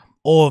go.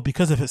 Or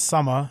because if it's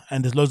summer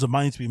and there's loads of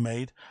money to be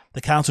made,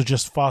 the council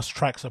just fast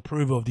tracks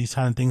approval of these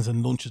kind of things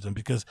and launches them,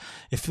 because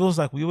it feels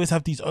like we always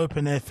have these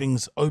open air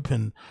things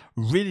open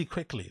really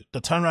quickly. The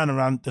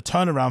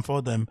turnaround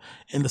for them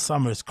in the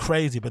summer is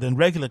crazy, but then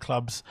regular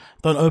clubs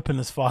don't open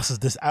as fast as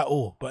this at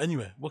all. But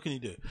anyway, what can you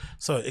do?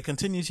 So it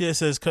continues here. It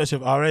says, courtesy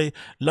of RA,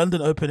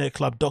 London open air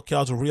club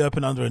Dockyards will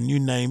reopen under a new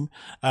name,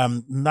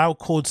 now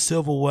called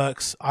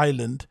Silverworks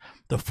Island.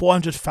 The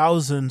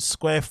 400,000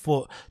 square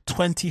foot,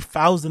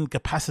 20,000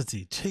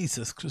 capacity,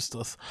 Jesus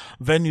Christos,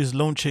 venues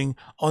launching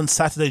on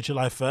Saturday,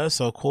 July 1st.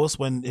 So, of course,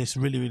 when it's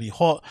really, really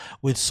hot,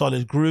 with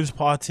Solid Grooves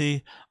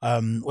Party,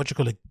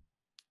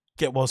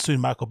 Get Well Soon,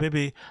 Michael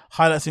Bibi.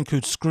 Highlights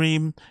include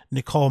Scream,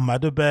 Nicole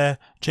Madubert,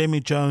 Jamie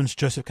Jones,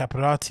 Joseph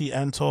Caparati,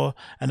 Antor,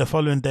 and the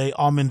following day,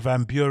 Armin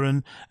van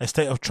Buren. A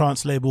State of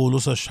Trance label will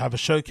also have a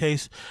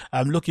showcase.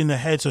 Looking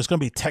ahead, so it's going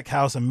to be tech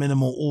house and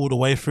minimal all the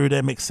way through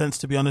there. Makes sense,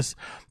 to be honest.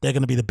 They're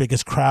going to be the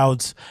biggest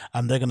crowds,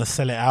 and they're going to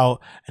sell it out,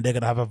 and they're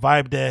going to have a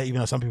vibe there, even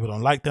though some people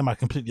don't like them. I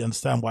completely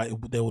understand why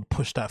they would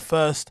push that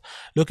first.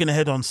 Looking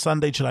ahead on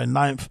Sunday, July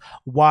 9th,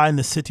 Why in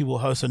the City will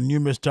host a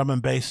numerous drum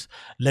and bass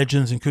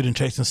legends, including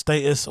Chase and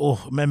Status.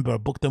 Remember, I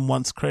booked them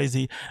once,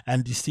 crazy,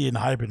 and you see in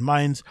Hybrid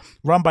Minds.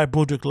 Run by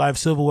Broderick Live,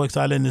 Silverworks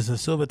Island is a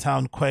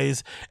Silvertown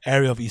Quays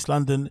area of East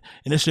London.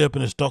 Initially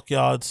opened as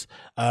Dockyards,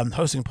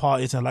 hosting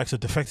parties and likes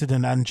of Defected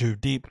and Andrew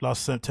Deep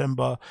last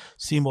September.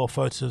 See more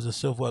photos of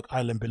Silverworks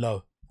Island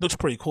below. Looks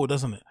pretty cool,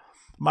 doesn't it?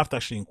 I might have to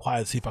actually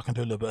inquire to see if I can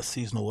do a little bit of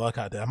seasonal work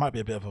out there. It might be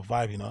a bit of a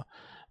vibe, you know.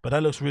 But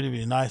that looks really,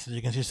 really nice. As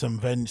you can see, some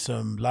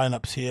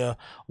lineups here.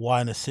 Why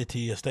in the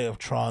City, A State of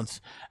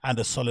Trance, and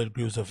a Solid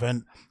Grooves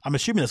event. I'm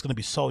assuming it's going to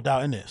be sold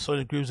out, isn't it?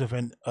 Solid Grooves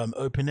event,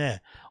 open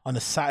air on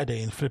a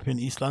Saturday in flipping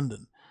East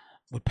London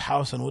with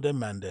Powers and all them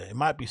man there. It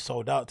might be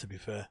sold out, to be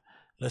fair.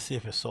 Let's see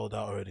if it's sold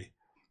out already,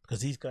 because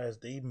these guys,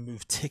 they even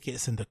move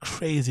tickets in the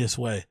craziest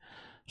way.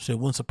 So it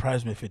wouldn't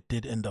surprise me if it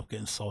did end up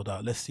getting sold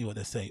out. Let's see what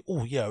they say.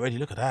 Oh yeah, already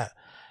look at that.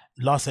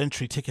 Last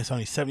entry tickets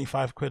only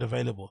 75 quid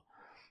available.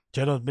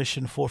 General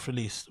admission, fourth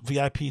release.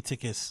 VIP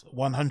tickets,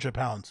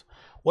 £100.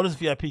 What does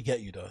VIP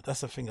get you though?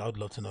 That's the thing I would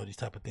love to know, these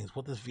type of things.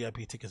 What does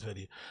VIP tickets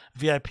value?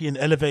 VIP and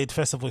elevated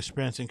festival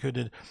experience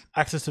included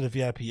access to the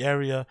VIP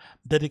area,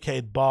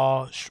 dedicated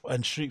bar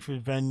and street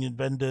food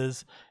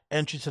vendors,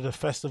 entry to the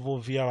festival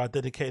via our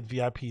dedicated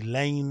VIP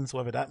lanes,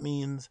 whatever that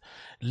means.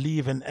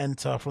 Leave and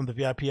enter from the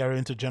VIP area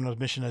into general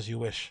admission as you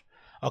wish.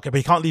 Okay, but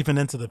you can't leave and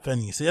enter the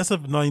venue. See, that's the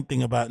annoying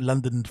thing about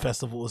London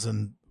festivals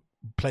and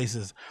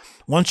places.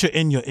 Once you're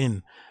in, you're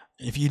in.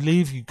 If you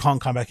leave, you can't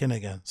come back in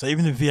again. So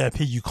even in VIP,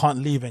 you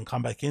can't leave and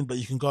come back in, but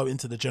you can go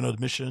into the general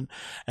admission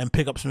and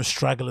pick up some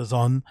stragglers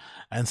on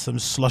and some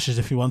slushes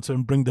if you want to,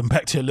 and bring them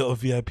back to your little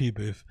VIP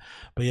booth.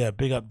 But yeah,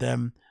 big up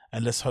them.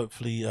 And let's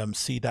hopefully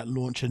see that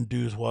launch and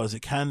do as well as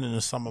it can in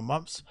the summer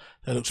months.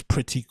 That looks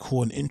pretty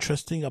cool and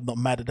interesting. I'm not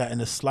mad at that in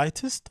the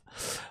slightest.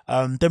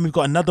 Then we've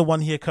got another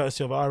one here,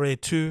 courtesy of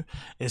RA2.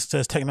 It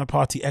says Techno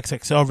Party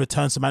XXL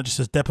returns to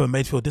Manchester's Depot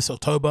Mayfield this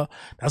October.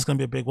 That's going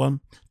to be a big one.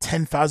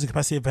 10,000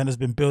 capacity event has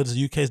been billed as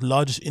the UK's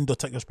largest indoor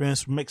techno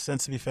experience. Makes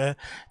sense, to be fair.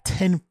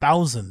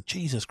 10,000.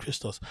 Jesus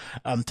Christos.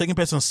 Taking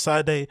place on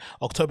Saturday,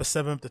 October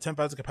 7th. The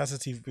 10,000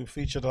 capacity will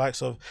feature the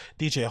likes of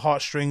DJ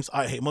Heartstrings,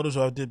 I Hate Models,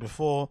 who I did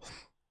before,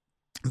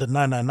 the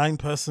 999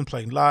 person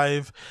playing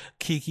live,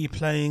 Kiki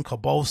playing,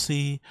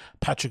 Kobolsi,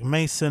 Patrick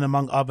Mason,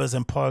 among others,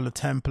 and Paula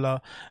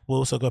Templar will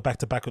also go back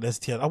to back with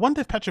STL. I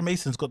wonder if Patrick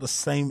Mason's got the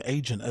same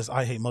agent as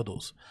I Hate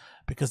Models,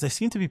 because they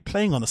seem to be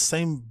playing on the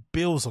same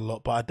bills a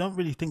lot, but I don't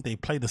really think they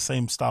play the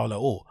same style at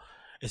all.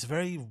 It's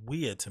very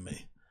weird to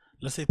me.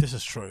 Let's see if this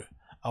is true.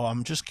 Oh,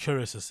 I'm just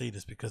curious to see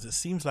this, because it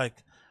seems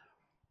like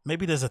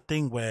maybe there's a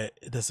thing where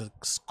there's a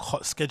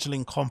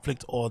scheduling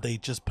conflict, or they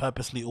just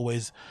purposely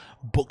always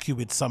book you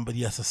with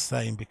somebody else the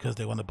same because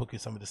they want to book you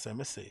with somebody the same.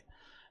 Let's see.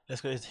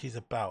 Let's go. He's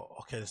about.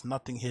 Okay, there's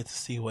nothing here to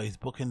see where his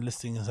booking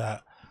listing is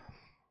at.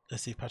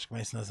 Let's see if Patrick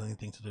Mason has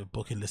anything to do with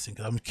booking listing.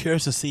 Cause I'm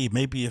curious to see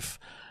maybe if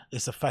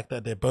it's the fact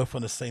that they're both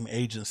on the same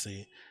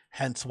agency,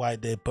 hence why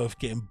they're both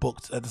getting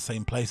booked at the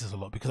same places a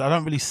lot. Because I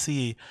don't really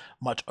see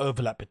much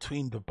overlap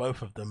between the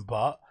both of them,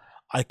 but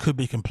I could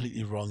be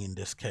completely wrong in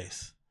this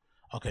case.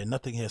 Okay,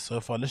 nothing here so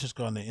far. Let's just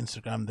go on the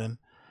Instagram then.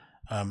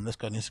 Let's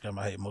go on Instagram,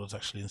 I Hate Models,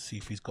 actually, and see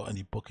if he's got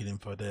any booking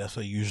info there. That's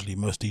where usually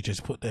most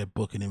DJs put their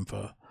booking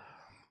info.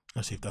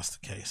 Let's see if that's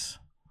the case,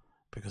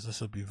 because this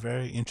would be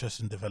very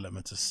interesting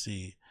development to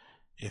see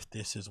if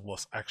this is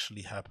what's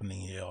actually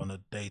happening here on a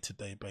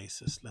day-to-day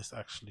basis. Let's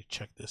actually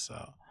check this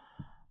out.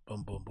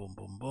 Boom, boom, boom,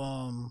 boom,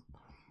 boom.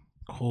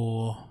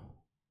 Cool.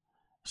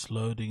 It's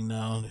loading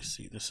now. Let's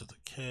see if this is the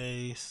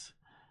case.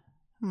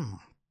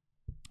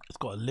 It's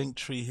got a link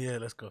tree here.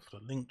 Let's go for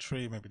the link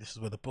tree. Maybe this is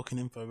where the booking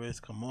info is.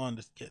 Come on,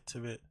 let's get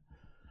to it.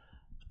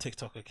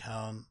 TikTok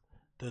account.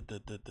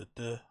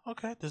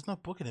 Okay, there's no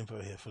booking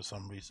info here for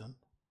some reason.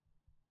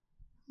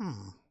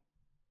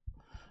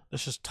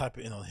 Let's just type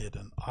it in on here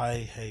then. I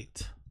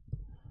hate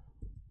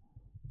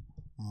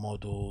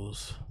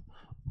models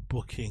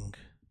booking.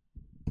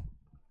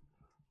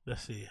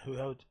 Let's see who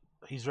else.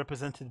 He's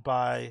represented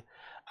by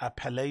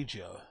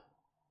Pelagio.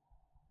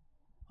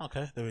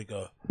 Okay, there we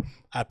go.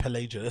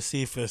 Pelagio. Let's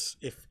see if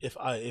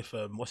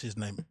what's his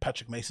name?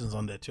 Patrick Mason's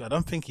on there too. I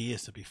don't think he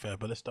is, to be fair,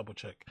 but let's double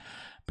check,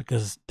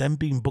 because them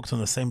being booked on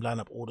the same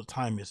lineup all the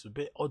time is a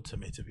bit odd to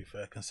me, to be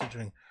fair,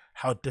 considering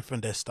how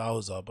different their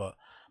styles are. But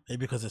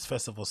maybe because it's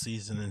festival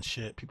season and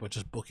shit, people are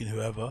just booking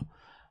whoever.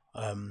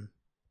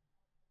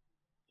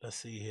 Let's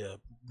see here.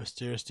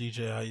 Mysterious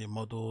DJ, how you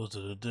models,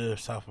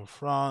 South of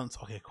France.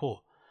 Okay,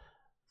 cool.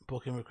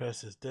 Booking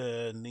request is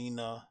there.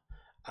 Nina.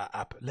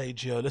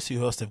 Pelagio. Let's see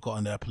who else they've got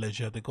on there.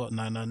 Pelagio. They've got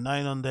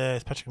 999 on there.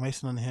 Is Patrick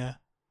Mason on here?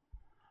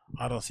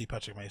 I don't see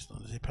Patrick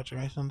Mason. Is he Patrick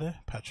Mason on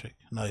there? Patrick?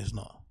 No, he's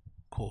not.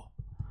 Cool.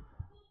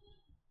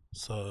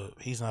 So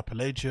he's now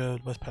Pelagio.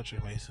 Where's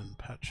Patrick Mason?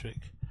 Patrick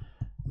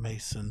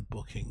Mason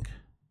booking.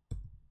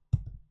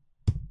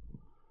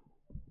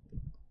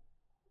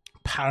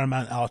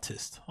 Paramount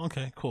artist.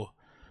 Okay, cool.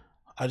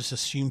 I just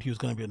assumed he was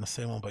going to be on the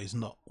same one, but he's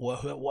not.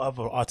 What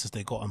other artists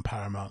they got on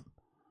Paramount?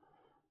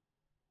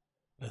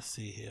 Let's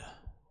see here.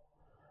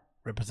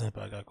 Represented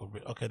by a guy called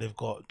Rick. Okay, they've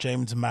got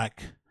James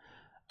Mack.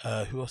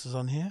 Who else is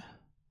on here?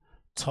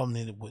 Tom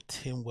Needed with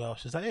Tim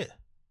Welsh. Is that it?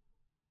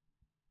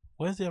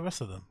 Where's the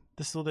rest of them?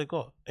 This is all they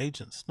got.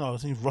 Agents. No, I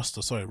was thinking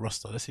roster. Sorry,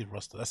 roster. Let's see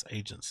roster. That's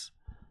agents.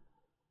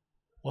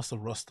 What's the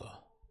roster?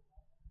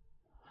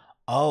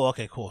 Oh,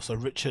 okay, cool. So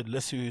Richard,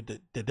 let's see.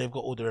 They've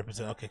got all the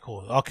represent. Okay,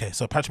 cool. Okay,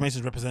 so Patrick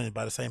Mason is represented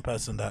by the same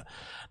person that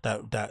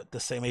the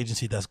same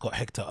agency that's got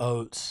Hector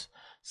Oates,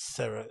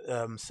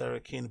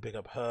 Sarah King, big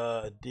up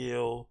her.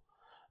 Adele,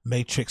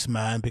 Matrix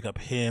Man, big up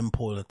him.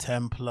 Paula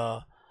Temple,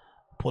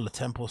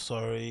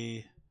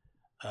 sorry.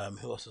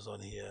 Who else is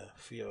on here?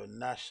 Theo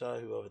Nasha,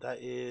 whoever that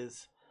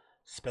is.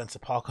 Spencer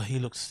Parker, he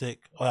looks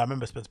sick. Oh, I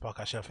remember Spencer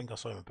Parker. Actually, I think I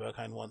saw him in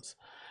Berghain once.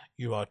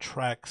 You Are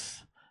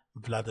Tracks.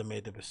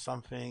 Vladimir there was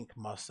something.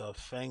 Marcel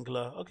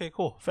Fengler. Okay,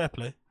 cool. Fair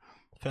play.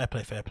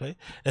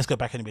 Let's go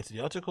back anyway to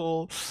the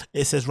article.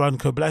 It says run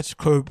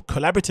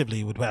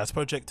collaboratively with Warehouse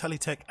Project,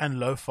 Teletech, and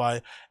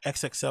Lo-Fi.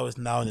 XXL is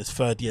now in its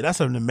third year. That's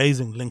an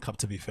amazing link up,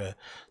 to be fair.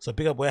 So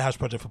big up Warehouse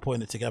Project for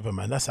putting it together,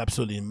 man. That's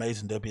absolutely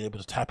amazing. They'll be able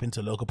to tap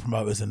into local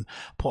promoters and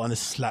put on this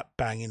slap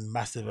banging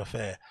massive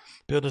affair.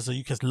 Builders of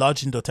UK's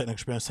large indoor techno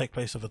experience take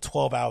place over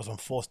 12 hours on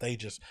 4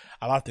 stages.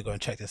 I'll have to go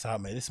and check this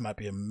out, mate. This might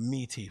be a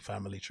meaty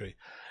family tree.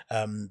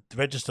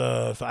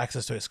 Register for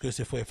access to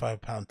exclusive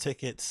 £45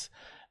 tickets.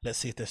 Let's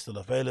see if they're still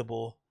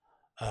available.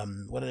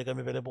 When are they going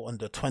to be available? On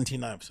the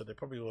 29th. So they're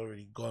probably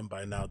already gone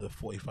by now, the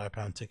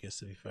 £45 tickets,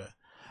 to be fair.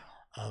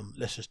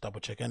 Let's just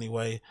double check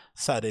anyway.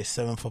 Saturday,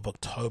 7th of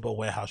October,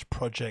 Warehouse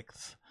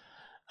Project.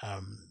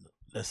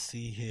 Let's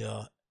see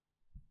here.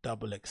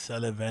 Double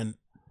XL event.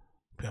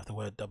 We have the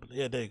word double.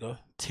 Yeah, there you go.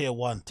 Tier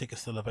 1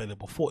 tickets still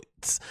available.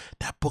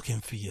 That booking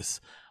fee is.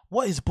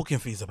 What is booking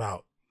fees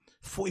about?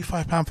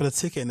 £45 for the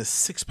ticket and a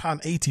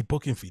 £6.80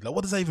 booking fee. Like,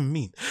 what does that even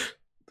mean?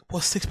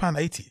 What's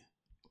 £6.80?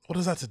 What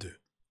does that to do?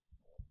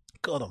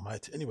 God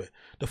almighty. Anyway,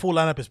 the full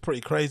lineup is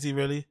pretty crazy,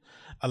 really.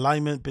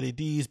 Alignment, Billy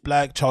D's,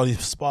 Black, Charlie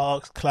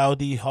Sparks,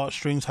 Cloudy,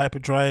 Heartstrings,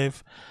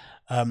 Hyperdrive,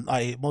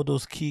 I8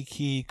 Models,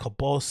 Kiki,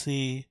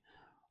 Kobosi,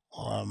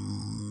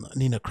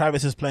 Nina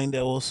Kravitz is playing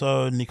there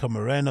also. Nico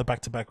Moreno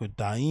back to back with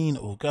Diane,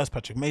 August,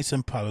 Patrick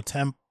Mason, Paula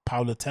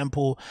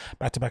Temple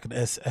back to back with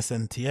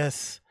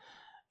SNTS,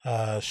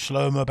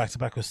 Shlomo back to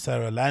back with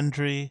Sarah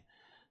Landry,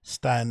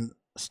 Stan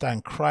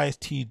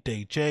Christ,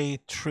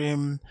 TDJ,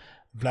 Trim,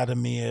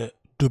 Vladimir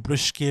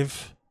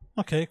Dubrushkiv.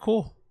 Okay,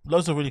 cool.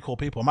 Loads of really cool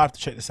people. I might have to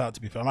check this out, to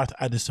be fair. I might have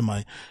to add this to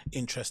my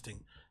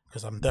interesting,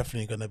 because I'm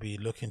definitely going to be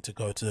looking to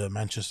go to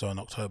Manchester in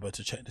October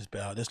to check this bit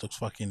out. This looks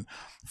fucking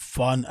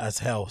fun as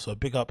hell. So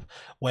big up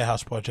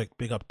Warehouse Project,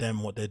 big up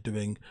them, what they're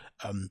doing.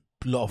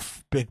 Lot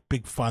of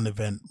big fun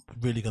event.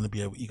 Really going to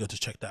be eager to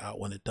check that out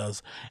when it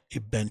does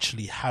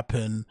eventually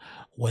happen.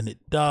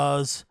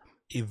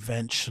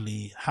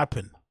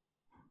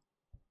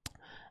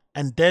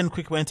 And then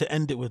quick way to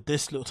end it with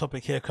this little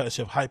topic here,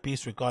 courtesy of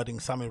Hypebeast, regarding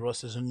Sammy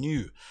Ross's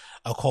new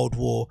Cold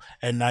War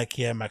and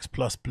Nike Air Max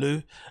Plus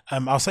Blue. I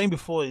was saying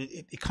before,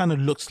 it kind of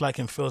looks like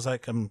and feels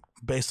like,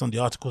 based on the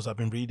articles I've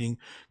been reading,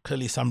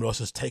 clearly Sam Ross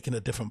has taken a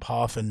different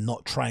path and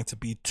not trying to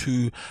be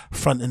too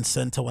front and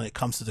center when it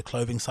comes to the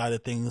clothing side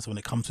of things. When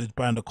it comes to his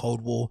brand of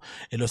Cold War,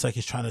 it looks like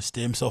he's trying to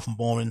steer himself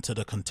more into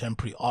the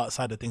contemporary art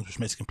side of things, which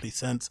makes complete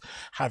sense.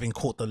 Having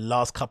caught the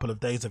last couple of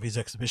days of his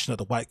exhibition at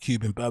the White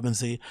Cube in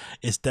Bermondsey,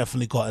 it's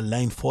definitely got a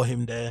lane for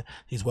him there.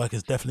 His work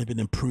has definitely been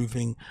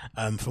improving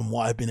from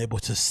what I've been able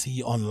to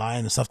see online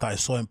and stuff that I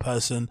saw in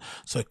person.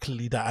 So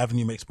clearly that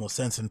avenue makes more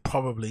sense, and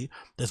probably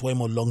there's way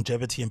more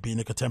longevity in being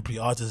a contemporary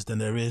contemporary artists than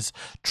there is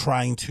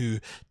trying to,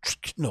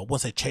 I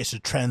won't say chase the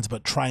trends,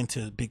 but trying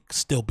to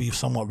still be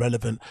somewhat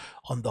relevant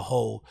on the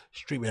whole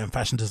streetwear and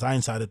fashion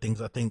design side of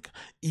things. I think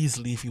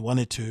easily, if he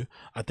wanted to,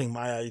 I think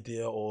my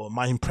idea or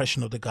my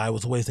impression of the guy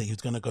was always that he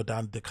was going to go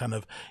down the kind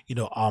of,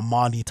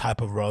 Armani type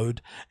of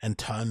road and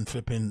turn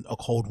flipping a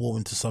Cold War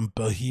into some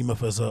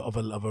behemoth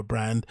of a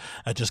brand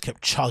that just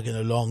kept chugging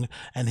along,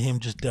 and him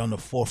just there on the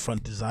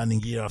forefront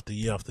designing year after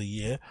year after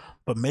year.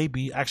 But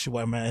maybe actually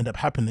what might end up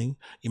happening,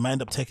 he might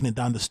end up taking it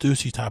down the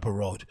Stussy type of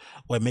road,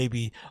 where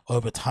maybe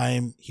over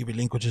time he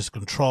relinquishes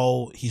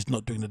control, he's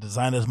not doing the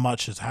design as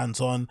much as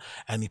hands-on,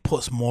 and he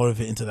puts more of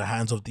it into the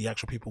hands of the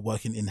actual people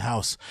working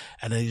in-house,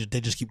 and then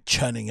they just keep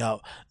churning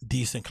out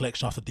decent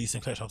collection after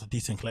decent collection after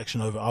decent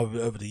collection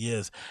over the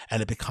years,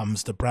 and it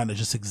becomes the brand that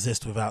just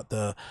exists without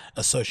the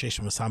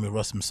association with Samuel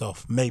Ross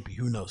himself. Maybe,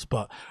 who knows?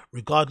 But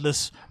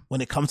regardless,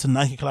 when it comes to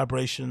Nike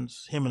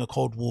collaborations, him and the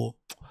Cold War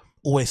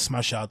always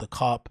smash it out the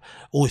cup,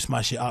 always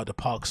smash it out of the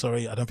park.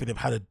 Sorry, I don't think they've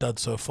had a dud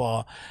so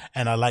far,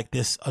 and I like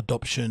this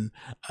adoption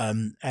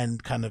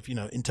and kind of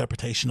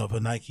interpretation of a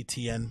Nike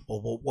TN,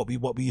 or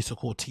what we used to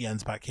call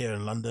TNs back here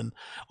in London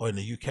or in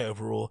the UK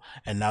overall,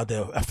 and now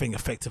they're, I think,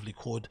 effectively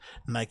called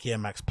Nike Air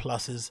Max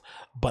Pluses.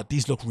 But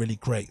these look really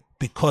great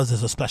because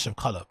there's a splash of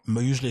color.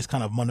 Usually it's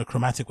kind of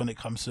monochromatic when it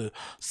comes to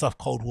stuff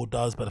Cold War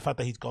does, but the fact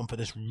that he's gone for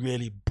this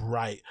really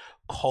bright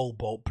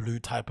cobalt blue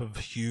type of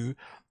hue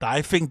that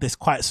I think is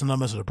quite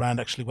synonymous with the brand.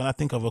 Actually, when I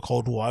think of a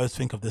Cold War, I always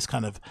think of this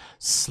kind of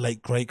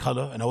slate gray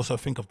color, and I also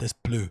think of this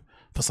blue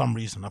for some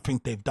reason. I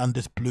think they've done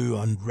this blue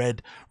and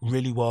red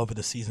really well over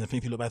the season. I think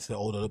if you look back to the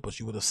older logos,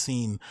 you would have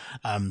seen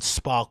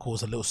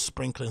sparkles, a little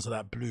sprinklings of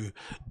that blue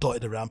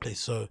dotted around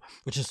place. So,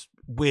 which is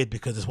weird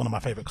because it's one of my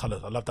favorite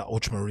colors. I love that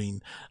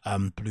ultramarine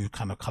blue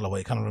kind of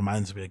colorway. It kind of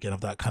reminds me again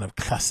of that kind of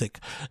classic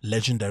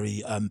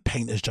legendary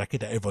painter's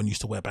jacket that everyone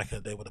used to wear back in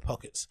the day with the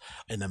pockets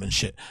in them and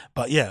shit.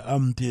 But yeah,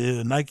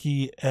 the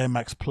Nike Air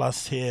Max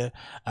Plus here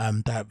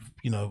that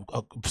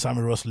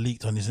Samuel Ross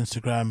leaked on his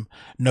Instagram.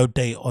 No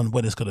date on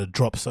when it's going to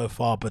drop so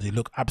far, but they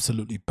look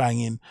absolutely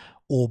banging.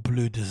 All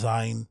blue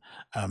design,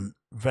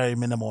 very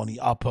minimal on the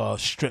upper,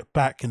 stripped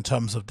back in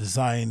terms of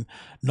design,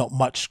 not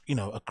much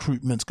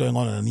accoutrements going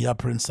on in the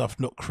upper and stuff,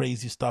 not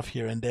crazy stuff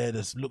here and there.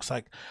 There's looks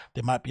like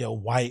there might be a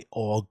white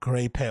or a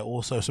grey pair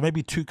also, so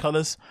maybe two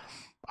colors.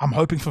 I'm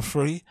hoping for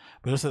three,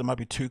 but it looks like there might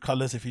be two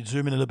colors. If you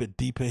zoom in a little bit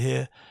deeper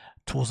here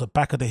towards the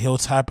back of the heel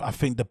tab, I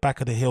think the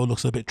back of the heel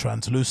looks a bit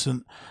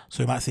translucent,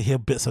 so you might see here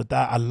bits of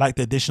that. I like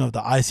the addition of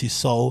the icy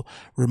sole.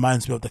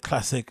 Reminds me of the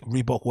classic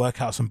Reebok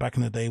workouts from back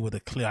in the day with a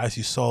clear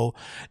icy sole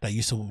that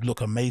used to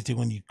look amazing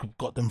when you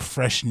got them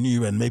fresh,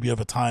 new, and maybe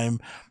over time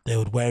they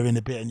would wear in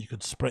a bit and you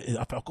could spray it.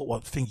 I forgot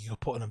what thing you could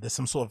put on them. There's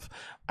some sort of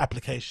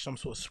application, some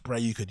sort of spray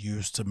you could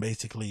use to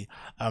basically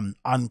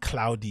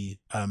uncloudy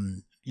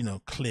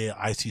clear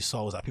icy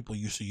soles that people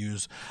used to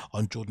use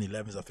on Jordan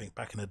 11s, I think,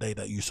 back in the day,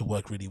 that used to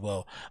work really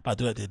well. But I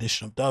do like the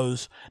addition of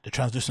those. The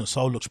translucent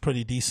sole looks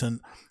pretty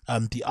decent.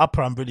 The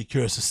upper, I'm really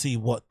curious to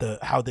see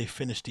how they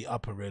finish the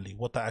upper, really,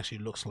 what that actually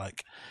looks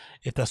like,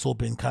 if that's all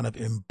been kind of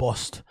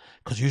embossed,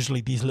 because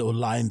usually these little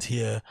lines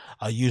here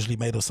are usually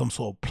made of some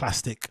sort of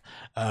plastic,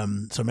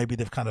 so maybe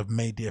they've kind of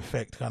made the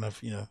effect kind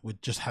of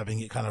with just having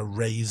it kind of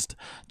raised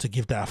to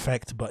give that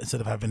effect, but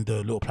instead of having the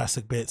little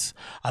plastic bits,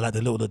 I like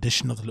the little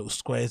addition of the little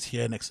squares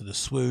here next to the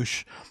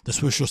swoosh. The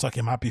swoosh looks like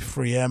it might be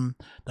 3M.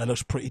 That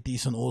looks pretty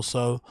decent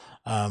also.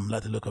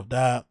 Like the look of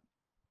that.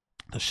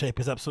 The shape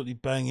is absolutely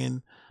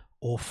banging.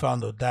 All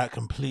found of that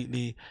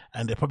completely,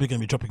 and they're probably going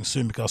to be dropping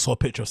soon because I saw a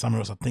picture of Samuel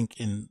Ross, I think,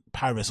 in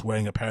Paris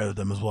wearing a pair of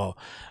them as well,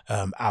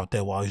 out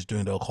there while he's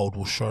doing the Cold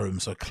War showroom.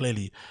 So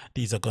clearly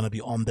these are going to be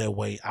on their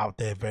way out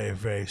there very,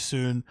 very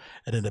soon.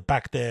 And in the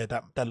back there,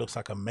 that looks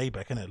like a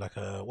Maybach, isn't it? Like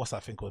a, what's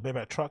that thing called?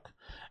 Maybach truck.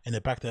 In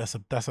the back there,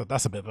 that's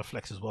a bit of a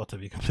flex as well, to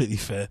be completely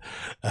fair.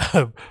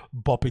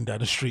 Bopping down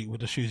the street with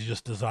the shoes you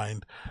just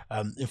designed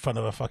in front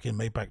of a fucking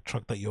Maybach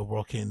truck that you're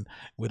rocking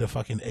with a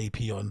fucking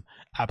AP on.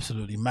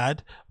 Absolutely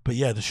mad. But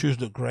yeah, the shoes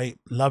look great.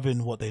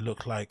 Loving what they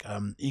look like.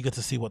 Eager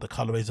to see what the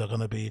colorways are going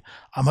to be.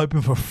 I'm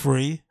hoping for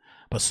 3,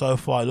 but so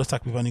far it looks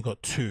like we've only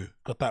got 2.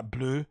 Got that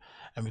blue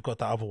and we've got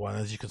that other one.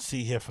 As you can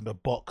see here from the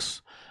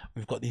box,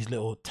 we've got these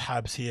little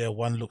tabs here.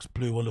 One looks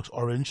blue, one looks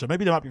orange. So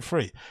maybe there might be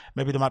 3.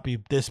 Maybe there might be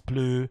this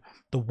blue,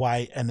 the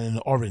white, and then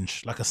an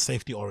orange, like a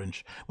safety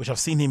orange, which I've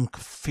seen him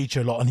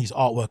feature a lot on his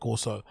artwork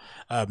also.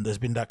 There's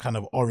been that kind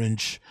of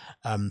orange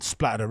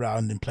splattered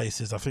around in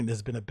places. I think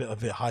there's been a bit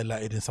of it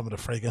highlighted in some of the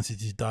fragrances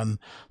he's done.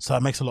 So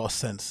it makes a lot of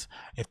sense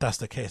if that's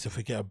the case, if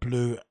we get a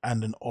blue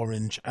and an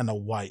orange and a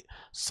white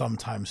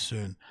sometime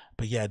soon.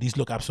 But yeah, these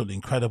look absolutely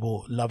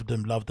incredible. Love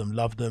them, love them,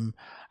 love them.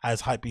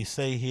 As Hypebeast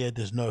say here,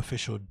 there's no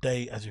official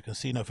date. As you can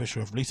see, no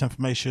official release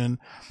information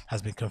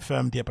has been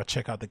confirmed yet, but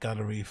check out the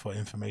gallery for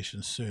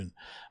information soon.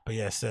 But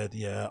yeah, said,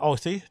 yeah. Oh,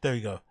 see, there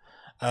we go.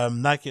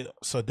 Nike.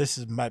 So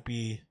this might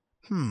be,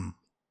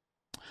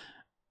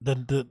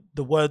 the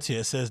words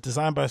here, it says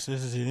designed by, this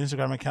is an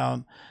Instagram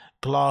account,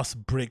 glass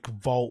brick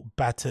vault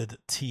battered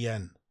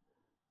TN.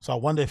 So I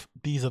wonder if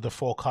these are the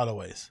 4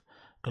 colorways: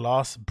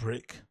 glass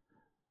brick,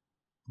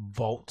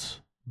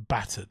 vault,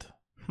 battered.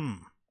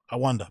 I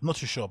wonder. I'm not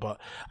too sure,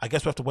 but I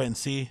guess we have to wait and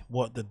see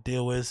what the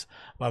deal is.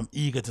 But I'm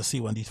eager to see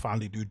when these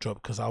finally do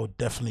drop, because I would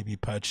definitely be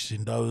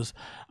purchasing those.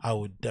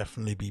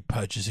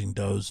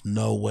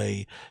 No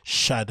way,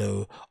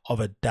 shadow of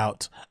a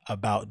doubt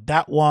about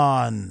that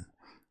one.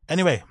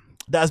 Anyway,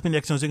 that has been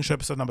the Agostinho Zinga Show,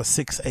 episode number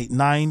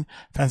 689.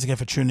 Thanks again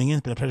for tuning in.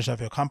 It's been a pleasure to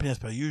have your company as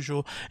per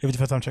usual. If it's the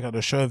first time check out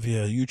the show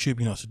via YouTube,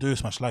 you know what to do.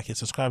 Smash like it,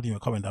 subscribe, leave me a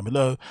comment down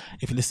below.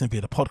 If you're listening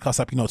via the podcast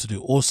app, you know what to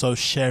do. Also,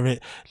 share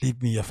it,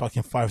 leave me a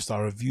fucking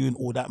 5-star review and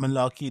all that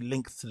malarkey.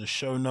 Links to the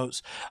show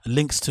notes,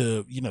 links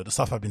to, you know, the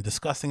stuff I've been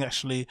discussing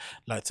actually,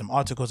 like some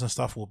articles and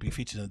stuff will be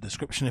featured in the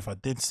description. If I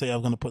did say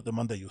I'm going to put them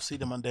on there, you'll see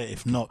them on there.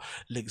 If not,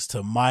 links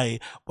to my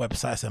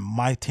websites and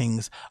my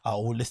things are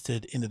all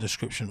listed in the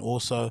description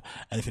also.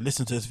 And if you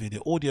listen to this via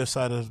the audio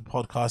side of the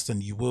podcast,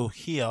 then you will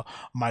hear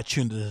my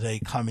tune of the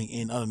day coming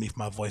in underneath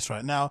my voice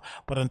right now.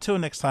 But until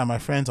next time, my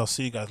friends, I'll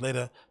see you guys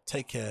later.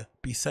 Take care,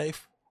 be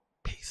safe,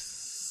 peace.